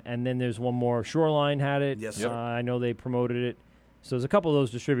 And then there's one more. Shoreline had it. Yes, sir. I know they promoted it. So there's a couple of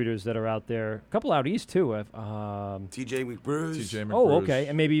those distributors that are out there. A couple out east, too. TJ McBrews. TJ McBrews. Oh, okay.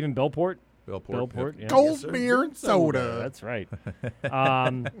 And maybe even Bellport. Yep. Yeah. Gold beer and soda. That's right.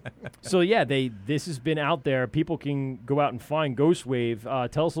 So, yeah, this has been out there. People can go out and find Ghost Wave.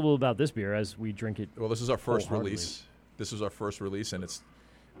 Tell us a little about this beer as we drink it. Well, this is our first release. This is our first release, and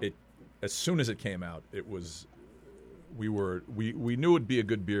it as soon as it came out, it was we knew it would be a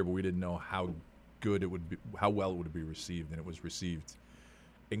good beer, but we didn't know how good it would be, how well it would be received, and it was received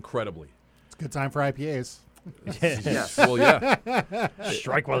incredibly. It's a good time for IPAs. Yes. Well, yeah.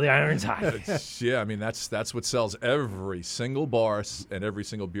 Strike while the iron's hot. I mean that's what sells every single bar and every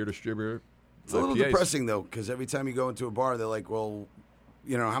single beer distributor. It's a little depressing though, because every time you go into a bar, they're like, "Well,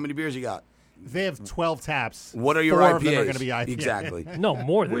 how many beers you got?" They have 12 taps. What are your 4 IPAs? of them are going to be IPAs. Exactly. No,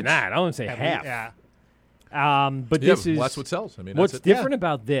 more than that. I wouldn't say half. Yeah. But this is that's what sells. I mean, what's that's different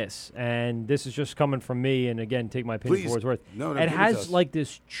about this, and this is just coming from me. And again, take my opinion for what it's worth. No, it has like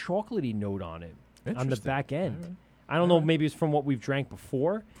this chocolatey note on it on the back end. Right. I don't know. Maybe it's from what we've drank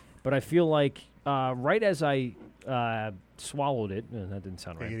before, but I feel like right as I swallowed it, that didn't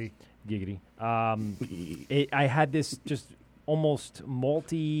sound right. Giggity. I had this just almost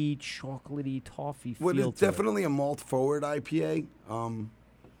malty, chocolatey, toffee feel. Well, it's definitely a malt-forward IPA.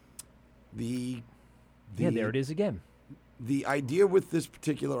 There it is again. The idea with this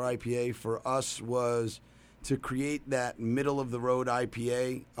particular IPA for us was to create that middle-of-the-road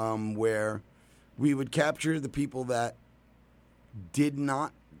IPA where we would capture the people that did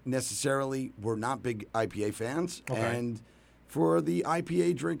not necessarily were not big IPA fans, and for the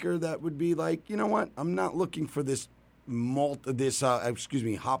IPA drinker that would be like, you know what, I'm not looking for this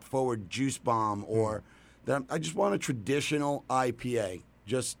hop forward juice bomb, or that I just want a traditional IPA,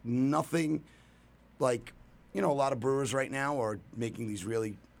 just nothing like, a lot of brewers right now are making these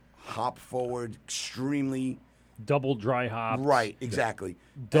really hop forward, extremely double dry hop. Right, exactly.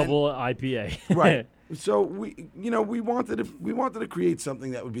 Double IPA. Right. So we wanted to create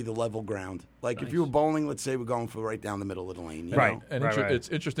something that would be the level ground. Like if you were bowling, let's say we're going for right down the middle of the lane. You know? And it's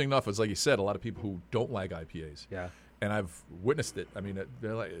interesting enough. It's like you said, a lot of people who don't like IPAs. Yeah. And I've witnessed it. I mean,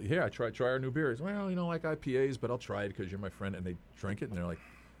 they're like, "Here, try our new beers." Well, you don't like IPAs, but I'll try it because you're my friend. And they drink it, and they're like,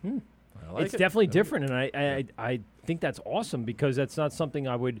 I like it's it. definitely different, and I think that's awesome because that's not something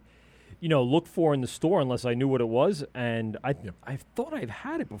I would, look for in the store unless I knew what it was. And I thought I've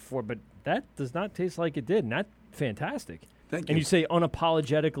had it before, but that does not taste like it did, and that's fantastic. Thank you. And you say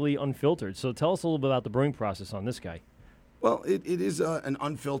unapologetically unfiltered. So tell us a little bit about the brewing process on this guy. Well, it is an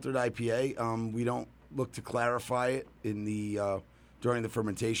unfiltered IPA. We don't look to clarify it in the during the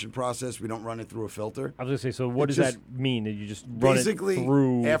fermentation process. We don't run it through a filter. I was going to say, so what does that mean? That you just run it through?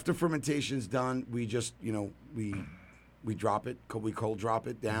 Basically, after fermentation's done, we just, we drop it, we cold drop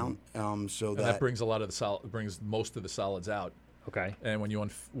it down, so that brings a lot of the brings most of the solids out. Okay. And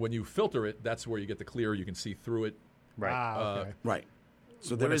when you filter it, that's where you get the clear. You can see through it. Right. Right.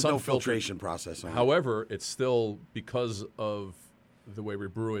 So there is no filtration process on it. However, it's still, because of the way we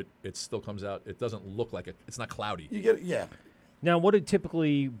brew it, it still comes out. It doesn't look like it. It's not cloudy. You get it, yeah. Now, what do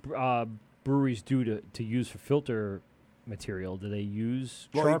typically breweries do to use for filter material? Do they use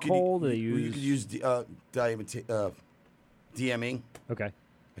charcoal? Do they use? You could use DME. Okay.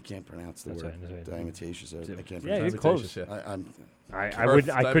 I can't pronounce the That's word. Right. Diametaceous. I can't Yeah, pronounce you're close.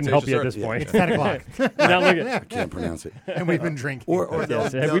 I couldn't help you at this point. It's 10 o'clock. I can't pronounce it. And we've been drinking. Or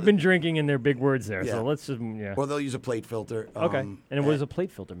we've been drinking, and they're big words there. Yeah. So let's just Or they'll use a plate filter. Okay. And what is a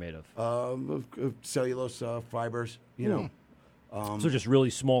plate filter made of? Cellulose fibers. You know. So just really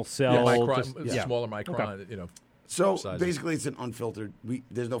small cell. Smaller micron. You know. So sizes. basically, it's an unfiltered.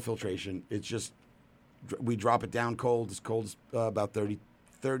 There's no filtration. It's just we drop it down cold. It's cold as about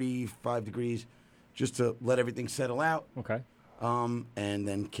 35 degrees, just to let everything settle out. Okay. And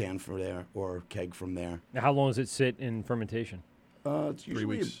then can from there or keg from there. Now, how long does it sit in fermentation? It's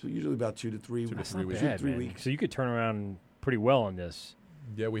usually about 2 to 3 weeks. 2 to 3 weeks. Bad, 3 man. weeks. So you could turn around pretty well on this.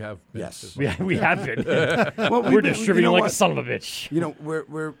 Yeah, we have. Yes, we have been. Well, we're distributing like a son of a bitch. You know,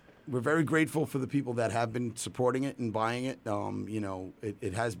 we're very grateful for the people that have been supporting it and buying it. You know,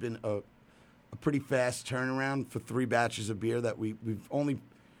 it has been a pretty fast turnaround for 3 batches of beer that we've only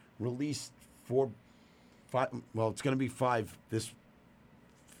released 5. Well, it's going to be 5 this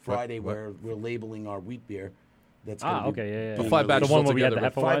Friday where we're labeling our wheat beer. That's okay, yeah. 5 batches the one where we had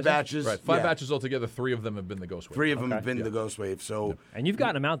altogether. the Hefe 5 batches. Right, 5 batches altogether. 3 of them have been the Ghost Wave. 3 of them have been the Ghost Wave. So, and you've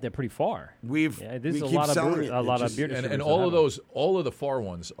gotten them out there pretty far. This is keep a lot of selling it. a lot It's of beer just- distributors And that all have of them. those, all of the far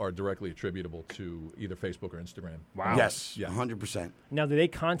ones are directly attributable to either Facebook or Instagram. Wow. Yes, Yeah. 100%. Now, do they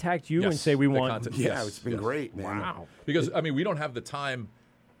contact you and Yes, say we they want? contact- Yeah, yes, it's been yes. great, man. Wow. Because I mean, we don't have the time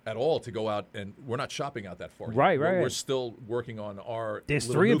at all to go out, and we're not shopping out that far. yet. Right. We're still working on our. There's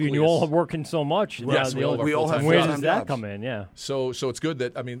little 3 of you, and you nucleus. all are working so much. Yes, we all have full-time Where jobs. does that come in? Yeah. So it's good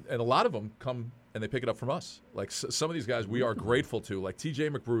that and a lot of them come and they pick it up from us. Like some of these guys, we are grateful to. Like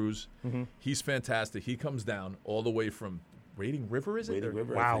TJ McBrews, he's fantastic. He comes down all the way from Wading River, is it? Wading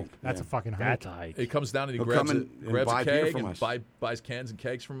River, I Wow, think. that's a fucking hike. That's a hike. He comes down and he He'll grabs come a and buy beer keg from and us. buys cans and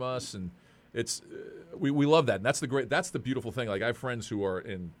kegs from us, and it's we love that. And that's the beautiful thing. Like I have friends who are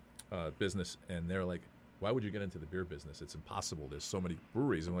in business, and they're like, "Why would you get into the beer business? It's impossible. There's so many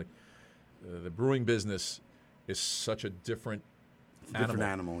breweries." I'm like, the brewing business is such a different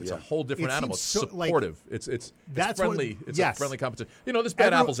animal. It's a whole different animal. It's so, like, supportive. It's that's friendly. what- It's yes. a friendly competition. You know, there's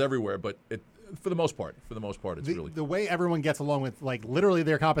bad apples everywhere, but for the most part, it's really the way everyone gets along with like literally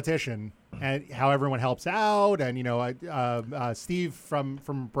their competition and how everyone helps out. And you know, Steve from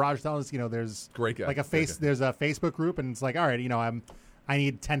Barrage tells us, you know, there's Great guy. like Great guy. there's a Facebook group, and it's like, all right, you know, I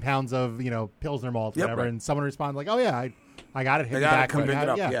need 10 pounds of, you know, Pilsner malt, Yep, whatever, right. and someone responds like, oh yeah, I got it. Hit I me got it, back come when you pick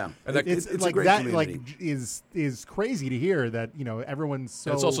have it up, yeah. And that- it's it's a like great that community. like is crazy to hear that, you know, everyone's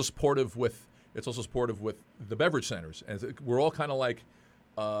so. And it's also supportive with the beverage centers, and we're all kind of like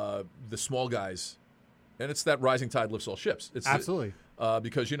the small guys, and it's that rising tide lifts all ships. It's Absolutely.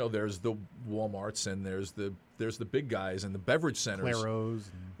 Because you know there's the Walmarts and there's the big guys and the beverage centers. Claros.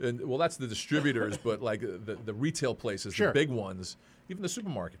 And well, that's the distributors, but like the retail places, Sure. the big ones, even the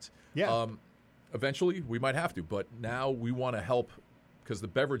supermarkets. Yeah. Eventually, we might have to, but now we want to help because the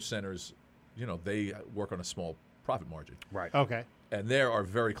beverage centers, you know, they work on a small profit margin. Right. Okay. And they are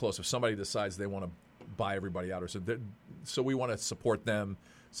very close. If somebody decides they want to buy everybody out, or so we want to support them.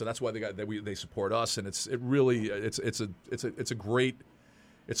 So that's why they support us, and it's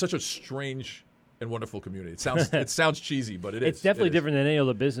such a strange and wonderful community. It sounds cheesy, but it is. It's definitely It is. different than any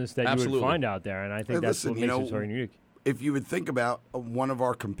other business that you Absolutely. would find out there, and I think Hey, that's listen, what you makes know, it so unique. If you would think about one of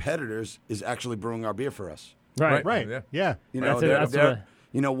our competitors is actually brewing our beer for us. Right. Yeah. You know, That's they're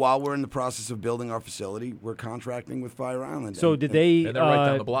while we're in the process of building our facility, we're contracting with Fire Island. So did they and they're right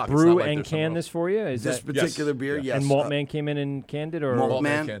down the block. It's brew not like and there's someone can else. this for you? Is This that particular beer, yes. And Maltman came in and canned it, or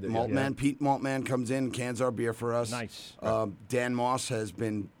Maltman, Pete Maltman comes in, cans our beer for us. Nice. Dan Moss has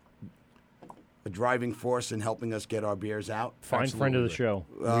been a driving force in helping us get our beers out. Fine friend of the show.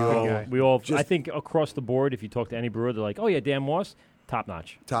 Okay. We all Just- I think across the board, if you talk to any brewer, they're like, "Oh yeah, Dan Moss, top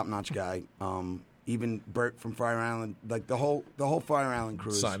notch." Top notch guy. Even Bert from Fire Island, like the whole Fire Island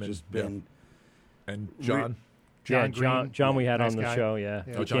crew has Simon, just been. And John. John Green, John, we had nice on the guy. show. Yeah,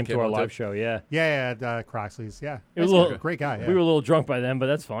 Yeah. he Oh, John came to came our on live too? show. Yeah, Yeah, Croxley's. Yeah. It was Nice a guy. little Great guy. Yeah. We were a little drunk by then, but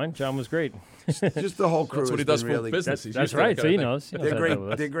that's fine. John was great. Just the whole crew. That's what he has does been for really, business. That's right. So he knows. He knows They're how to great. deal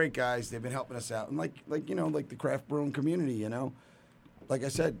with us. They're great guys. They've been helping us out, and like the craft brewing community. You know, like I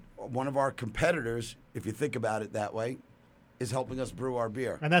said, one of our competitors, if you think about it that way, is helping us brew our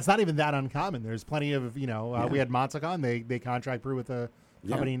beer. And that's not even that uncommon. There's plenty of, you know, Yeah. we had Montauk on. They contract brew with a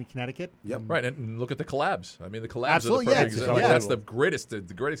company in Connecticut. Yep. Right, and look at the collabs. I mean, the collabs Absolutely, are the perfect yeah, example. yeah. That's the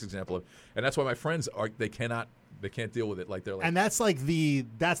greatest example of, and that's why my friends they can't deal with it. Like they're like, And that's like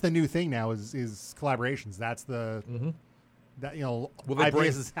that's the new thing now is collaborations. That's the that, you know, Well, they IPAs bring-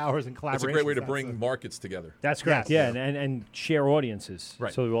 and sours and collaborations. it's a great way to That's bring the- markets together. That's correct. Yes. Yeah, and share audiences.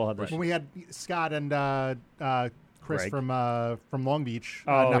 Right. So we all have this. When we had Scott and Chris Greg. from Long Beach.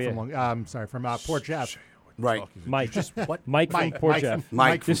 Oh, not yeah. from Long. Sorry, from Port Jeff. Right. Mike. Just what? Mike from Port Jeff.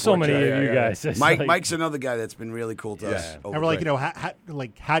 Mike. There's so many of you guys. It's like- Mike's another guy that's been really cool to us. And we're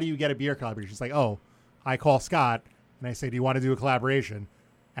like, how do you get a beer collaboration? She's like, oh, I call Scott and I say, do you want to do a collaboration?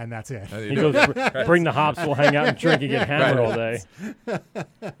 And that's it. He goes, bring the hops, we'll hang out and drink and get hammered all day. And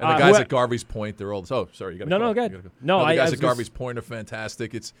the guys at Garvey's Point, they're all. Oh, sorry, you got to No, go ahead. No, the I guys was at Garvey's Point are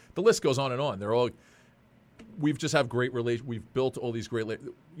fantastic. It's the list goes on and on. They're all. We've just have great relations. We've built all these great.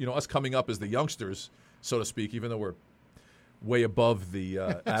 Us coming up as the youngsters, so to speak, even though we're way above the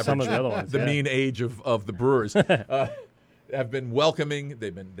average, Some of the other ones, the yeah. mean age of the brewers. Have been welcoming.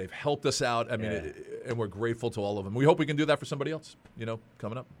 They've helped us out. I mean, and we're grateful to all of them. We hope we can do that for somebody else.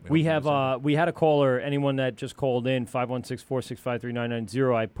 Coming up. We had a caller. Anyone that just called in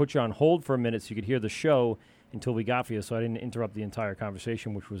 516-465-3990. I put you on hold for a minute so you could hear the show until we got for you, so I didn't interrupt the entire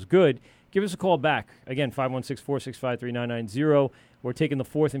conversation, which was good. Give us a call back again. 516-465-3990. We're taking the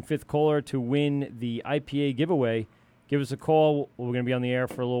fourth and fifth caller to win the IPA giveaway. Give us a call. We're going to be on the air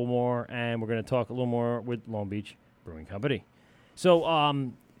for a little more, and we're going to talk a little more with Long Beach Brewing Company.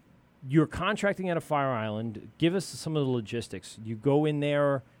 So you're contracting out of Fire Island. Give us some of the logistics. You go in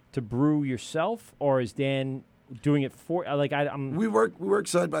there to brew yourself, or is Dan doing it for? We work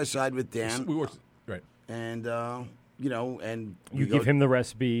side by side with Dan. We work right, and and you give him the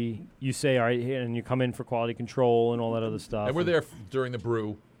recipe. You say, all right, and you come in for quality control and all that other stuff. And we're there during the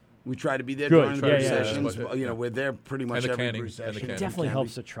brew. We try to be there Good. during the brew Yeah. sessions. We're there pretty much And the every canning, brew session. It definitely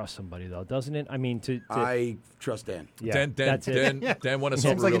helps to trust somebody, though, doesn't it? I mean, I trust Dan. Yeah, Dan won us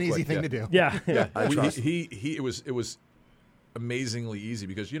Seems over like real an easy quick. thing to do. Yeah. I trust him. It was amazingly easy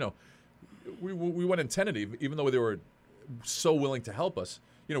because we went in tentative, even though they were so willing to help us.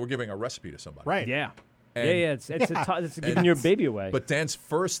 We're giving a recipe to somebody, Right? Yeah. And- It's giving your baby away. But Dan's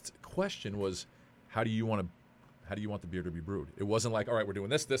first question was, how do you want the beer to be brewed? It wasn't like, all right, we're doing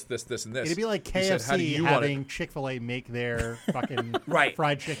this, and this. It'd be like He said, how do KFC you want having it? Chick-fil-A make their fucking Right.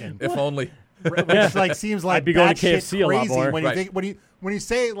 fried chicken. If only. Which seems like I'd be going to batshit KFC a lot crazy more. when you Right. think when you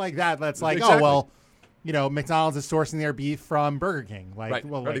say it like that. That's like, Exactly. oh well, McDonald's is sourcing their beef from Burger King. Like, Right,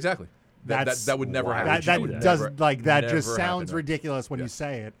 well, right, like, exactly. That would never happen. That would does never- like that just never sounds happen. ridiculous when Yeah. you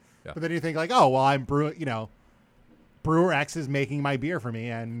say it. Yeah. But then you think like, oh well, I'm brewing. Brewer X is making my beer for me,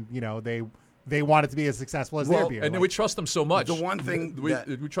 and they want it to be as successful as their beer. And we trust them so much. The one thing we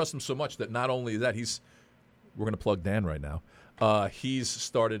that- trust him so much that not only that we're going to plug Dan right now. He's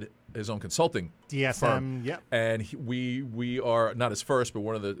started his own consulting DSM, firm. yep. And we are not his first, but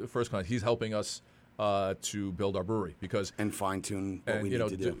one of the first clients. He's helping us to build our brewery and fine tune what we need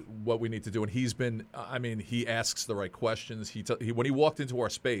to do. What we need to do. And he's been. He asks the right questions. When he walked into our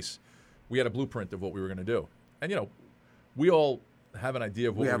space, we had a blueprint of what we were going to do. And we all have an idea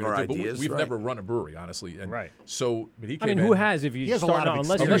of what We we're have going to our do, ideas, but we've right. never run a brewery, honestly. And Right. So, but he I came mean, who in- has if you He has a start lot of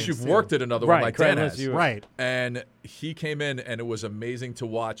unless unless experience, you've too. worked at another Right, one like correct, Dan unless has. you- Right. And he came in, and it was amazing to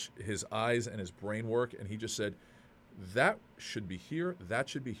watch his eyes and his brain work. And he just said, that should be here, that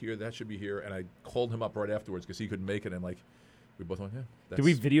should be here, that should be here. And I called him up right afterwards because he couldn't make it. And we both went, yeah. Did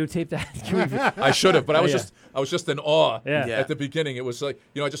we videotape that? I should have, but I was Yeah. I was just in awe Yeah. at the beginning. It was like,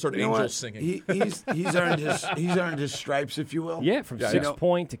 I just heard You know angels what? singing. He's earned his stripes, if you will. Yeah, from Yeah, Six yeah.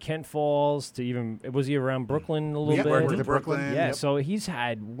 Point to Kent Falls to even was he around Brooklyn a little Yeah, bit? worked to at Brooklyn. Yeah, Yep. so he's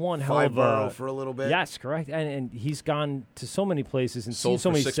had one hell of Borough a for a little bit. Yes, correct, and he's gone to so many places and seen Sold so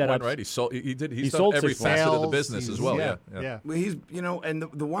for many 6 setups. Point, right? He sold. He did. He's He done sold every 6 Point. facet of the Sales, business as he's- well. yeah, Yeah. yeah. Well, he's and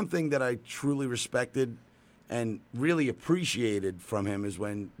the one thing that I truly respected and really appreciated from him is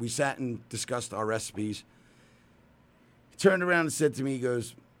when we sat and discussed our recipes. He turned around and said to me, he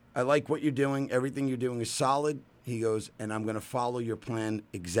goes, I like what you're doing. Everything you're doing is solid. He goes, and I'm going to follow your plan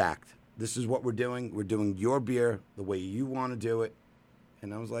exact. This is what we're doing. We're doing your beer the way you want to do it.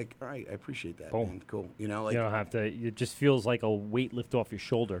 And I was like, all right, I appreciate that. Boom. Man. Cool. You don't have to. It just feels like a weight lift off your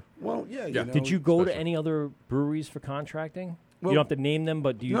shoulder. Well, yeah. Did you go to any other breweries for contracting? Well, you don't have to name them,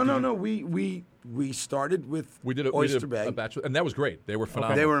 but do you? No. We started with a Oyster Bay. batch, and that was great. They were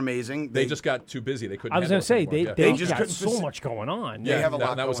phenomenal. They were amazing. They just got too busy. They couldn't. I was going going to to say they just got couldn't so much going on. Yeah, They have a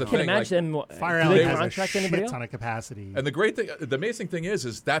lot that was the going I thing. can't imagine them. Fire do Island they has a contract shit anybody else? ton of capacity. And the great thing, the amazing thing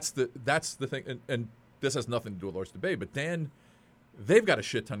is that's the thing, and this has nothing to do with Oyster Bay, but Dan, they've got a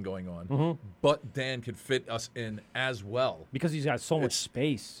shit ton going on, Mhm. but Dan could fit us in as well Because he's got so much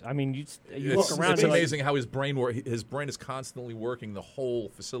space. I mean, you look around. It's and amazing how his brain is constantly working the whole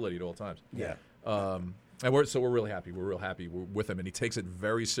facility at all times. Yeah. And we're really happy. We're real happy with him, and he takes it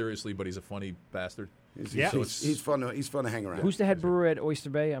very seriously. But he's a funny bastard. He's fun to hang around. Who's the head brewer at Oyster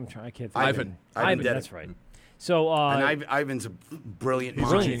Bay? I can't think. Ivan. Ivan, Ivan, that's right. So and Ivan's a brilliant He's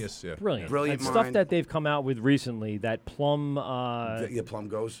mind. a genius. Yeah. Brilliant. Brilliant Stuff mind. that they've come out with recently, that plum. The plum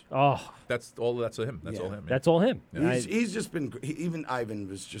goes. Oh, That's all him. That's Yeah. all him. Yeah. that's all him. He's just been. Even Ivan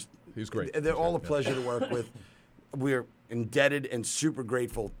was just. He's great. They're all a pleasure to work with. We're indebted and super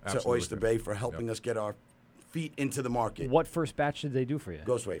grateful to Absolutely. Oyster Bay for helping us get our feet into the market. What first batch did they do for you?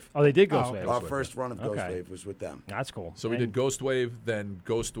 Ghost Wave. Oh, they did Ghost Wave. Our first run of Ghost Okay. Wave was with them. That's cool. So we did Ghost Wave, then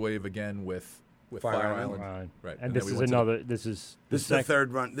Ghost Wave again with Fire Island. And Right. then this we is went to another. This is the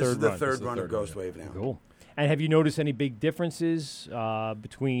third run. This is the third the run third of Ghost run, Wave now. Cool. And have you noticed any big differences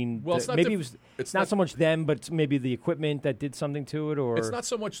between? Well, it's not maybe diff- it was. it's not not- so much them, but maybe the equipment that did something to it, or It's not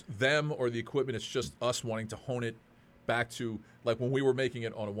so much them or the equipment. It's just us wanting to hone it back to like when we were making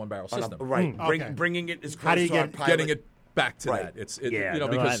it on a one-barrel system. Right. Okay. Bringing it as How do close you to our get- pilot. Getting it back to Right. that. Yeah,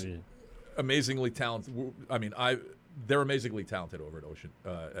 Because amazingly talented. I mean, they're amazingly talented over at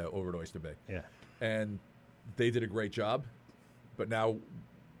Oyster Bay. Yeah. And they did a great job, but now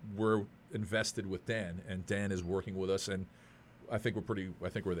we're invested with Dan, and Dan is working with us, and I think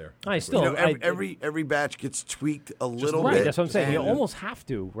we're there. I still You know, every batch gets tweaked a little right. bit. That's what I'm saying. You and- almost have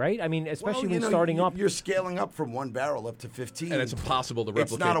to, right? I mean, especially Well, when you know, starting up. You're scaling up from one barrel up to 15. And it's impossible to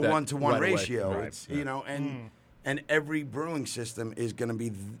replicate It's not a that 1-to-1 right away. ratio. Right. It's and every brewing system is going to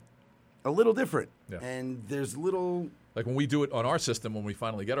be a little different. Yeah. And there's little. Like when we do it on our system, when we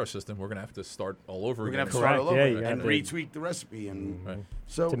finally get our system, we're going to have to start all over We're again. going to have to start all over you and have to- retweak the recipe and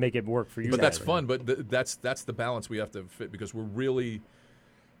so to make it work for you. But that's guys. fun. But that's the balance we have to fit because we're really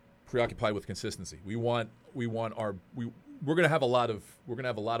preoccupied with consistency. We're going to have a lot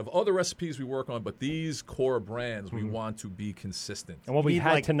of other recipes we work on, but these core brands we want to be consistent. And what we need,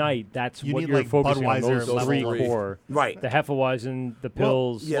 had like- tonight, that's you what need, you're like, focusing on. Budweiser Those three level. core, Right. The Hefeweizen, the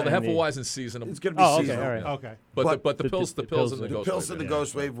pills. yeah. Well, the and Hefeweizen seasonal. It's going to be Oh, okay, seasonal. all right. Okay. But the pills and the The Ghost pills Wave, and the yeah.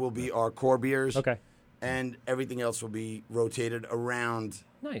 Ghost Wave will be our core beers. Okay. And everything else will be rotated around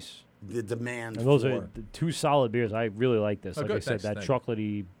Nice. the demand. And those for. are the two solid beers. I really like this. Oh, Like good. I said, Thanks. that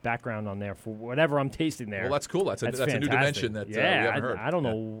chocolatey background on there for whatever I'm tasting there. Well, that's cool. That's a new fantastic. dimension that we haven't heard. I don't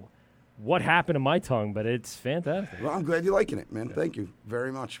know what happened to my tongue, but it's fantastic. Well, I'm glad you're liking it, man. Thank you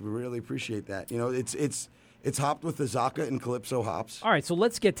very much. We really appreciate that. You know, it's hopped with the Zaka and Calypso hops. All right, so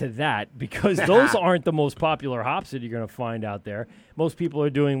let's get to that because those aren't the most popular hops that you're going to find out there. Most people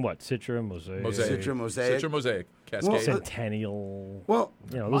are doing what? Citra, Mosaic. Citra, Mosaic. Citra, Mosaic. Cascade. Well, Centennial. Well,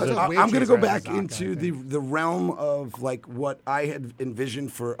 you know, those are I'm going to go Waitress back has Zaka, into the realm of like what I had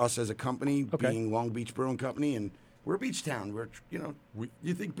envisioned for us as a company, being Long Beach Brewing Company, and we're a beach town. We're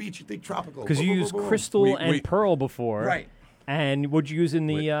you think beach, you think tropical. because you used Crystal and Pearl before, Right. And what'd you use in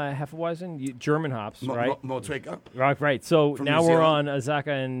the Hefeweizen? German hops, right? Motueka. Right. So From now New we're Zealand. on Azaka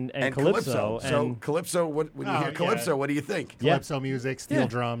and Calypso. So And Calypso, when you hear Calypso, what do you think? Calypso music, steel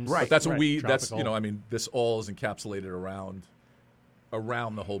drums. Right. But that's what Right. that's Tropical. I mean, this all is encapsulated around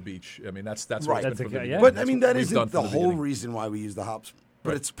the whole beach. I mean, that's Right. what it's That's been from the okay, beginning. yeah. But That's I mean, what that we've done isn't the from whole beginning. reason why we use the hops.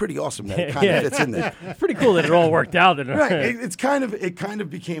 But it's pretty awesome that it kind of fits in there. it's pretty cool that it all worked out. Right. It kind of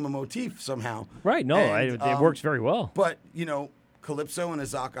became a motif somehow. Right. No, And, it works very well. But Calypso and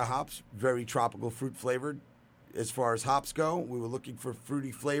Azaka hops, very tropical fruit flavored. As far as hops go, we were looking for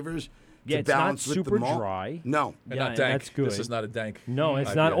fruity flavors Yeah, to it's not balance with super the malt. dry. No, And Yeah, not dank. that's good. This is not a dank. No, it's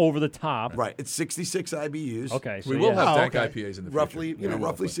IPA. not over the top. right. It's 66 IBUs. Okay, so We will yeah. have dank okay. IPAs in the Roughly, future.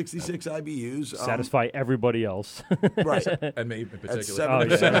 roughly 66 IBUs. Satisfy everybody else. Right. And me in At particular.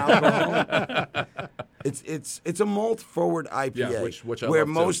 7% alcohol. It's a malt forward IPA, Yeah, which I where love,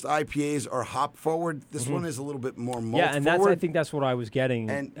 too. most IPAs are hop forward. This one is a little bit more malt Yeah, and forward. I think that's what I was getting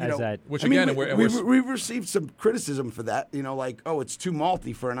And as that. Which I mean, again, we've received some criticism for that. Like, oh, it's too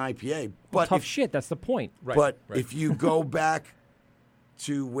malty for an IPA. But Tough shit. That's the point. But if you go back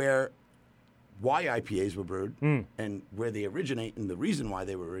to why IPAs were brewed and where they originate and the reason why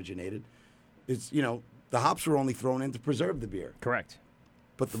they were originated, it's the hops were only thrown in to preserve the beer. Correct.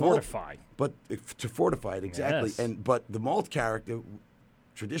 But the Fortify. to fortify it exactly. Yes. But the malt character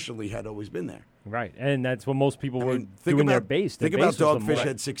traditionally had always been there. Right, and that's what most people were Think doing their about base. Think about Dogfish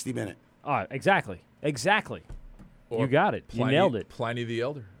had 60 Minute. Exactly. Or You got it. You nailed it. Pliny the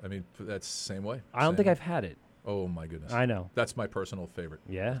Elder. I mean, that's the same way. I don't think I've had it. Oh my goodness. I know. That's my personal favorite.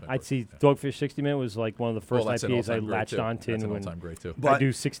 Yeah, That's my I'd see Dogfish 60 Minute was like one of the first that's an IPAs I all-time great, latched too. onto. That's an when all-time great, too. I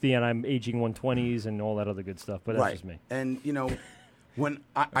do 60 and I'm aging 120s and all that other good stuff, but that's Right. just me. And, when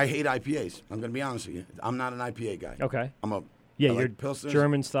I hate IPAs, I'm going to be honest with you. I'm not an IPA guy. Okay. I you're like Pilsners.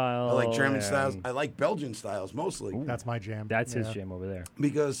 German style. I like German and- styles. I like Belgian styles mostly. That's my jam. That's his jam over there.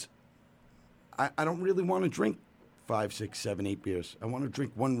 Because I don't really want to drink 5, 6, 7, 8 beers. I want to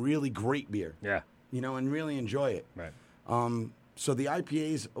drink one really great beer. Yeah. And really enjoy it. Right. So the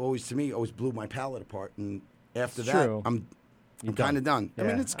IPAs always blew my palate apart. And after It's that, true. I'm You're kind of done. I Yeah,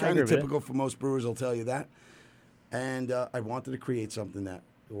 mean, it's I kind agree of with it. typical for most brewers. I'll tell you that. And I wanted to create something that,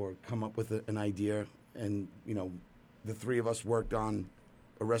 or come up with an idea, and the three of us worked on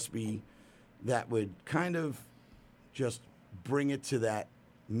a recipe that would kind of just bring it to that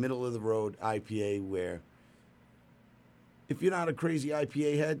middle of the road IPA where if you're not a crazy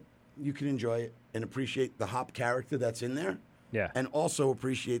IPA head, you can enjoy it and appreciate the hop character that's in there. Yeah. And also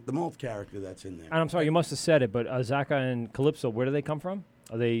appreciate the malt character that's in there. And I'm sorry, you must have said it, but Azaka and Calypso, where do they come from?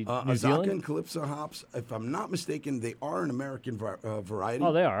 Are they New Azaka Zealand? and Calypso hops, if I'm not mistaken, they are an American variety.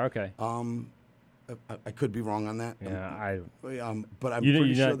 Oh, they are, okay. I could be wrong on that. Yeah, but I'm You- pretty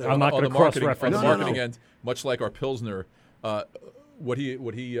you're sure not- that I'm not on gonna the marketing, cross-reference on the it. marketing end, much like our Pilsner, what he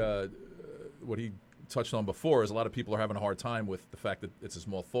touched on before is a lot of people are having a hard time with the fact that it's a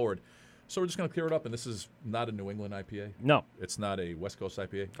small forward. So we're just going to clear it up, and this is not a New England IPA. No. It's not a West Coast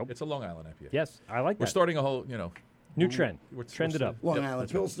IPA. It's a Long Island IPA. Yes, I like that. We're starting a whole, New trend. Trend it up. Long Yep, Island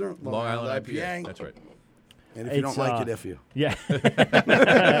that's right. Pilsner, Long Island IPA. That's right. And if you don't like it, F you. Yeah.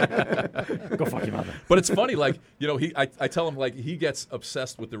 Go fuck your mother. But it's funny, I tell him, he gets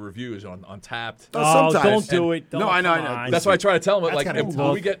obsessed with the reviews on Tapped. Oh, Sometimes. don't do it. Don't, No, I know. come on. That's why I try to tell him, That's kinda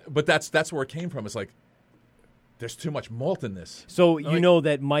tough. but that's where it came from. It's like, there's too much malt in this. So you know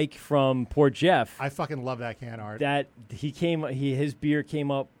that Mike from Poor Jeff, I fucking love that can art. that his beer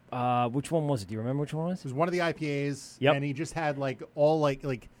came up. Which one was it? Do you remember which one it was? It was one of the IPAs, Yep. and he just had all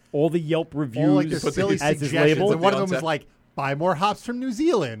all the Yelp reviews all like the silly as his suggestions, label. and one of them was Untapped. like, "Buy more hops from New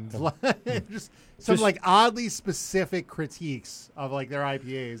Zealand." just some Just- like oddly specific critiques of like their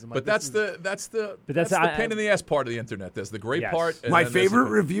IPAs. I'm like, But that's the pain in the ass part of the internet. There's the great Yes. part. And My then there's favorite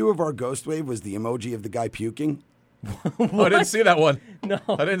the- review of our Ghost Wave was the emoji of the guy puking. Oh, I didn't see that one. No.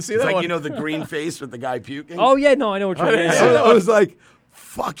 I didn't see It's that like, one. the green face with the guy puking. Oh yeah, no, I know what you're didn't see saying. that I was like,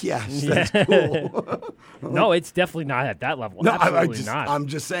 fuck yes, that's cool. No, it's definitely not at that level. No, Absolutely not. I'm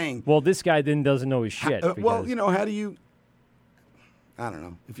just saying. Well, this guy then doesn't know his shit. Well, because- how do you? I don't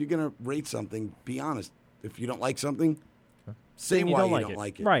know. If you're gonna rate something, be honest. If you don't like something, say Then you why don't you like don't it.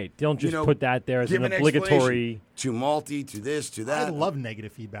 like it. Right. Don't just put that there as give an explanation. obligatory. Too malty, to this, to that. I love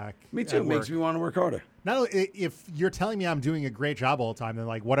negative feedback. Me too. at Makes work. me want to work harder. Not only, if you're telling me I'm doing a great job all the time, then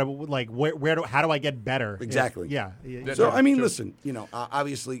how do I get better? Exactly. Yeah. So I mean, Sure. listen.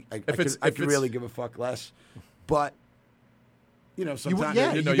 Obviously, I it's- could if it's- really give a fuck less, but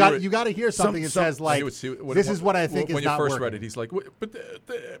sometimes you got to hear something that says like, He would see- "This is what I think when is you not first working." read it, he's like, but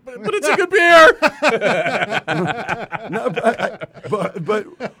it's a good beer. No, but But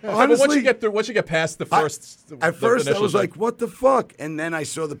honestly, once you get past the first, at first I initial was thing. like, "What the fuck?" And then I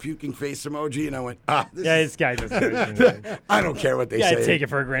saw the puking face emoji, and I went, This guy doesn't. I don't care what they Yeah, say. take it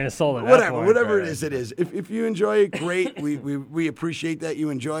for a grain of salt. At that Whatever, point. whatever it is, it is. If you enjoy it, great. We appreciate that you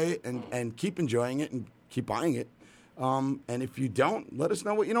enjoy it, and keep enjoying it and keep buying it. And if you don't, let us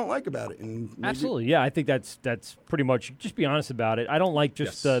know what you don't like about it. And maybe- Absolutely, yeah. I think that's pretty much. Just be honest about it. I don't like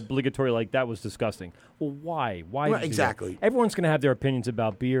just obligatory. Like that was disgusting. Well, why? Why Right, did you do that? exactly. Everyone's going to have their opinions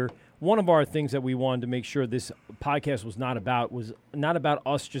about beer. One of our things that we wanted to make sure this podcast was not about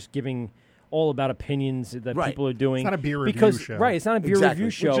us just giving all about opinions that Right. people are doing. It's not a beer review because, show. Right, it's not a beer Exactly, review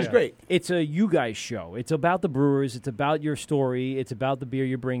show. which is great. It's a you guys show. It's about the brewers. It's about your story. It's about the beer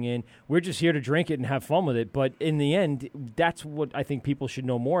you bring in. We're just here to drink it and have fun with it. But in the end, that's what I think people should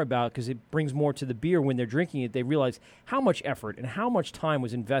know more about because it brings more to the beer when they're drinking it. They realize how much effort and how much time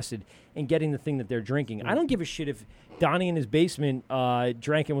was invested in getting the thing that they're drinking. I don't give a shit if Donnie in his basement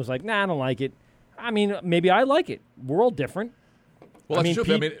drank and was like, nah, I don't like it. I mean, maybe I like it. We're all different. Well, I that's mean,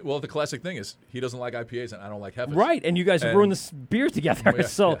 true. Pete- The classic thing is he doesn't like IPAs and I don't like Hefes. Right, and you guys are brewing this beer together. Yeah,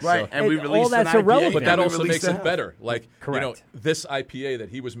 so yeah, Right, and we all released that's an IPA, irrelevant. But that we also released makes a it half. better. Like, Correct. this IPA that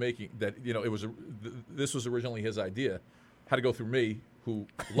he was making, that this was originally his idea, had to go through me, who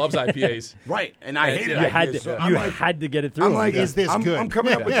loves IPAs. Right, and I hated you IPAs. had to, so you I'm like, had to get it through. I'm like, Is this I'm, good? I'm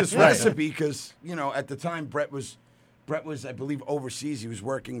coming up with this Right. recipe because at the time Brett was, I believe, overseas. He was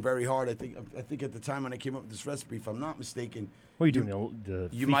working very hard. I think at the time when I came up with this recipe, if I'm not mistaken, What are you doing? The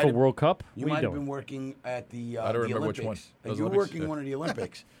you FIFA might have- World Cup? you What are might you have doing? been working at the I don't the remember which Olympics. one. And Those you were Olympics, working yeah. one of the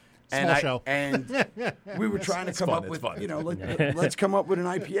Olympics. Small show. And we were trying to come fun, up it's with, fun. let's come up with an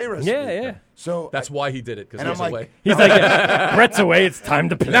IPA recipe. Yeah. So That's why he did it, because And he was I'm like- away. He's like, Brett's away. It's time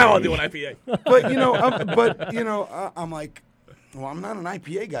to play. Now I'll do an IPA. I'm like, well, I'm not an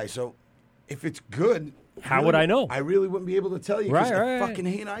IPA guy, so if it's good, How would I know? I really wouldn't be able to tell you because Right. I fucking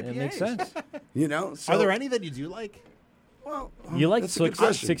hate IPAs. That makes sense. So, Are there any that you do like? Well, You like that's a good 60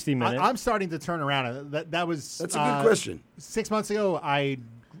 question. 60 minutes. I'm starting to turn around. That was That's a good question. 6 months ago, I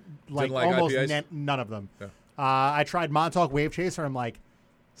like almost IPAs? none of them. Yeah. I tried Montauk Wave Chaser. I'm like,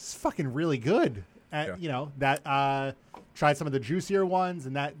 it's fucking really good. You know, that tried some of the juicier ones,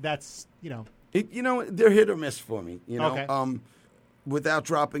 and that's, you know. They're hit or miss for me, you know. Okay. Without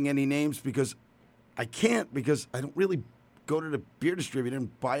dropping any names, because I can't, because I don't really go to the beer distributor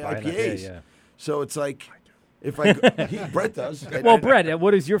and buy IPAs. Yeah. So it's like, if Brett does. Well, Brett,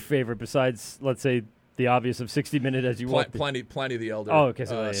 what is your favorite besides, let's say, the obvious of 60 Minute as you walk? Plenty the Elder. Oh, okay.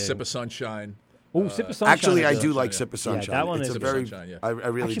 So Sip of Sunshine. Oh, Sip of Sunshine. Actually, I do like Sip of Sunshine. Yeah, that one it's is a very. Sunshine, I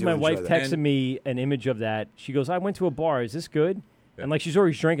really actually, do. my wife enjoy that. texted me an image of that. She goes, "I went to a bar. Is this good?" And like she's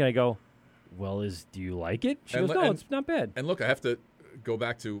already drinking. I go, "Well, do you like it?" She goes, "No, it's not bad." And look, I have to go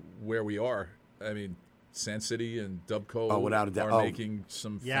back to where we are. I mean, Sand City and Dubco without a doubt. are making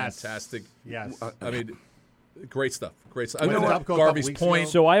some fantastic. Yes. I mean, great stuff. Great stuff. We went to Dubco a couple Garvey's weeks Point.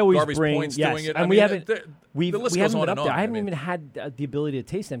 ago. So I always Garvey's bring Point's yes, doing it. and I we mean, haven't. the We list haven't goes on been and up there. on. I haven't even had the ability to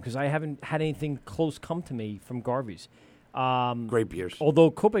taste them because I haven't had anything close come to me from Garvey's. Great beers.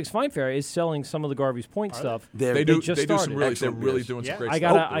 Although Copaig's Fine Fare is selling some of the Garvey's Point stuff. They do just some started. really. They're Excellent really beers. doing some great I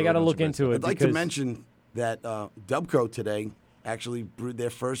stuff. gotta I gotta look into it. I'd like to because- mention that Dubco today actually brewed their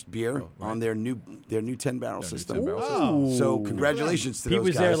first beer on their new 10-barrel system. 10-barrel system. So congratulations to Pete those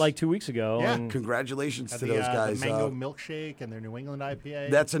was guys. there like 2 weeks ago. Yeah. and Congratulations Had to the, those guys. The mango milkshake and their New England IPA.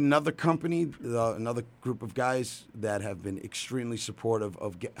 That's another company, another group of guys that have been extremely supportive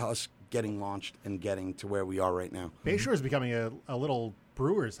of us getting launched and getting to where we are right now. Bayshore is becoming a little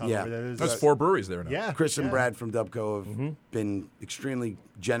brewer's hub. Yeah. over there. There's 4 breweries there now. Yeah. Chris and Brad from Dubco have been extremely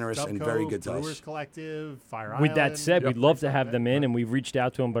generous and very good to Brewers us. Collective, Fire With that Island. said, we'd love to have them in, and we've reached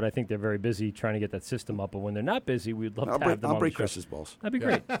out to them, but I think they're very busy trying to get that system up. But when they're not busy, we'd love to have them I'll on break the show. Chris's balls. That'd be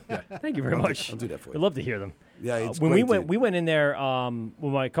great. Thank you very much. I'll do that for you. We'd love to hear them. Yeah, it's when great, we went in there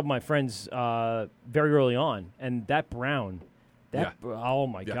with a couple of my friends very early on, and that brown, oh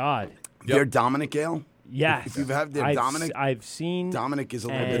my god, Their Dominic Ale. yes, If you've had their Dominic, I've seen Dominic is a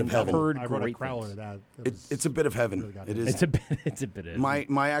little bit and of heaven. heard I wrote a great crowler things. of that. It's a bit of heaven. It is. It's a bit of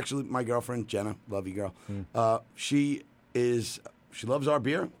My girlfriend Jenna, love you girl. She loves our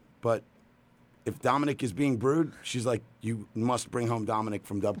beer, but if Dominic is being brewed, she's like, you must bring home Dominic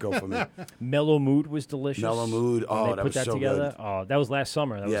from Dubco for me. Mellow Mood was delicious. Mellow Mood, When they that put was that so together. good. Oh, that was last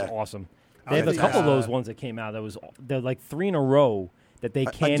summer. That Yeah. was awesome. I They have a think, couple of those ones that came out. They're like 3 in a row that they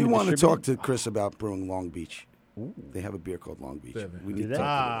can. I do want to distribute. talk to Chris about brewing Long Beach. They have a beer called Long Beach. We need to they?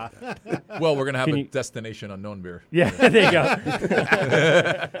 talk about that. Well, we're going to have Can a you- Destination Unknown beer. Yeah, there you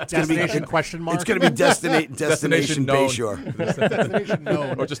go. Destination question mark. It's going to be Destination Known. Bayshore. Destination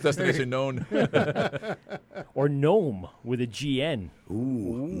known. Or just Destination Known. Or Gnome with a GN.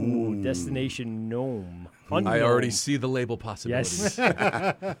 Ooh, Destination Gnome. I Unknown. already see the label possibilities.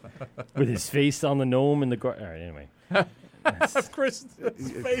 Yes. With his face on the gnome and the all right, anyway. Chris'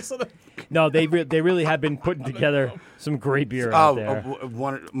 face on the... No, they really have been putting together some great beer out there.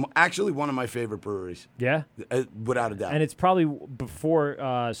 One of my favorite breweries. Yeah? Without a doubt. And it's probably before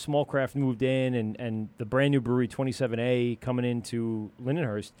Smallcraft moved in and the brand new brewery 27A coming into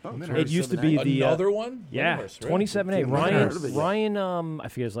Lindenhurst. It used to be the Another one? Yeah, Lindenhurst, really? 27A. Ryan, I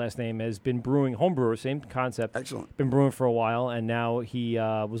forget his last name, has been brewing, home brewer, same concept. Excellent. Been brewing for a while, and now he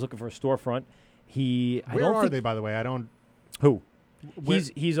was looking for a storefront. Where are they, by the way? I don't. Who?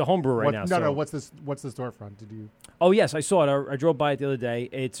 He's a home brewer right now. No. What's the storefront? Did you? Oh yes, I saw it. I drove by it the other day.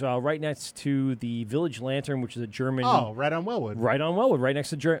 It's right next to the Village Lantern, which is a German. Oh, right on Wellwood. Right on Wellwood, right next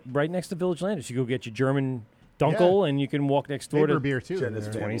to Village Lantern. So you go get your German Dunkel, and you can walk next door They to brew beer too.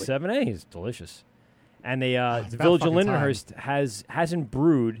 27A. It's delicious. And they the about Village of fucking time. Lindenhurst hasn't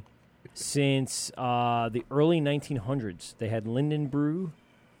brewed since the early 1900s. They had Linden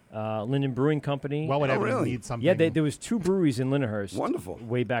Brewing Company. Wellwood Avenue needs something. Yeah, there was 2 breweries in Lindenhurst. Wonderful.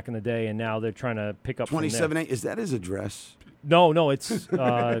 Way back in the day, and now they're trying to pick up 27A, is that his address? No, it's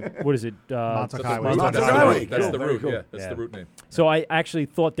what is it? Montauk Highway. Montauk Highway. That's Cool. the Very route. cool. Yeah, that's the route name. So I actually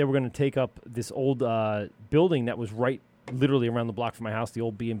thought they were going to take up this old building that was literally around the block from my house, the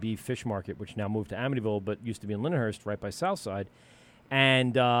old B&B Fish Market, which now moved to Amityville, but used to be in Lindenhurst, right by Southside.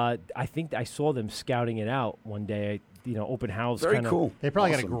 And I think I saw them scouting it out one day. Open house. Very kinda. cool. They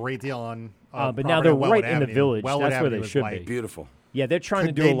probably Awesome. got a great deal on. But now they're property on right Wellwood in the Avenue. village. Wellwood That's where Avenue they is should like- be. Beautiful. Yeah, they're trying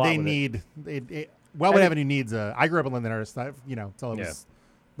to do They a lot. They with need. Wellwood Avenue needs a. I grew up in Lindenhurst. Until I was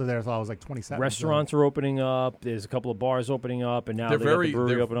lived there until I was like 27. Restaurants are opening up. There's a couple of bars opening up, and now They're they got the very,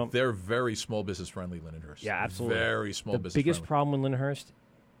 brewery open up. they're very small business friendly, Lindenhurst. Yeah, absolutely. Very small the business biggest friendly. problem in Lindenhurst,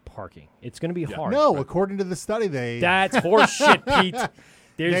 parking. It's going to be hard. No, according to the study, That's horseshit, Pete.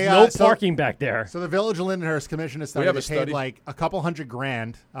 There's They, no so- parking back there. So the Village of Lindenhurst commissioned a study. have They a paid study. like a couple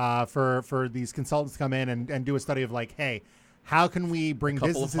 $100,000 for these consultants to come in and do a study of like, hey, how can we bring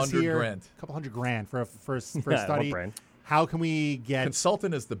couple of businesses $100,000. here? A couple $100,000 for a Yeah, study. what brand? how can we get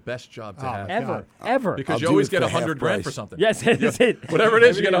consultant is the best job to have ever because I'll you do always it get for half $100,000 price. for something. Yes, that's it. Whatever it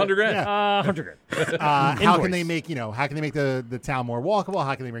is, you get $100,000. Yeah. $100,000. how can they make how can they make the town more walkable?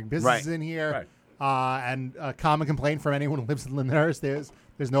 How can they bring businesses in here? Right. And a common complaint from anyone who lives in Lyndhurst is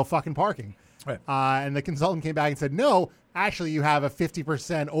there's no fucking parking. Right. And the consultant came back and said, no, actually, you have a 50%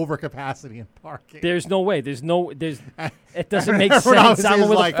 overcapacity in parking. There's no way. It doesn't make Everyone sense. I don't know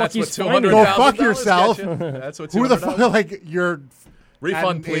where the fuck he's finding Go it. fuck yourself. That's what Who the fuck, like, you're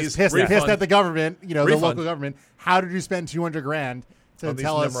refund, please. Pissed at the government, the local government. How did you spend $200,000 to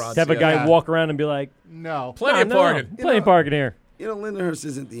tell us? To have a guy walk around and be like, no. Plenty of parking. Plenty of parking here. Lyndhurst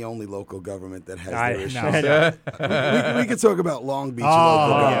isn't the only local government that has I their issues. know. We could talk about Long Beach. Local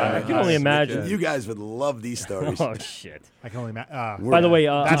government. I can only imagine. You guys would love these stories. Oh shit! I can only imagine. By the way,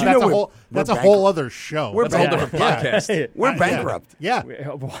 that's a whole other show. We're That's a whole different podcast. We're bankrupt. Yeah.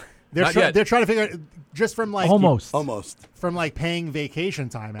 They're trying to figure out just from like almost from like paying vacation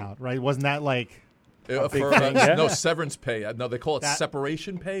time out, right? Wasn't that like no severance pay? No, they call it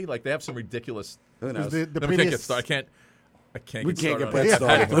separation pay. Like they have some ridiculous. Who knows? The Let me get started. I can't We get can't started. get Brett I've had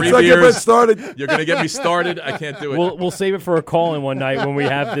started. 3 Let's not get beers. Brett started. You're going to get me started. I can't do it. We'll save it for a call in one night when we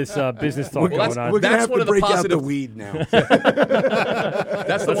have this business talk going on. We're going to have one to of the break out the positive- weed now.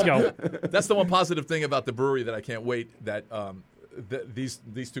 Let's go. That's the one positive thing about the brewery that I can't wait that these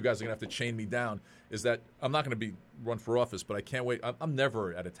two guys are going to have to chain me down is that I'm not going to be run for office, but I can't wait. I'm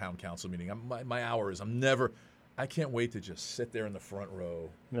never at a town council meeting. My hour is I can't wait to just sit there in the front row,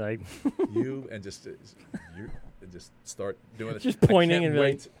 Right. you and just start doing it. Just pointing and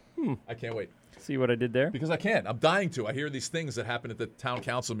wait. like, I can't wait. See what I did there? Because I can't. I'm dying to. I hear these things that happen at the town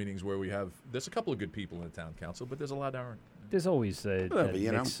council meetings where there's a couple of good people in the town council, but there's a lot that aren't. There's always a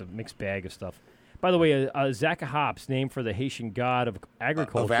Whatever, mixed bag of stuff. By the way, Zaka hops, named for the Haitian god of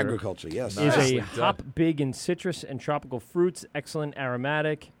agriculture. Of agriculture, yes. Is Nicely a done. hop big in citrus and tropical fruits, excellent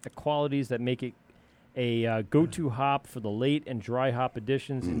aromatic, the qualities that make it a go-to hop for the late and dry hop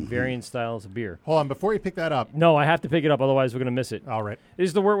additions in variant styles of beer. Hold on, before you pick that up. No, I have to pick it up, otherwise we're going to miss it. All right. This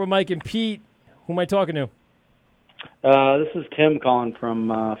is the Wort with Mike and Pete. Who am I talking to? This is Tim calling from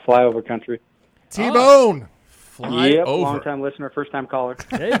Flyover Country. T-Bone! Yep, over. long-time listener, first-time caller.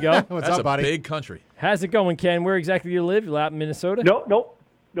 There you go. What's That's up, buddy? a big country. How's it going, Ken? Where exactly do you live? You out in Minnesota?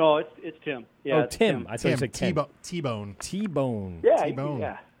 No, it's Tim. Yeah, Oh, it's Tim. I thought you said Ken. T-Bone. T-Bone. Yeah, T-Bone.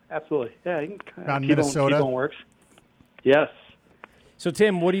 yeah, absolutely. Yeah, you can, Around T-Bone, Minnesota? T-Bone works. Yes. So,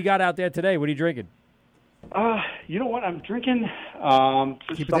 Tim, what do you got out there today? What are you drinking? You know what? I'm drinking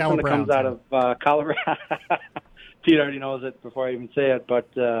just Keep it down something with that comes Brown, out of Colorado. Pete already knows it before I even say it, but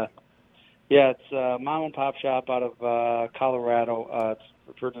yeah, it's a mom and pop shop out of Colorado. It's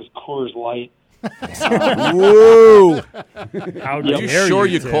referred to as Coors Light. Whoa! How Are you dare sure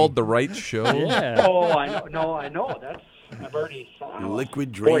you, you Tim? called the right show? Yeah. Oh, I know. No, I know. I've already.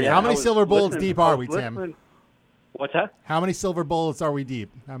 Liquid Boy, drink. yeah, How many I was silver bullets listening- deep I are was we, Tim? listening- What's that? How many silver bullets are we deep?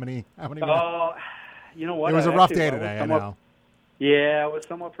 How many? You know what? It was a I rough actually- day I was today, I somewhat- know. Yeah, it was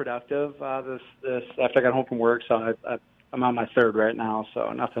somewhat productive. This after I got home from work, so I'm on my third right now.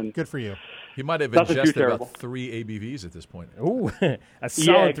 So nothing. Good for you. He might have Nothing too ingested terrible. about 3 ABVs at this point. Ooh, a Yeah,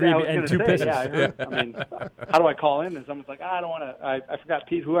 solid three I was and gonna two say, pisses. Yeah, I heard. I mean, how do I call in? And someone's like, I don't want to. I forgot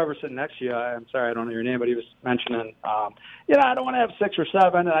Pete. Whoever's sitting next to you. I'm sorry, I don't know your name, but he was mentioning. I don't want to have 6 or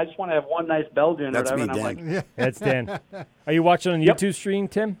 7. And I just want to have one nice Belgian. That's or me, whatever. And I'm Dan. like, That's Dan. Are you watching on the YouTube stream,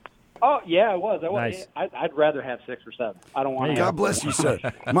 Tim? oh yeah, I was. Nice. I'd rather have 6 or 7. I don't want to. God bless you, sir.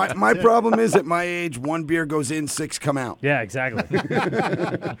 My problem is at my age, 1 beer goes in, 6 come out. Yeah, exactly.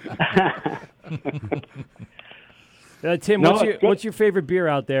 Tim, No, what's your favorite beer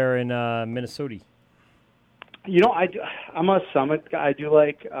out there in Minnesota? I'm a Summit guy. I do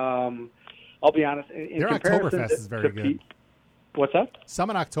like. I'll be honest. In Their comparison Oktoberfest to, is very to good. Pete, what's that?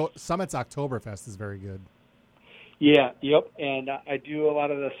 Summit's Oktoberfest is very good. Yeah. Yep. And I do a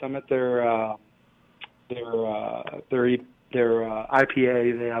lot of the Summit. Their IPA.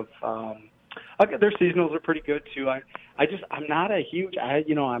 They have. Their seasonals are pretty good too. I'm not a huge.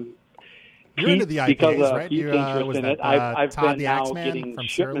 I'm. You're into the IPAs, because of right? Pete's interest was in that, it. I've Todd been the now Axeman getting from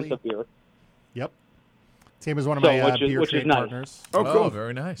shipments Shirley? of beer. Yep. Tim is one of So, my which is beer trade nice. partners. Oh, cool.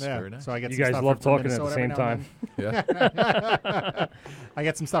 Very nice. Yeah, Very nice. so I get You some guys stuff love from talking at the Minnesota same every now and time. then. I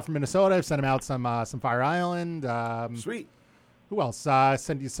get some stuff from Minnesota. I've sent him out some Fire Island. Sweet. Who else?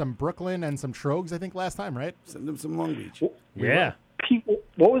 Sent you some Brooklyn and some Trogs, I think, last time, right? Send them some Long Beach. Yeah. Pete,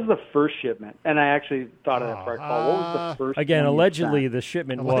 what was the first shipment? And I actually thought of that for a call. What was the first? Again, one you allegedly, sent? the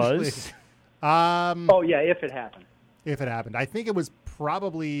shipment Allegedly. was. Oh yeah, if it happened. If it happened. I think it was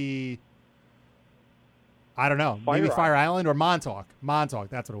probably. I don't know. Maybe Fire Island or Montauk. Montauk,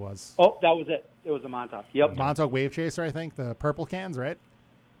 that's what it was. Oh, that was it. It was a Montauk. Yep. Montauk Wave Chaser, I think. The purple cans, right?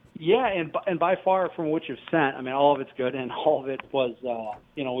 Yeah, and by far from what you've sent, I mean, all of it's good, and all of it was,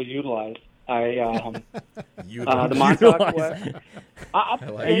 was utilized. The Montauk.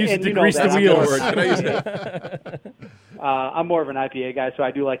 I used it to grease the wheels. I'm more of an IPA guy, so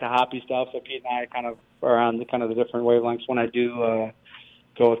I do like the hoppy stuff. So Pete and I kind of are on the different wavelengths. When I do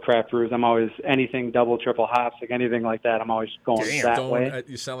go with craft brews, I'm always anything double, triple hops, like anything like that. I'm always going that Stone, way.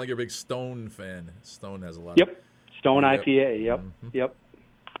 You sound like you're a big Stone fan. Stone has a lot. Yep, Stone IPA. Yep, yep.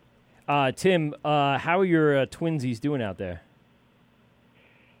 Tim, how are your twinsies doing out there?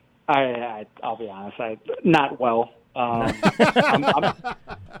 I'll be honest, not well.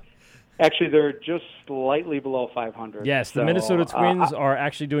 Actually, they're just slightly below 500. Yes, the Minnesota Twins are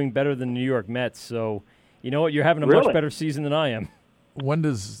actually doing better than the New York Mets. So, you know what? You're having a Really? much better season than I am. When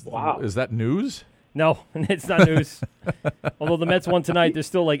does is that news? No, it's not news. Although the Mets won tonight, they're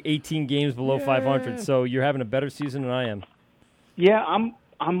still like 18 games below 500. So you're having a better season than I am. Yeah,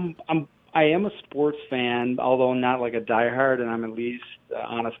 I am a sports fan, although not like a diehard, and I'm at least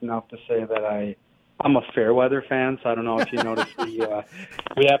honest enough to say that I'm a fair weather fan. So I don't know if you noticed we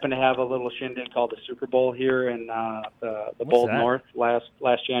happen to have a little shindig called the Super Bowl here in the Bold North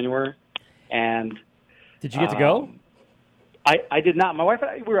last January. And did you get to go? I did not. My wife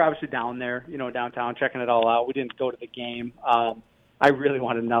and I, we were obviously down there, downtown, checking it all out. We didn't go to the game. I really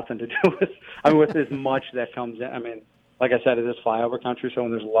wanted nothing to do with as much that comes in. I mean, like I said, it is flyover country, so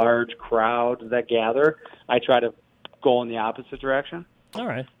when there's large crowds that gather, I try to go in the opposite direction. All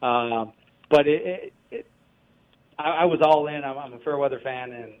right. But I was all in. I'm a fair weather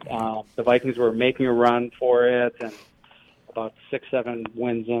fan, and the Vikings were making a run for it, and about 6-7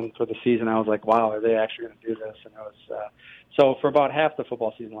 wins in for the season, I was like, wow, are they actually going to do this? And it was so for about half the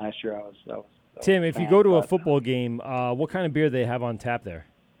football season last year, I was Tim, if you go to a football game, what kind of beer do they have on tap there?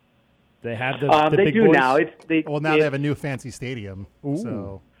 They have the they big do boys? now. Now they have a new fancy stadium. Ooh.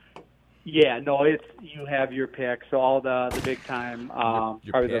 So Yeah, no, you have your pick. So all the big time,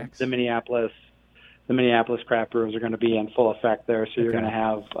 probably the Minneapolis craft brewers are going to be in full effect there. So you're going to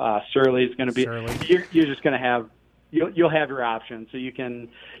have Surly's going to be. You're just going to have you'll have your options. So you can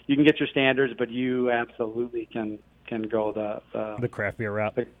get your standards, but you absolutely can go the craft beer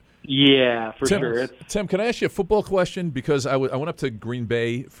route. Yeah, for Tim, sure. Tim, can I ask you a football question? Because I went up to Green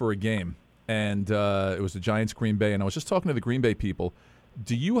Bay for a game, and it was the Giants Green Bay, and I was just talking to the Green Bay people.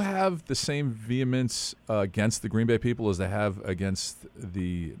 Do you have the same vehemence against the Green Bay people as they have against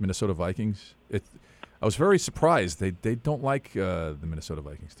the Minnesota Vikings? I was very surprised. They don't like the Minnesota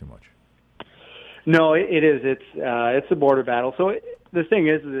Vikings too much. No, it is. It's a border battle. So the thing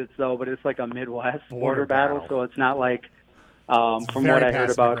is but it's like a Midwest border battle. So it's not like from what I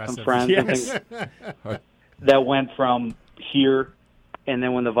heard about some friends and things that went from here. And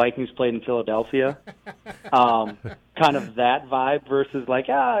then when the Vikings played in Philadelphia, kind of that vibe versus like,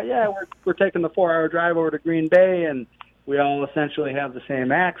 we're taking the 4-hour drive over to Green Bay, and we all essentially have the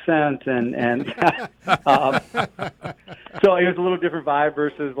same accent, and so it was a little different vibe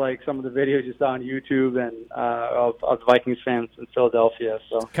versus like some of the videos you saw on YouTube and of Vikings fans in Philadelphia.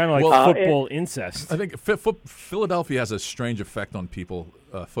 So kind of like football incest. I think Philadelphia has a strange effect on people,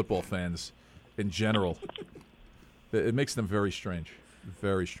 football fans in general. It makes them very strange.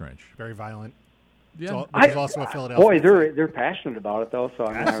 Very strange. Very violent. Yeah, which is also a Philadelphia. Boy, they're passionate about it though. So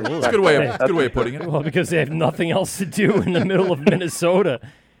I mean, it's a good way of putting it. Well, because they have nothing else to do in the middle of Minnesota.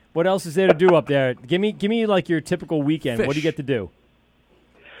 What else is there to do up there? Give me like your typical weekend. Fish. What do you get to do?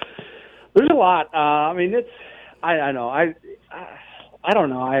 There's a lot. I mean, I know. I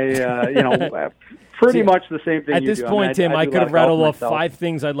don't know. Pretty much the same thing. At you this do. point, I mean, Tim, I do a could lot have of rattled golf off myself. 5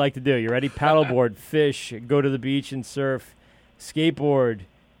 things I'd like to do. You ready? Paddleboard, fish, go to the beach and surf, skateboard,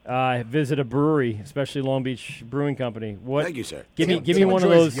 visit a brewery, especially Long Beach Brewing Company. What? Thank you, sir. Give me one of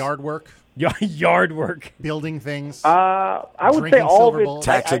those yard work. Yard work, building things. I would say drinking all of silver it. bowls.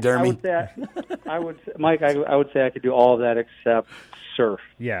 Taxidermy. I would say, Mike. I would say I could do all of that except surf.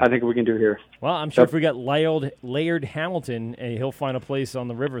 Yeah. I think we can do here. Well, I'm sure if we got Laird Hamilton, he'll find a place on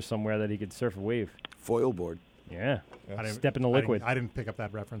the river somewhere that he could surf a wave. Foil board. Yeah. Step in the liquid. I didn't pick up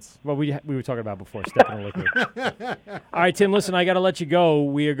that reference. Well, we were talking about before, step in the liquid. All right, Tim, listen, I got to let you go.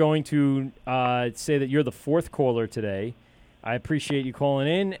 We are going to say that you're the 4th caller today. I appreciate you calling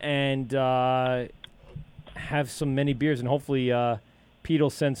in, and have some many beers, and hopefully Pete will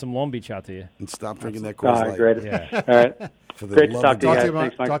send some Long Beach out to you. And stop drinking that Coors Light. Great. Yeah. All right. For the Great to love talk of to you God. guys.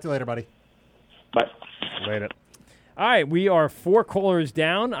 Thanks, Mike. Talk to you later, buddy. Bye. Later. All right, we are 4 callers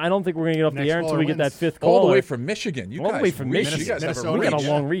down. I don't think we're going to get off the air until we get that 5th caller. All the way from Michigan. You all guys the way from reach. Michigan. You guys have a We reach. got a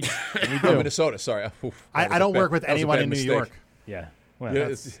long reach. We do. Minnesota. Sorry. I don't work with anyone in New York. Yeah. Well, Yeah,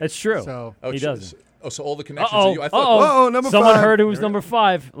 that's true. So he doesn't. So all the connections are you. I thought. Uh-oh, number Someone 5. heard who was number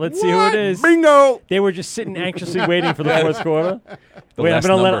 5. Let's see who it is. Bingo. They were just sitting anxiously waiting for the 4th quarter. The Wait, I'm last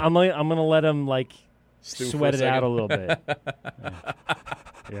gonna number. let him like Stew for sweat a it out second. a little bit.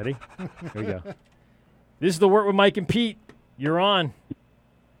 You ready? Here we go. This is the Wort with Mike and Pete. You're on.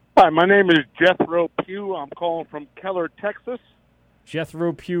 Hi, my name is Jethro Pugh. I'm calling from Keller, Texas.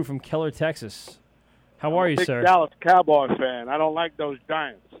 Jethro Pugh from Keller, Texas. How are you, Big sir? Dallas Cowboy fan. I don't like those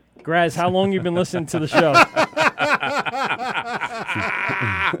Giants. Graz, how long you been listening to the show?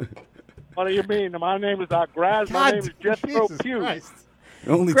 What do you mean? My name is Graz. My name is Jethro Pugh.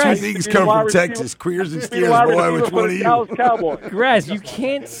 Only Graz, 2 things come from Texas: queers and steers. Boy, which one are you? Dallas Cowboys. Graz, you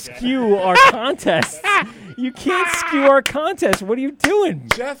can't skew our contests. You can't skew our contest. What are you doing?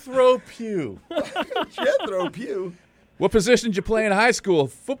 Jethro Pugh. Jethro Pugh. What position did you play in high school?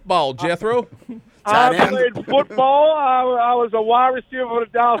 Football, Jethro. I played football. I was a wide receiver for the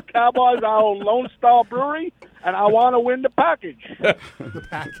Dallas Cowboys. I own Lone Star Brewery, and I want to win the package. The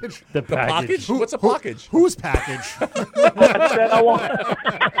package? The package. What's a package? Whose package? I said I want.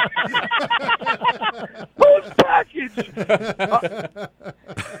 Whose package?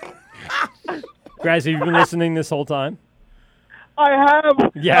 Graz, have you been listening this whole time? I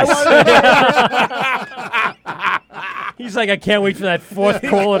have. Yes. He's like, I can't wait for that 4th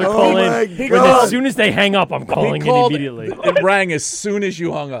caller to call in. And as soon as they hang up, I'm calling in immediately. It rang as soon as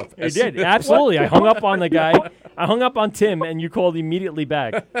you hung up. It did, absolutely. I hung up on the guy. I hung up on Tim, and you called immediately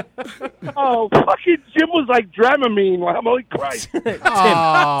back. Oh, fucking Jim was like Dramamine. I'm like, Christ. Tim.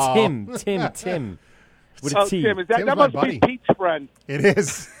 With a T. Tim, is Tim's that my must buddy. be Pete's friend. It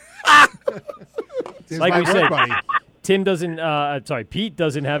is. Tim's Like my we work said, buddy. Tim doesn't. Pete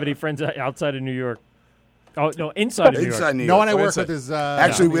doesn't have any friends outside of New York. Oh no, inside of New York. Inside New York. No one I work with is.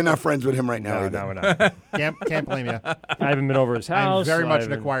 Actually, we're not friends with him right now. No, we're not. Can't blame you. I haven't been over his house. I'm very much I an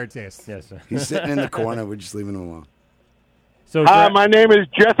haven't- acquired taste. Yes, sir. He's sitting in the corner. We're just leaving him alone. So, Hi, my name is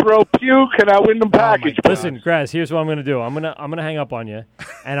Jethro Pugh. Can I win the package? listen, Graz. Here's what I'm going to do. I'm gonna hang up on you,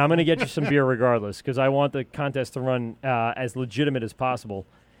 and I'm going to get you some beer regardless, because I want the contest to run as legitimate as possible.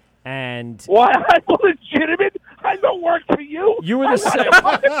 And Why? I'm legitimate. I don't work for you. You were the I'm second.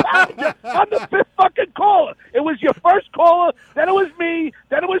 I'm the 5th fucking caller. It was your first caller, then it was me,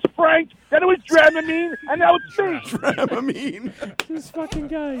 then it was Frank, then it was Dramamine, and now it's me. Dramamine. This fucking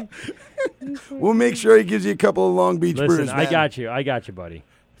guy. We'll make sure he gives you a couple of Long Beach Listen, brews. I man. got you, buddy.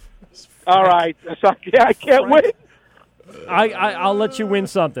 All right. So, yeah, I can't win. I'll let you win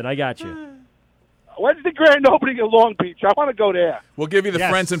something. I got you. When's the grand opening in Long Beach? I want to go there. We'll give you the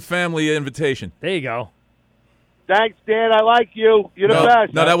Yes. friends and family invitation. There you go. Thanks, Dan. I like you. You're the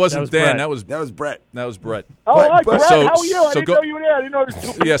best. No, that wasn't Dan. Brett. That was Brett. That was Brett. Oh, hi, Brett. So- How are you? I so didn't go- know you were there. I didn't know there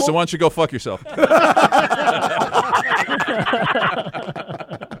was 2 Yeah, so people. why don't you go fuck yourself?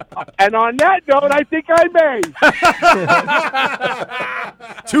 And on that note, I think I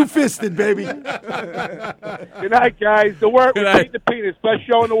may. Two-fisted, baby. Good night, guys. The work with Pete the Penis. Best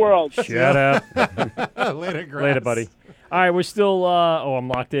show in the world. Shut up. Later, Graz. Later, buddy. All right, we're still. I'm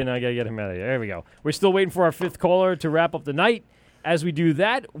locked in. I gotta get him out of here. There we go. We're still waiting for our 5th caller to wrap up the night. As we do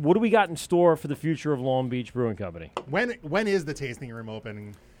that, what do we got in store for the future of Long Beach Brewing Company? When is the tasting room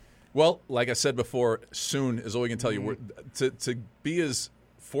open? Well, like I said before, soon is all we can tell you. We're, to be as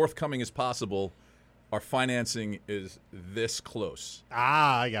forthcoming as possible, our financing is this close.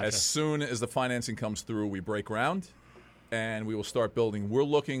 I gotcha. As soon as the financing comes through, we break ground, and we will start building. We're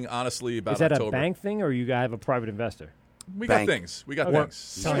looking, honestly, about Is that October. a bank thing, or you guys have a private investor? We Bank. got things. We got Okay.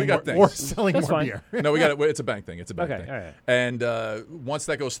 things. We got things. Or selling That's more fine. beer. No, we got it. It's a bank thing. It's a bank Okay, thing. all right. And once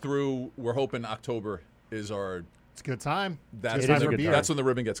that goes through, we're hoping October is our. It's a good time. That's It when is a the, good time. that's when the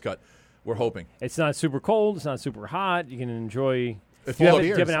ribbon gets cut. We're hoping. It's not super cold. It's not super hot. You can enjoy. If Do you, you have, look- do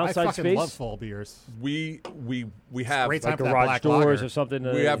you have an outside I fucking space? love fall beers. We have Great time Like for that garage black doors lager. or something?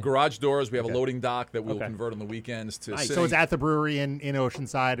 we have garage doors. We have Okay. a loading dock that we'll Okay. convert on the weekends to. Nice. sitting- So it's at the brewery in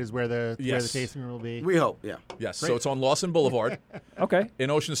Oceanside is where the Yes. tasting room will be. We hope, yeah. Yes. Great. So it's on Lawson Boulevard Okay.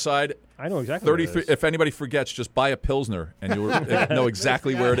 in Oceanside. I know exactly where it 33. is. If anybody forgets, just buy a Pilsner and you'll know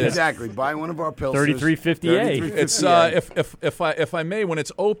exactly where it is. Exactly. Buy one of our pills. 3350A. It's if I may, when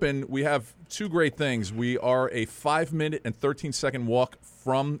it's open, we have two great things. We are a 5-minute and 13-second walk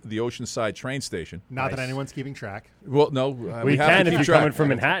from the Oceanside train station. Not that anyone's keeping track. Well, no, We have can to if keep you're track. coming from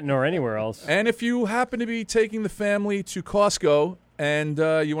Manhattan or anywhere else. And if you happen to be taking the family to Costco and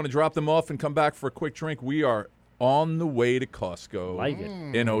you want to drop them off and come back for a quick drink, we are on the way to Costco Like it.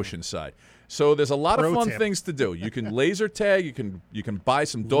 in Oceanside. So there's a lot of Pro fun tip. things to do. You can laser tag. You can buy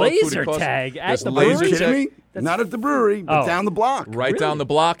some dog food. Laser at Costco. tag at There's the laser brewery? Are you kidding tag. me? Not at the brewery, but Oh. down the block. Right down the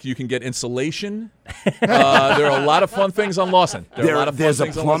block, you can get insulation. There are a lot of fun things on Lawson. There's a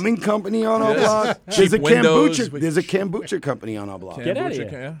plumbing company on our Yes. block. Cheap windows. There's a kombucha company on our block. Get out of Kombucha,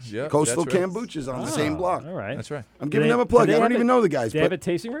 here. yeah, Coastal that's right. Kombucha's on the same block. All right. That's right. I'm giving them a plug. I don't even know the guys, Do they have but a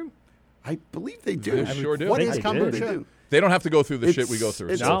tasting room? I believe they do. They sure do. What I is think they did. They kombucha? do. They don't have to go through the shit It's- we go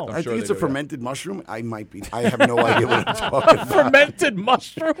through. it's so a- I'm I sure think it's they a do, yeah. fermented mushroom. I have no idea what I'm talking about. Fermented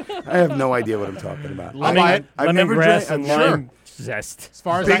mushroom. I have no idea what I'm talking about. Lemon, I've never lemongrass drank. and I'm lime zest. As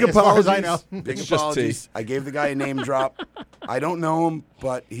far as, Big as far as I apologies. know. Big It's just apologies. I gave the guy a name drop. I don't know him,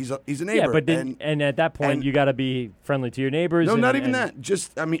 but he's a neighbor. Yeah, but and at that point, and- you got to be friendly to your neighbors. No, and- not even and that.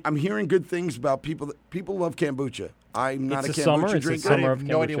 Just, I mean, I'm hearing good things about people. People love kombucha. I'm not It's a a kombucha summer. It's a drinker. I summer of have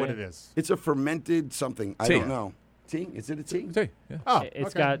no idea kombucha. what it is. It's a fermented something. I Tea. don't know. Tea? Is it a tea? Tea, yeah. Oh,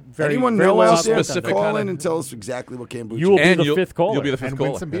 It's okay. got very Anyone very know low out there? specific Call kinda- in and tell us exactly what kombucha You will is. be And the you'll- fifth caller. You'll be the fifth And caller.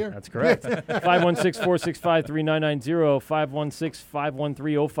 win some beer. That's correct. 516-465-3990,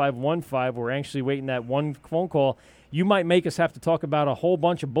 516-513-0515. We're actually waiting that one phone call. You might make us have to talk about a whole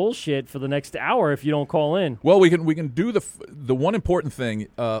bunch of bullshit for the next hour if you don't call in. Well, we can do the one important thing.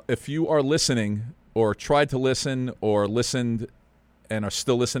 If you are listening or tried to listen or listened and are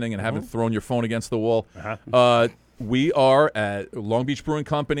still listening and haven't thrown your phone against the wall, we are at Long Beach Brewing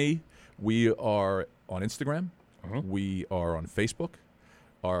Company. We are on Instagram. We are on Facebook.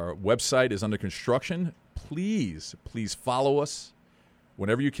 Our website is under construction. Please follow us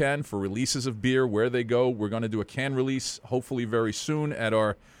whenever you can for releases of beer, where they go. We're going to do a can release hopefully very soon at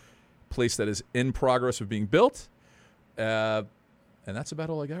our place that is in progress of being built. And that's about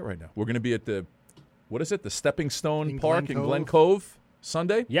all I got right now. We're going to be at the Stepping Stone Park in Glen Cove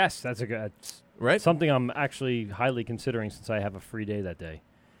Sunday. Yes, that's a good right. Something I'm actually highly considering since I have a free day that day.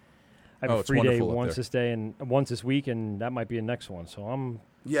 I have a it's free day wonderful up once there. this day and once this week, and that might be a next one. So I'm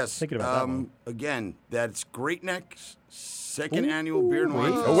thinking about that one. Again, that's Great Neck's second annual beer and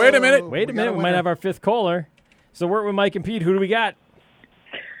wine. Oh, wait a minute. Wait a minute. We might have our fifth caller. So we're with Mike and Pete. Who do we got?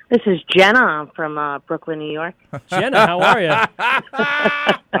 This is Jenna. I'm from Brooklyn, New York. Jenna, how are you?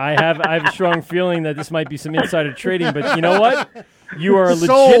 I have a strong feeling that this might be some insider trading, but you know what? You are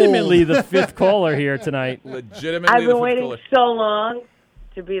legitimately the fifth caller here tonight. Legitimately I've the been fifth waiting caller. so long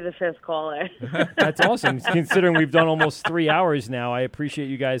to be the fifth caller. That's awesome. Considering we've done almost 3 hours now, I appreciate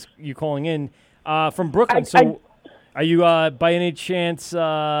you calling in from Brooklyn. Are you by any chance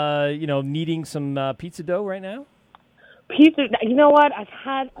needing some pizza dough right now? Pizza. You know what? I've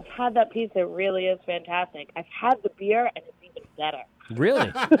had that pizza. It really is fantastic. I've had the beer, and it's even better.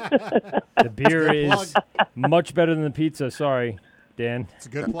 Really? The beer is much better than the pizza. Sorry, Dan. It's a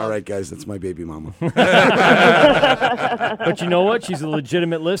good plug. All right, guys, that's my baby mama. But you know what? She's a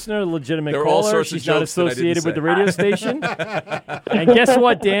legitimate listener, a legitimate There are all caller. sorts of She's not jokes that I didn't associated with say. the radio station. And guess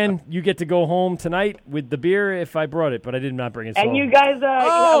what, Dan? You get to go home tonight with the beer if I brought it, but I did not bring it. And so- you guys, I was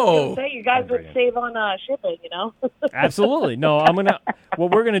Oh! gonna say, you guys would save on shipping. You know. Absolutely. No,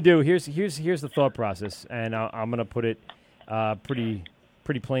 what we're gonna do, here's the thought process, and I'm gonna put it pretty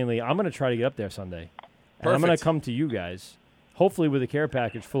plainly. I'm gonna try to get up there Sunday. And I'm gonna Perfect. come to you guys, hopefully with a care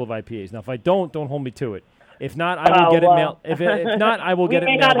package full of IPAs. Now, if I don't hold me to it. If not, I will get it mailed. If not, I will get it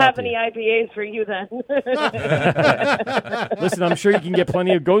We mailed may not have out to any you. IPAs for you then. Listen, I'm sure you can get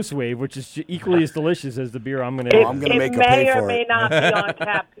plenty of Ghost Wave, which is equally as delicious as the beer I'm going to. I'm gonna it make her may pay or for may it. not be on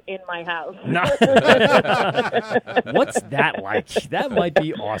tap in my house. No. What's that like? That might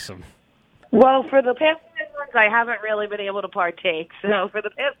be awesome. Well, for the past 10 months, I haven't really been able to partake. So for the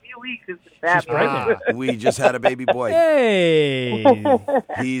past few weeks, it's been fabulous. We just had a baby boy. Hey.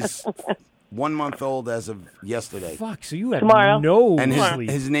 He's 1 month old as of yesterday. Fuck, so you have Tomorrow. no And sleep.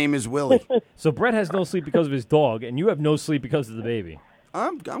 his name is Willie. So Brett has no sleep because of his dog, and you have no sleep because of the baby.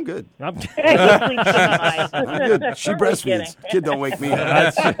 I'm good. I'm I'm good. She breastfeeds. Kid don't wake me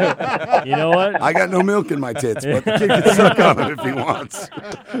up. You know what? I got no milk in my tits, but the kid can suck on it if he wants.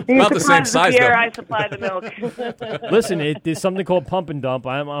 He About the same supplies size, beer, though. I supply the milk. Listen, there's something called pump and dump.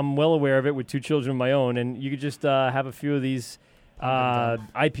 I'm well aware of it with 2 children of my own, and you could just have a few of these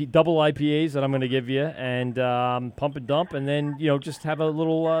double IPAs that I'm going to give you, and pump and dump, and then just have a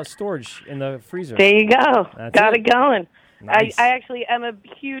little storage in the freezer. There you go. That's Got it. it going. Nice. I actually am a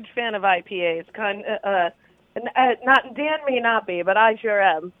huge fan of IPAs. Not Dan may not be, but I sure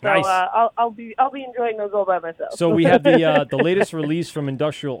am. So Nice. I'll be enjoying those all by myself. So we have the latest release from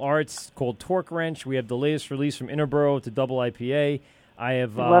Industrial Arts called Torque Wrench. We have the latest release from Interborough to double IPA. I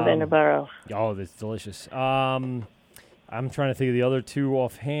have Love Interborough. Oh, that's delicious. I'm trying to think of the other two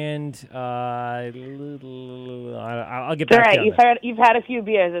offhand. I'll get It's back all right. to You've had a few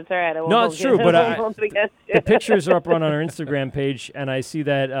beers. It's all right. I won't No, hold it's you- true, but I won't hold it against you. the pictures are up on our Instagram page, and I see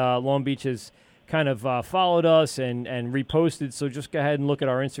that Long Beach has kind of followed us and reposted, so just go ahead and look at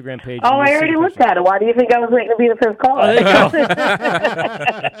our Instagram page. Oh, I already looked at it. Why do you think I was waiting to be the first caller? Oh, there you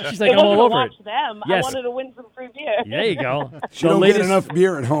go. She's like, I I'm all wanted to over watch it. them. Yes. I wanted to win some free beer. There you go. She don't get enough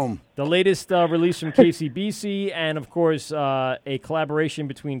beer at home. The latest release from KCBC, and of course a collaboration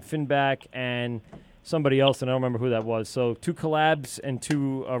between Finback and somebody else, and I don't remember who that was. So 2 collabs and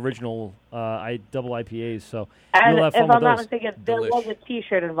 2 original double IPAs. So And you'll have fun if with I'm not those. mistaken, there was a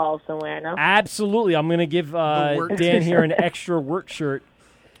T-shirt involved somewhere, no? Absolutely, I'm going to give Wort Dan here an t-shirt. extra Wort shirt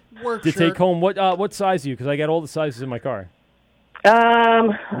Wort to shirt. take home. What size are you? Because I got all the sizes in my car.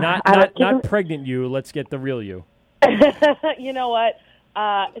 I Not pregnant you. Let's get the real you. You know what?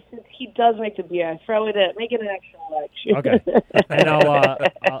 Since he does make the beer, make it an extra large. Okay. And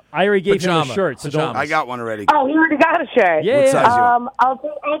I already gave him a shirt, so don't. I got one already. Oh, he already got a shirt. Yeah, What yeah. size you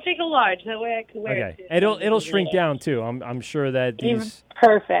I'll take a large. That way I can wear Okay. it. It'll shrink down too. I'm sure that these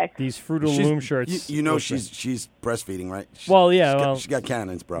perfect. These Fruit of the Loom shirts. You know will shrink. she's breastfeeding, right? Well, yeah, She got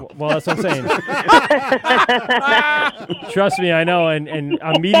cannons, bro. Well, that's what I'm saying. Trust me, I know, and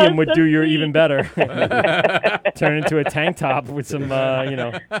a medium would do you even better. Turn into a tank top with some, do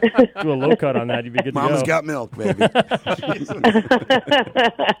a low cut on that. You'd be good Mama's to go. got milk, baby.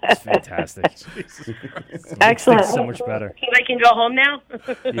 It's fantastic. Excellent. So much better. So I can go home now?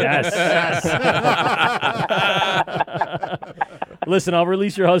 Yes. Listen, I'll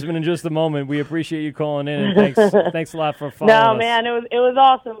release your husband in just a moment. We appreciate you calling in, and thanks a lot for following us. No, man, it was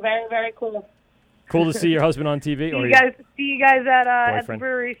awesome. Very, very cool. Cool to see your husband on TV. See you guys at the Boyfriend.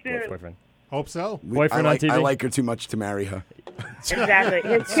 brewery soon. Boyfriend. Hope so. Boyfriend on TV? I like her too much to marry her. Exactly.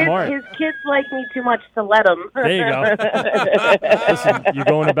 Smart. His kids like me too much to let them. There you go. Listen, you're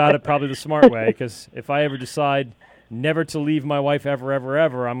going about it probably the smart way, because if I ever decide never to leave my wife ever, ever,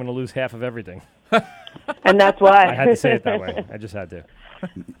 ever, I'm going to lose half of everything. And that's why. I had to say it that way. I just had to.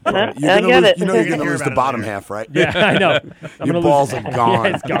 You're gonna lose the bottom half, right? Yeah, I know. Your balls are gone.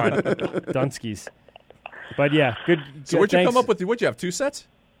 Yeah, it's gone. Dunskies. But yeah, good. So where'd you thanks. come up with? What'd you have? 2 sets?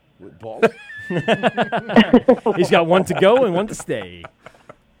 With balls? He's got one to go and one to stay.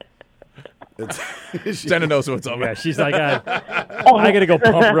 Jenna knows what's up. Yeah, she's like, I got to go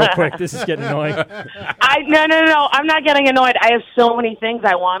pump real quick. This is getting annoying. No. I'm not getting annoyed. I have so many things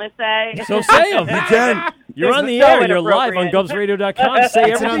I want to say. So say them. You can. You're on the air. You're live on GubsRadio.com.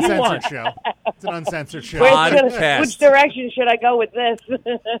 Say It's an everything you want. uncensored show. It's an uncensored show. Which direction should I go with this?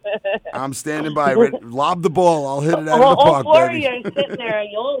 I'm standing by. Lob the ball. I'll hit it out Well, of the all park, 4 of baby. you are sitting there.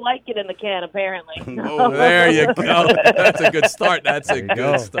 You'll like it in the can, apparently. Oh, there you go. That's a good start. That's a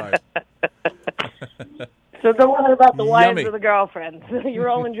good start. So don't worry about the wives Yummy. or the girlfriends. You're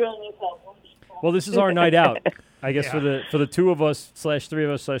all enjoying yourself. Well, this is our night out. I guess for the 2 of us /3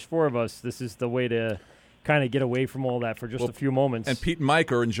 of us /4 of us, this is the way to kind of get away from all that for just a few moments. And Pete and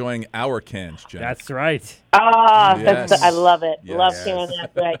Mike are enjoying our cans, Jen. That's right. Yes. I love it. Yes. Love hearing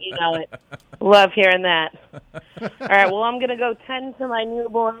that, Brett. You know it. Love hearing that. All right, well, I'm going to go tend to my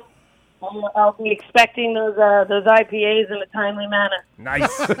newborn. I'll be expecting those IPAs in a timely manner. Nice.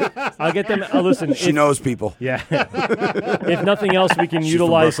 I'll get them. Listen, She knows people. Yeah. If nothing else, we can She's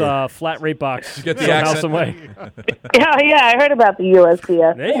utilize from flat rate box. Get the somehow, accent. some way. Yeah, I heard about the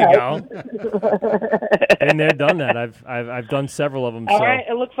USPS. There you go. Been there, done that. I've done several of them. All so. right,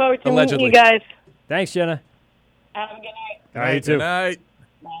 I look forward to Allegedly. meeting you guys. Thanks, Jenna. Have a good night. All right, you too. Good night.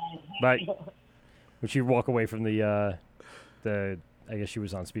 Bye. Would she walk away from the? I guess she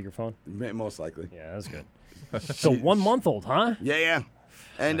was on speakerphone. Most likely. Yeah, that's good. So 1 month old, huh? Yeah.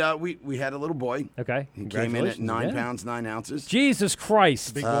 And we had a little boy. Okay. He came in at Congratulations 9 again. pounds 9 ounces. Jesus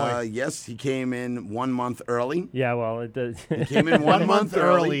Christ. Big boy. Yes, he came in 1 month early. Yeah, well, it does. He came in 1 month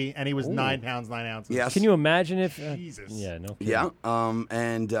early, and he was 9 pounds 9 ounces. Yes. Can you imagine if? Jesus. Yeah, no kidding. Yeah.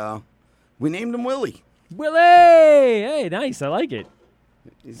 And we named him Willie. Willie! Hey, nice. I like it.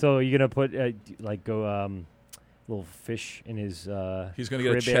 So you're gonna put little fish in his. He's going to get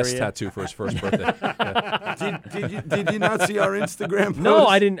a crib chest area? tattoo for his first birthday. Yeah. Did you not see our Instagram post? No,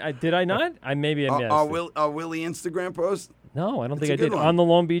 I didn't. Did I not? I maybe I missed. Our Willie Instagram post? No, I don't It's think a I did. good one. On the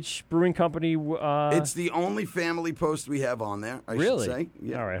Long Beach Brewing Company. It's the only family post we have on there, I Really? should say.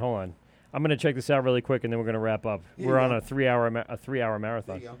 Yeah. All right, hold on. I'm going to check this out really quick, and then we're going to wrap up. Here We're you on go. a 3-hour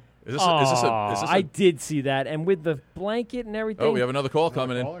marathon. There you go. Is this a I did see that, and with the blanket and everything. Oh, we have another call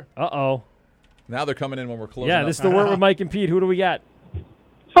coming in. Uh-oh. Now they're coming in when we're closing Yeah, up. this is the Wort with Mike and Pete. Who do we got?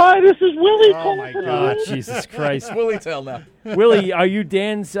 Hi, Hi, this is Willie. Oh my God, Jesus Christ. Willie tell now. Willie, are you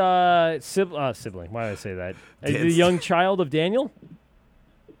Dan's sibling? Why did I say that? Are you the young child of Daniel?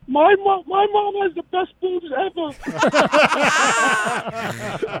 My mom has the best boobs ever.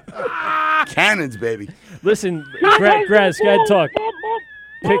 Cannons, baby. Listen, Graz, go ahead, talk.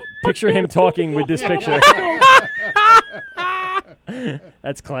 Picture him talking with this picture.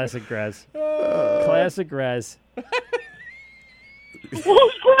 That's classic Graz. Classic Graz. Who's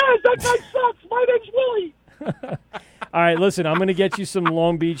Graz? That guy sucks. My name's Willie. All right, listen, I'm going to get you some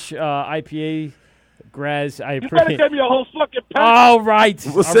Long Beach IPA, Graz. You better get me a whole fucking pallet. All right.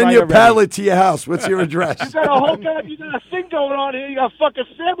 We'll send you a pallet to your house. What's your address? You got a whole you got a thing going on here. You got fucking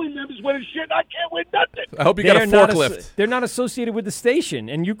family members winning shit. And I can't win nothing. I hope you got a forklift. They're not associated with the station,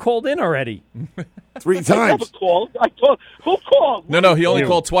 and you called in already. 3 times. I never called. Who called? No, he only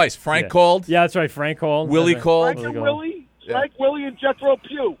called twice. Frank called. Yeah, that's right. Frank called. Willie called. Frank and Willie. Frank, Willie, and Jethro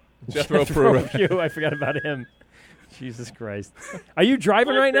Pugh. Jethro Pugh. I forgot about him. Jesus Christ. Are you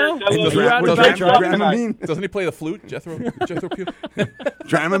driving right now? Doesn't he play the flute, Jethro Pugh?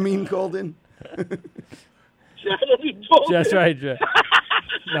 Dramamine called in. That's right. No,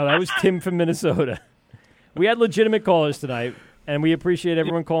 that was Tim from Minnesota. We had legitimate callers tonight, and we appreciate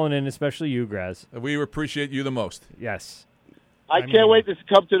everyone calling in, especially you, Graz. We appreciate you the most. Yes. I can't wait to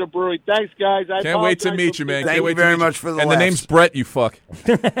come to the brewery. Thanks, guys. Can't wait to meet you, man. Thank you very much for the And laughs. the name's Brett, you fuck.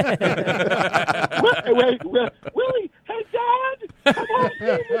 Wait, Willie, hey, Dad. Come on,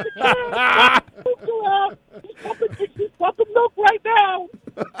 see with the kids. He's pumping milk right now.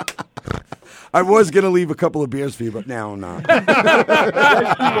 I was going to leave a couple of beers for you, but now I'm not.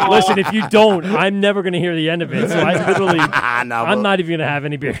 Listen, if you don't, I'm never going to hear the end of it. So I literally, I'm not even going to have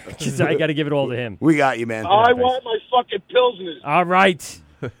any beer because I got to give it all to him. We got you, man. I want my fucking Pilsners. All right.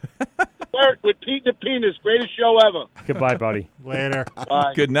 Bert with Pete the Penis. Greatest show ever. Goodbye, buddy. Later.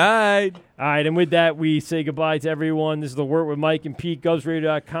 Bye. Good night. All right, and with that, we say goodbye to everyone. This is The Wort with Mike and Pete,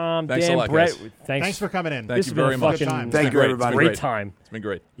 GhostRadio.com. Thanks Dan, a lot, Brett, guys. Thanks for coming in. Thank you very much. Thank you, everybody. Great time. It's been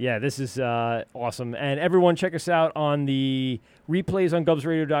great. Yeah, this is awesome. And everyone, check us out on the replays on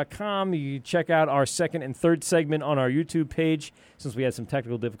GhostRadio.com. You can check out our second and third segment on our YouTube page since we had some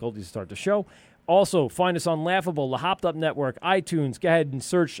technical difficulties to start the show. Also, find us on Laughable, the Hopped Up Network, iTunes. Go ahead and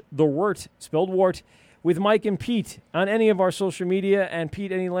search The Wort, spelled Wort, with Mike and Pete on any of our social media. And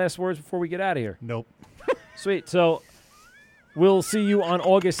Pete, any last words before we get out of here? Nope. Sweet. So we'll see you on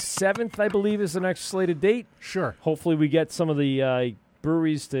August 7th, I believe, is the next slated date. Sure. Hopefully we get some of the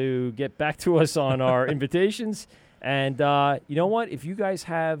breweries to get back to us on our invitations. And you know what? If you guys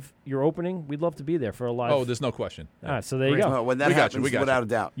have your opening, we'd love to be there for a live. Oh, there's no question. All right, so there you go. Well, when that happens, without a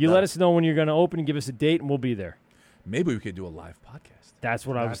doubt. You let us know when you're going to open and give us a date, and we'll be there. Maybe we could do a live podcast. That's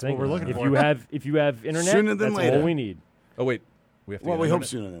what I was thinking. What we're looking if for. you have internet, Sooner than that's later. all we need. Oh, wait. We have to Well, get we hope internet?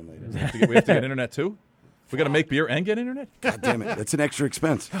 sooner than later. We have to get internet, too? We got to make beer and get internet? God damn it. That's an extra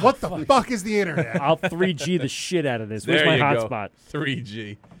expense. What the fuck is the internet? I'll 3G the shit out of this. Where's There my you go. hotspot?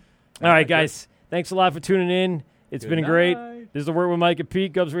 3G. All right, guys. Thanks a lot for tuning in. It's been great. This is The Wort with Mike and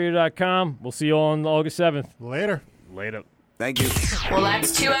Pete, GhostRadio.com. We'll see you all on August 7th. Later. Later. Thank you. Well,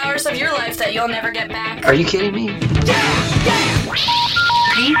 that's 2 hours of your life that you'll never get back. Are you kidding me? Please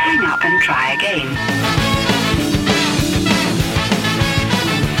hang up and try again.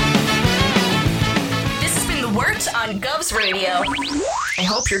 This has been The Wort on Govs Radio. I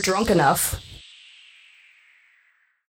hope you're drunk enough.